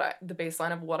like the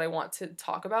baseline of what I want to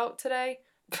talk about today.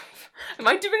 Am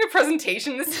I doing a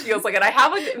presentation? This feels like it. I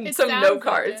have like some note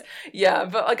cards. Like yeah,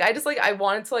 but like I just like I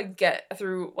wanted to like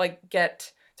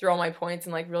get through all my points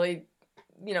and like really,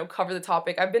 you know, cover the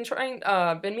topic. I've been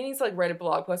been meaning to like write a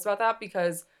blog post about that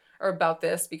because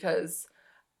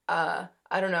I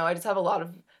don't know, I just have a lot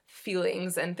of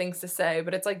feelings and things to say,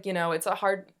 but it's like, you know, it's a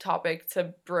hard topic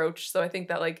to broach, so I think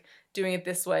that like doing it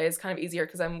this way is kind of easier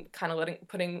because I'm kind of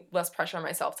putting less pressure on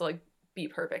myself to like be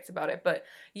perfect about it. But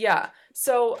yeah,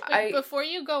 so before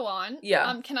you go on,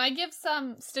 can I give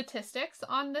some statistics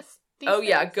on these things?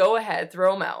 Yeah, go ahead,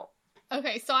 throw them out.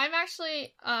 Okay, so I'm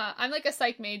actually I'm like a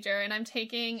psych major, and I'm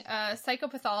taking a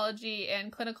psychopathology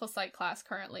and clinical psych class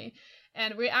currently,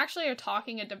 and we actually are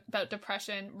talking about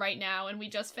depression right now, and we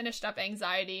just finished up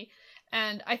anxiety,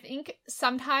 and I think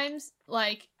sometimes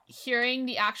like hearing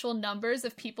the actual numbers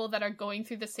of people that are going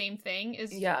through the same thing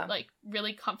is like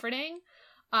really comforting.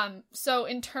 So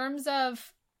in terms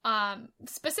of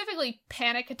specifically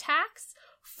panic attacks,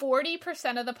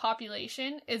 40% of the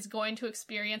population is going to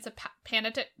experience a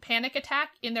panic attack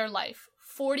in their life.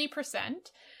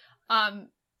 40%.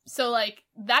 So like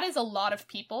that is a lot of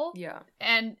people. Yeah.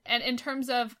 And in terms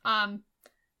of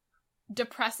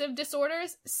depressive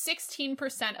disorders,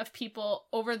 16% of people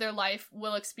over their life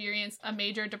will experience a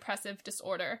major depressive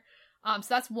disorder. So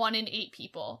that's 1 in 8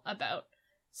 people about.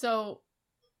 So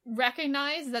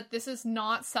recognize that this is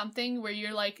not something where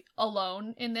you're like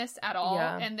alone in this at all,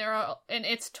 and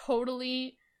it's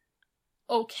totally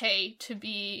okay to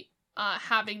be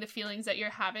having the feelings that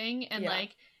you're having, and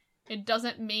like it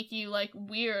doesn't make you like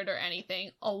weird or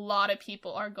anything. A lot of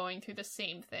people are going through the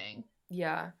same thing.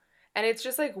 Yeah. And it's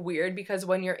just like weird because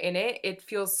when you're in it, it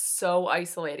feels so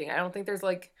isolating. I don't think it's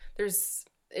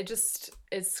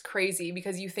crazy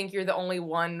because you think you're the only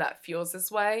one that feels this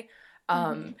way.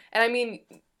 And I mean,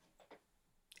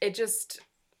 it just,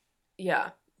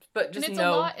 but just and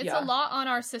it's a lot on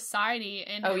our society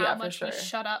and how much we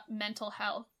shut up mental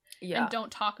health and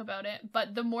don't talk about it.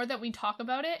 But the more that we talk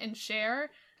about it and share,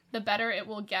 the better it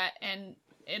will get, and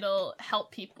it'll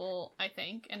help people, I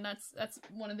think. And that's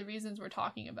one of the reasons we're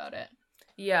talking about it.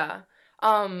 Yeah,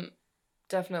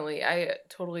 definitely. I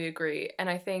totally agree. And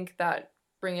I think that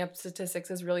bringing up statistics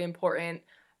is really important.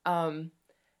 And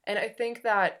I think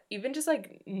that even just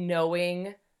like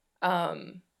knowing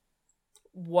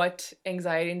what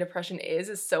anxiety and depression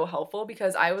is so helpful,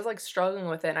 because I was like struggling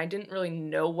with it and I didn't really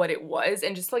know what it was,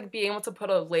 and just like being able to put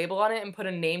a label on it and put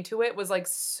a name to it was like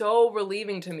so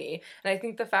relieving to me. And I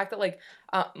think the fact that like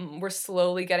we're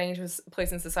slowly getting into a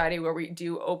place in society where we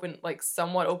do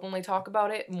somewhat openly talk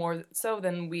about it more so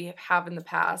than we have in the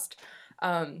past.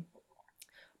 But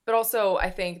also I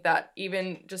think that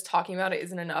even just talking about it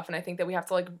isn't enough, and I think that we have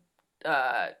to like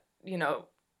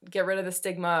get rid of the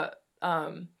stigma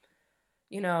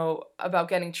about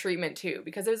getting treatment too,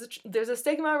 because there's a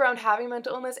stigma around having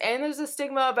mental illness, and there's a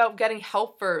stigma about getting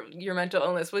help for your mental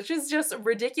illness, which is just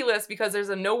ridiculous because there's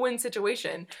a no-win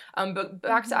situation. But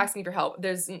back to asking for help,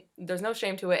 there's no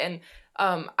shame to it, and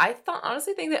I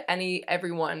honestly think that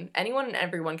anyone and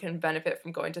everyone can benefit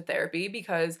from going to therapy,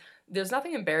 because there's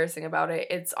nothing embarrassing about it.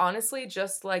 It's honestly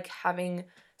just like having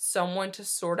someone to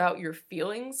sort out your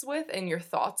feelings with and your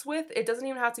thoughts with. It doesn't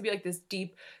even have to be like this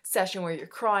deep session where you're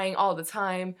crying all the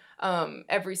time,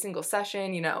 every single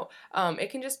session, it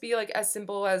can just be like as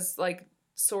simple as like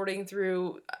sorting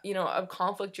through, a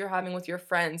conflict you're having with your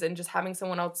friends, and just having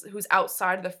someone else who's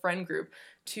outside of the friend group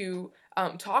to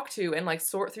talk to and like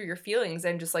sort through your feelings,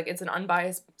 and just like it's an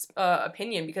unbiased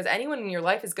opinion, because anyone in your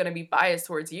life is going to be biased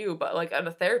towards you, but like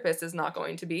a therapist is not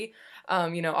going to be.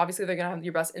 Obviously they're going to have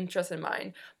your best interest in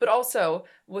mind. But also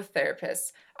with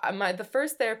therapists, the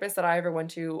first therapist that I ever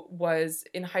went to was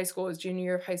in high school. It was junior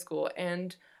year of high school,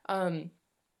 and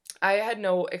I had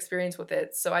no experience with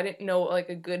it, so I didn't know what like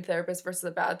a good therapist versus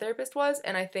a bad therapist was.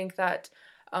 And I think that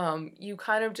you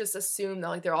kind of just assume that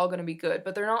like they're all going to be good,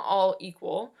 but they're not all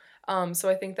equal. So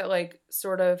I think that like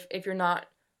sort of if you're not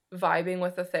vibing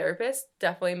with a therapist,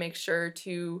 definitely make sure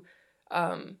to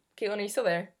Caitlin, are you still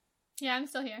there? Yeah, I'm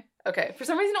still here. Okay. For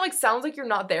some reason it like sounds like you're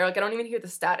not there. Like I don't even hear the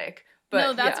static. But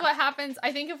no, that's what happens.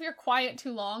 I think if you're quiet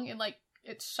too long,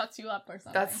 it shuts you up or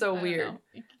something. That's so weird.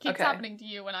 It keeps happening to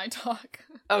you when I talk.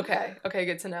 Okay,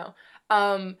 good to know.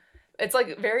 It's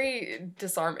like very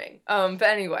disarming. But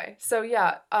anyway, so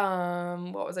yeah,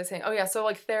 what was I saying? Oh yeah, so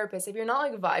like therapists, if you're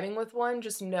not like vibing with one,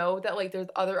 just know that like there's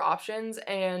other options,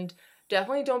 and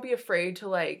definitely don't be afraid to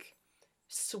like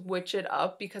switch it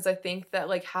up, because I think that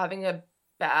like having a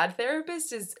bad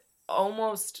therapist is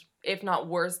almost, if not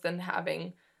worse than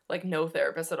having like no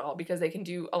therapist at all, because they can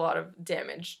do a lot of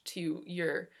damage to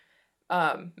your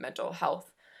mental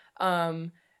health.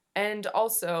 Um, and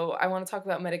also, I want to talk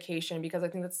about medication because I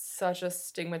think that's such a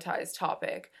stigmatized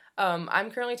topic.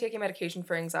 I'm currently taking medication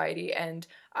for anxiety, and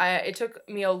it took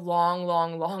me a long,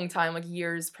 long, long time, like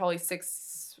years, probably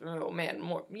six, oh man,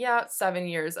 more, yeah, 7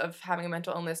 years of having a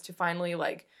mental illness to finally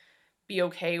like be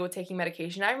okay with taking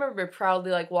medication. I remember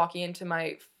proudly like walking into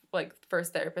my like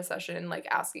first therapist session and like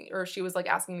asking, or she was like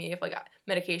asking me if like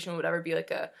medication would ever be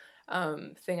like a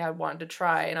thing I wanted to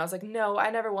try, and I was like, no, I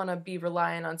never want to be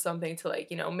relying on something to like,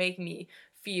 you know, make me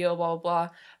feel blah blah blah.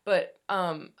 But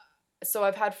so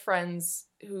I've had friends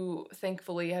who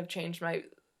thankfully have changed my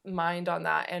mind on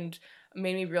that and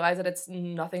made me realize that it's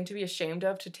nothing to be ashamed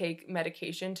of to take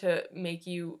medication to make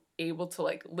you able to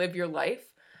like live your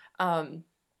life. um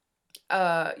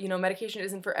you know, medication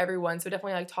isn't for everyone, so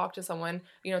definitely like talk to someone,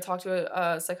 you know, talk to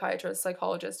a psychiatrist,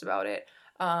 psychologist about it,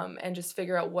 and just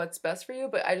figure out what's best for you.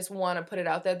 But I just want to put it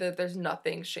out there that there's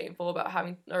nothing shameful about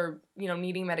having, or you know,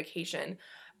 needing medication,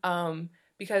 um,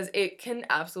 because it can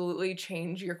absolutely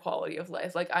change your quality of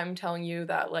life. Like I'm telling you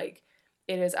that like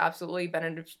it has absolutely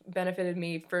benefited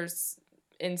me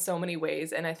in so many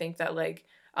ways, and I think that like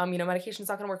you know, medication's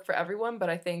not going to work for everyone, but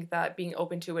I think that being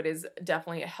open to it is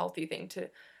definitely a healthy thing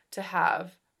to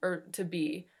have or to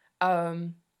be.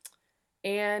 Um,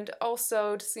 and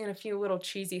also just seeing a few little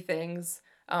cheesy things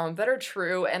that are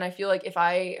true. And I feel like if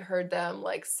I heard them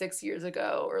like 6 years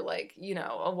ago or like, you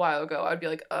know, a while ago, I'd be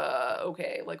like,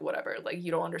 okay, like whatever, like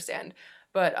you don't understand.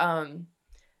 But,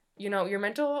 you know, your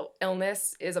mental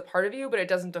illness is a part of you, but it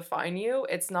doesn't define you.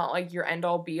 It's not like your end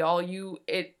all be all. You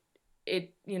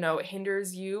know, it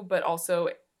hinders you, but also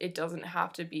it doesn't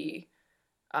have to be,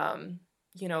 um,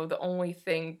 you know, the only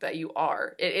thing that you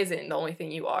are. It isn't the only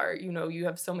thing you are. You know, you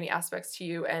have so many aspects to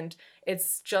you, and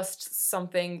it's just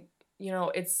something, you know,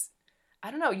 it's, I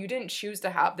don't know, you didn't choose to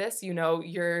have this, you know,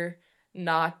 you're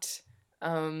not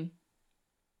um,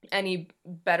 any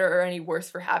better or any worse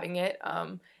for having it.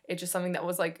 It's just something that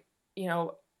was like, you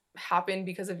know, happened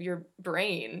because of your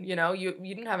brain, you know, you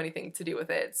didn't have anything to do with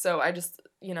it. So I just,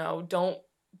 you know, don't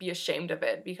be ashamed of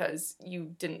it because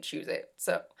you didn't choose it.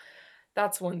 So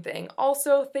that's one thing.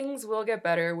 Also, things will get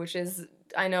better, which is,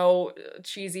 I know,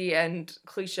 cheesy and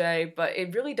cliche, but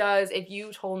it really does. If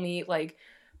you told me like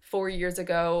 4 years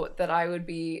ago that I would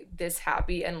be this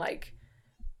happy and like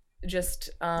just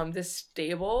this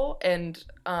stable and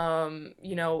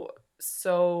you know,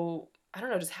 so I don't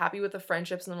know, just happy with the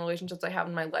friendships and the relationships I have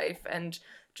in my life, and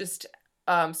just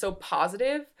so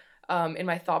positive in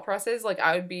my thought process, like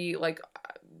I would be like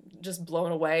just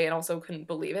blown away and also couldn't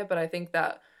believe it. But I think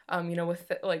that you know, with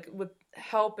like with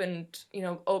help and you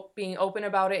know being open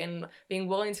about it and being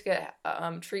willing to get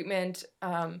treatment,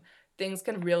 things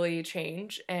can really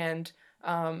change. And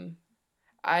um,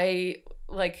 I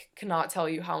like cannot tell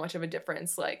you how much of a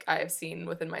difference like I have seen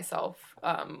within myself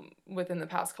within the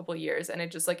past couple of years, and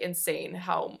it's just like insane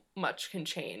how much can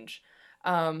change.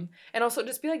 And also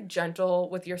just be like gentle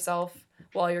with yourself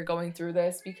while you're going through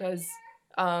this, because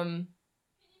um,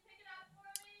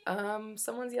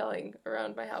 someone's yelling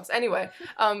around my house. Anyway,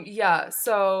 yeah,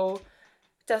 so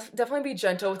definitely be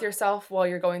gentle with yourself while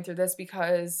you're going through this,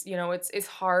 because you know it's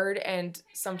hard, and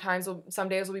sometimes some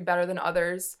days will be better than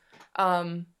others.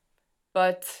 Um,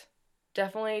 but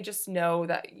definitely just know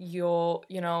that you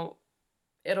know,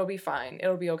 it'll be fine.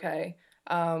 It'll be okay.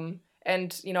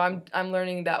 And you know, I'm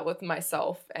learning that with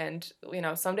myself. And you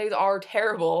know, some days are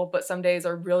terrible, but some days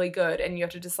are really good. And you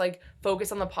have to just like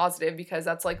focus on the positive, because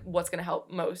that's like what's gonna help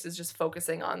most, is just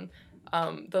focusing on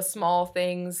the small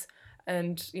things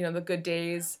and you know the good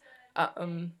days.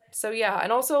 So yeah,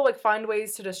 and also like find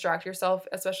ways to distract yourself,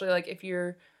 especially like if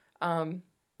you're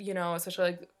you know,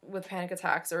 especially like with panic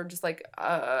attacks or just like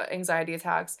anxiety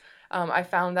attacks. I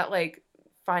found that like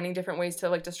finding different ways to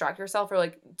like distract yourself or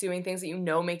like doing things that you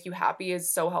know make you happy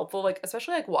is so helpful. Like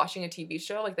especially like watching a TV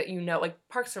show like that, you know, like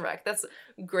Parks and Rec. That's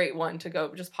a great one to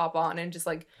go just pop on and just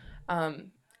like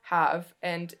have,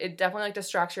 and it definitely like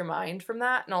distracts your mind from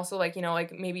that. And also like, you know,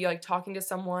 like maybe like talking to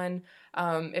someone,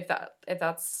 if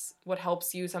that's what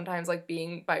helps you. Sometimes like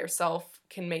being by yourself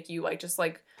can make you like just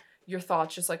like your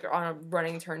thoughts just like are on a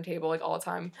running turntable like all the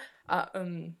time.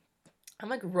 I'm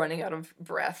like running out of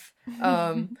breath.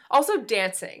 Also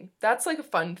dancing. That's like a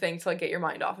fun thing to like get your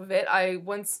mind off of it. I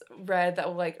once read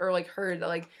that like, or like heard that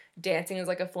like dancing is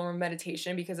like a form of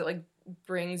meditation because it like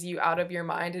brings you out of your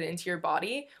mind and into your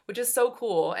body, which is so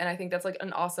cool. And I think that's like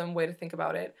an awesome way to think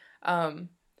about it.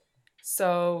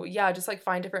 So yeah, just like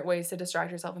find different ways to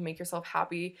distract yourself and make yourself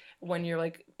happy when you're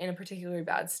like in a particularly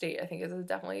bad state. I think is a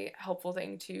definitely helpful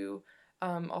thing to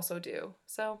also do.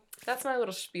 So that's my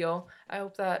little spiel. I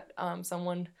hope that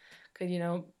someone could,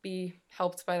 be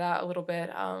helped by that a little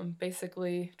bit.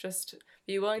 Basically, just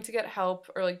be willing to get help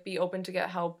or like be open to get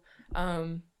help.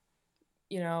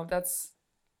 That's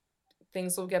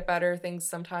things will get better. Things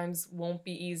sometimes won't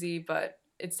be easy, but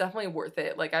it's definitely worth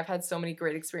it. Like I've had so many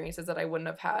great experiences that I wouldn't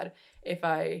have had if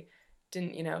I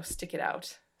didn't, stick it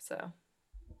out. So,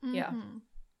 yeah.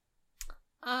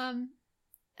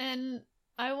 And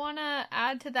I want to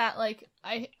add to that, like,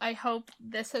 I hope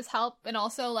this has helped. And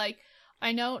also, like,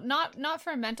 I know not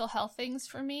for mental health things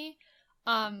for me,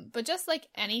 but just like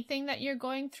anything that you're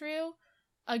going through,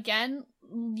 again,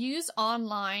 use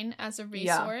online as a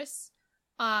resource.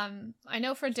 I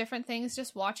know for different things,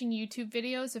 just watching YouTube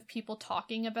videos of people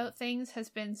talking about things has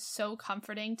been so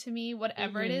comforting to me,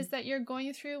 whatever it is that you're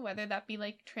going through, whether that be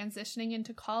like transitioning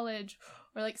into college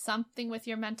or like something with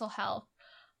your mental health.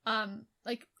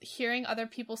 Like hearing other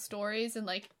people's stories and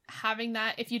like having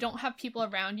that, if you don't have people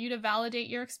around you to validate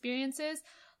your experiences,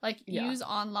 like use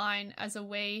online as a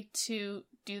way to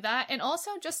do that. And also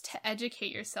just to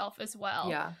educate yourself as well.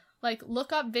 Yeah. Like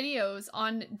look up videos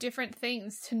on different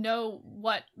things to know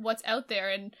what's out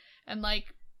there and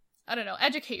like, I don't know,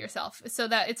 educate yourself so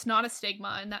that it's not a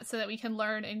stigma and that so that we can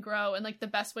learn and grow and like the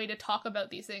best way to talk about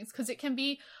these things. Because it can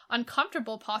be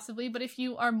uncomfortable possibly, but if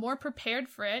you are more prepared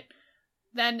for it,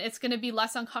 then it's going to be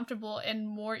less uncomfortable and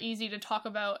more easy to talk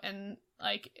about, and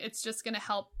like it's just going to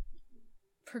help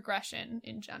progression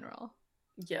in general.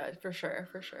 Yeah, for sure.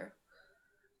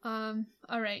 All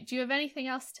right. Do you have anything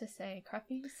else to say,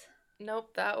 Cruppies?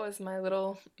 Nope, that was my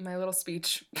little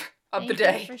speech of the day.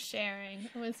 Thank you for sharing.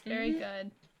 It was very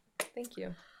good. Thank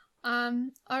you. All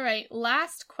right.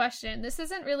 Last question. This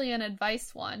isn't really an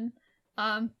advice one,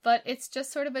 but it's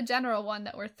just sort of a general one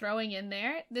that we're throwing in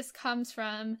there. This comes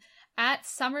from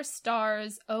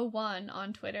 @SummerStars01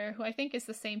 on Twitter, who I think is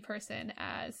the same person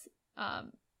as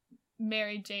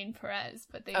Mary Jane Perez,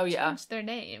 but they changed their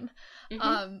name.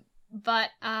 But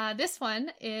this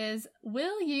one is,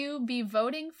 will you be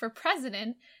voting for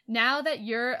president now that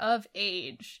you're of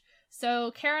age?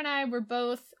 So Kara and I were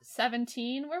both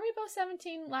 17. Were we both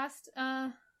 17 last?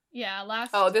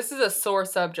 Last. Oh, this is a sore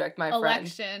subject, my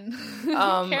election.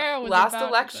 friend. Kara was last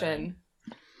election.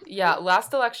 Yeah,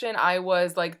 last election I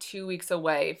was like 2 weeks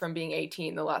away from being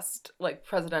 18, the last like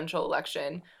presidential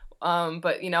election.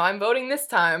 But I'm voting this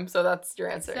time, so that's your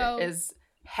answer. So, is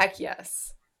heck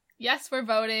yes. Yes, we're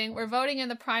voting. We're voting in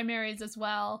the primaries as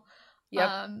well.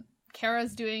 Yep.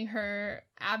 Kara's doing her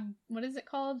what is it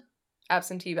called?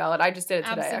 Absentee ballot. I just did it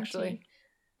today, actually.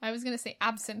 I was gonna say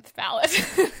absinthe ballot.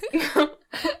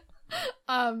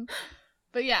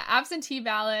 But yeah, absentee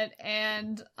ballot,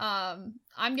 and I'm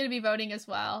gonna be voting as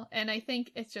well. And I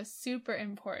think it's just super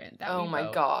important that we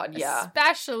vote, God, yeah.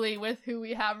 Especially with who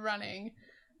we have running.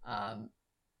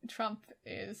 Trump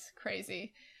is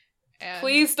crazy. And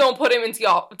please don't put him into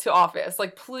office.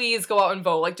 Like, please go out and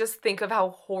vote. Like, just think of how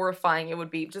horrifying it would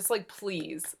be. Just, like,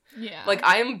 please. Yeah. Like,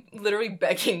 I am literally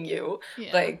begging you.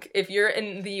 Yeah. Like, if you're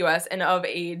in the U.S. and of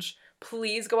age,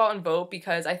 please go out and vote,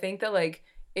 because I think that, like,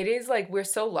 it is, like, we're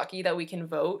so lucky that we can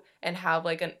vote and have,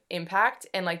 like, an impact.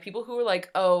 And, like, people who are like,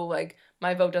 oh, like,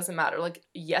 my vote doesn't matter. Like,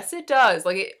 yes, it does.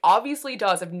 Like, it obviously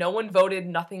does. If no one voted,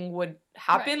 nothing would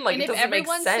happen. Right. Like, and it doesn't make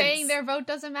sense. If everyone's saying their vote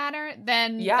doesn't matter,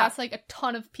 then that's, like, a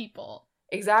ton of people.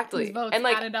 Exactly. Whose votes and,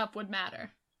 like, added up would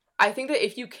matter. I think that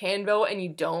if you can vote and you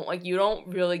don't, like, you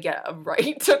don't really get a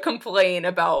right to complain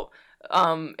about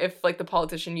if, like, the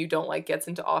politician you don't like gets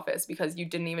into office because you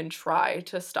didn't even try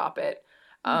to stop it.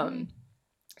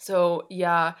 So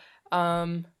yeah,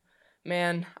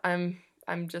 man, I'm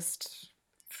just,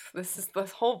 this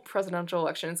whole presidential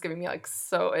election is giving me like,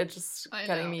 so it's just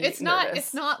getting me nervous.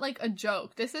 It's not like a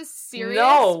joke. This is serious.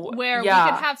 No, where we could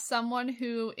have someone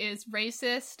who is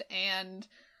racist and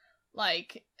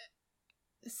like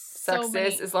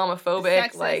sexist,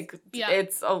 Islamophobic,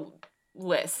 it's a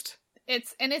list.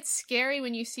 It's scary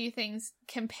when you see things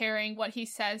comparing what he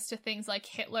says to things like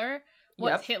Hitler.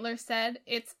 What Hitler said,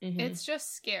 it's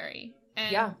just scary.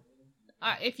 And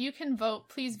if you can vote,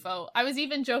 please vote. I was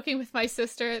even joking with my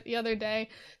sister the other day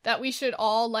that we should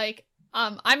all like,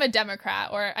 I'm a Democrat,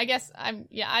 or I guess I'm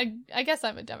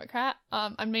a Democrat.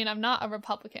 I mean, I'm not a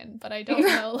Republican, but I don't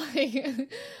know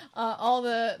like all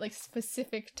the like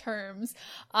specific terms.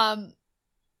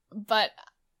 But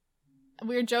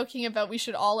we were joking about we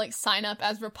should all like sign up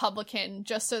as Republican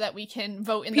just so that we can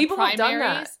vote in People the have done that.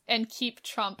 primaries and keep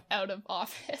Trump out of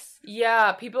office.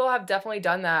 Yeah, people have definitely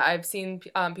done that. I've seen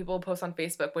people post on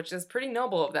Facebook, which is pretty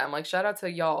noble of them. Like, shout out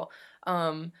to y'all.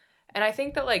 And I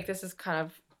think that, like, this is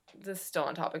still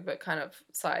on topic, but kind of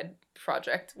side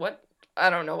project. What? I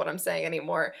don't know what I'm saying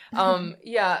anymore.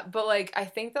 Yeah, but, like, I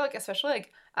think that, like, especially,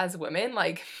 like, as women,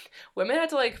 like, women had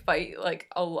to, like, fight, like,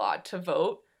 a lot to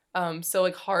vote. So,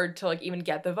 like, hard to, like, even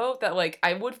get the vote that, like,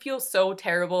 I would feel so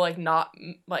terrible, like, not,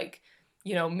 like,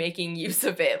 you know, making use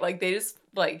of it. Like, they just,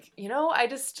 like, you know,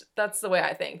 that's the way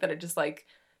I think, that it just, like,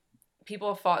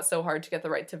 people have fought so hard to get the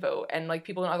right to vote, and, like,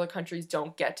 people in other countries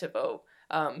don't get to vote.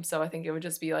 So I think it would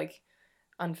just be, like,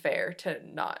 unfair to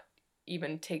not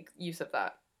even take use of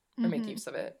that or make use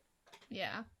of it.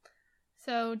 Yeah.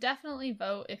 So definitely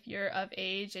vote if you're of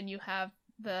age and you have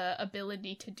the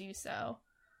ability to do so.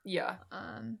 Yeah.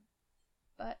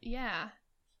 But yeah.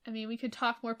 I mean, we could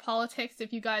talk more politics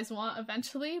if you guys want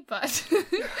eventually, but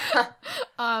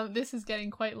this is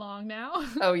getting quite long now.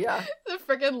 Oh, yeah. The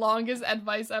freaking longest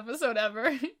advice episode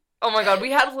ever. Oh my god, we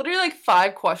had literally like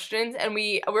 5 questions, and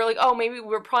we were like, oh, maybe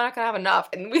we're probably not gonna have enough,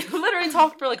 and we literally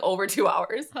talked for like over 2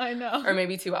 hours. I know. Or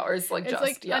maybe 2 hours, like, it's just,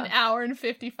 like yeah. an hour and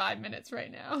 55 minutes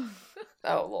right now.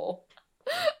 Oh, lol.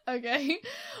 Okay.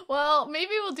 Well,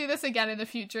 maybe we'll do this again in the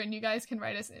future, and you guys can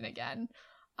write us in again.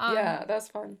 Yeah, that was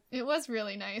fun. It was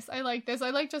really nice. I like this. I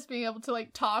like just being able to,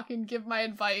 like, talk and give my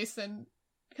advice, and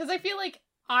because I feel like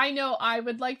I know I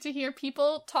would like to hear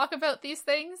people talk about these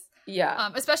things. Yeah.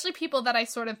 Especially people that I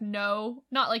sort of know,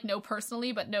 not like know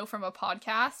personally, but know from a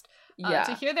podcast. Yeah.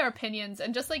 To hear their opinions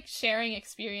and just like sharing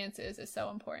experiences is so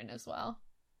important as well.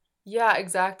 Yeah,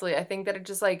 exactly. I think that it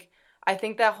just, like, I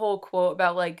think that whole quote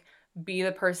about, like, be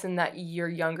the person that your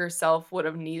younger self would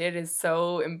have needed is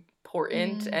so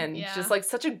important and just, like,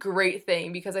 such a great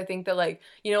thing, because I think that, like,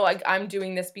 you know, like, I'm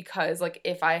doing this because, like,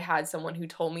 if I had someone who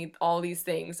told me all these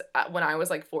things when I was,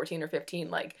 like, 14 or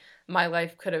 15, like, my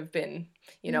life could have been,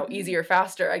 you know, easier,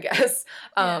 faster, I guess,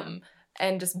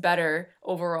 and just better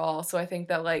overall. So I think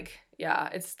that, like, yeah,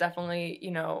 it's definitely,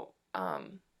 you know,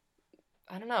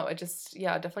 I don't know, it just,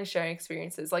 yeah, definitely sharing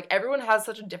experiences. Like, everyone has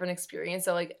such a different experience,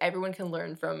 so, like, everyone can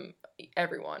learn from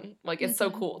everyone. Like, it's so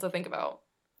cool to think about.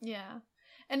 Yeah.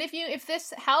 And if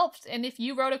this helped, and if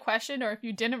you wrote a question, or if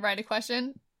you didn't write a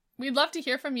question, we'd love to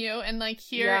hear from you and, like,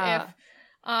 hear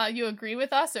if you agree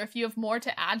with us, or if you have more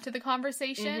to add to the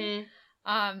conversation.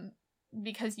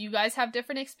 Because you guys have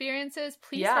different experiences,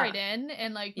 please write in,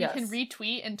 and, like, we can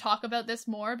retweet and talk about this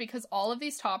more, because all of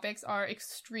these topics are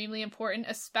extremely important,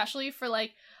 especially for,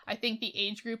 like, I think the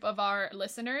age group of our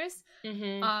listeners.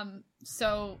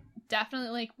 So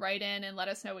definitely, like, write in and let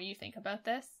us know what you think about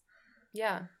this.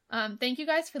 Yeah. Thank you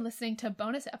guys for listening to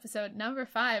bonus episode number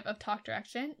 5 of Talk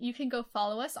Direction. You can go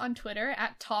follow us on Twitter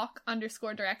at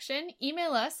talk_direction.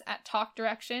 Email us at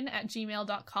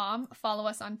talkdirection@gmail.com. Follow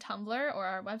us on Tumblr or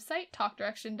our website,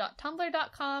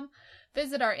 talkdirection.tumblr.com.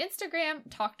 Visit our Instagram,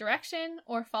 Talk Direction,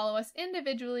 or follow us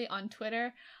individually on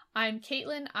Twitter. I'm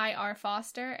Caitlin IR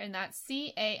Foster, and that's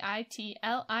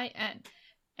CAITLIN.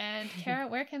 And Kara,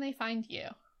 where can they find you?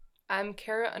 I'm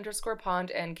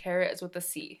Kara_Pond, and Kara is with a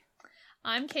C.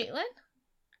 I'm Caitlin.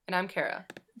 And I'm Kara.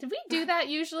 Did we do that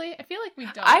usually? I feel like we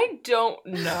don't. I don't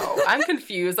know. I'm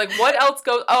confused. Like, what else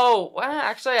goes... Oh, well,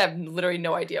 actually, I have literally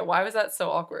no idea. Why was that so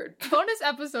awkward? Bonus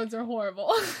episodes are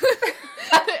horrible.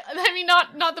 I mean,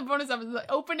 not the bonus episodes.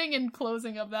 The opening and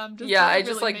closing of them just yeah, it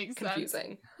just, really like, makes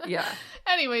confusing. Sense. Yeah.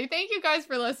 Anyway, thank you guys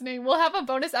for listening. We'll have a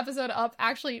bonus episode up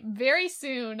actually very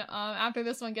soon after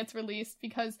this one gets released,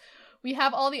 because we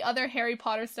have all the other Harry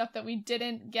Potter stuff that we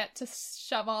didn't get to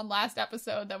shove on last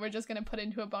episode that we're just going to put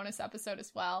into a bonus episode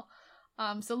as well.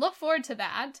 So look forward to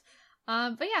that.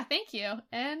 But yeah, thank you,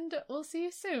 and we'll see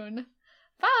you soon.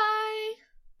 Bye!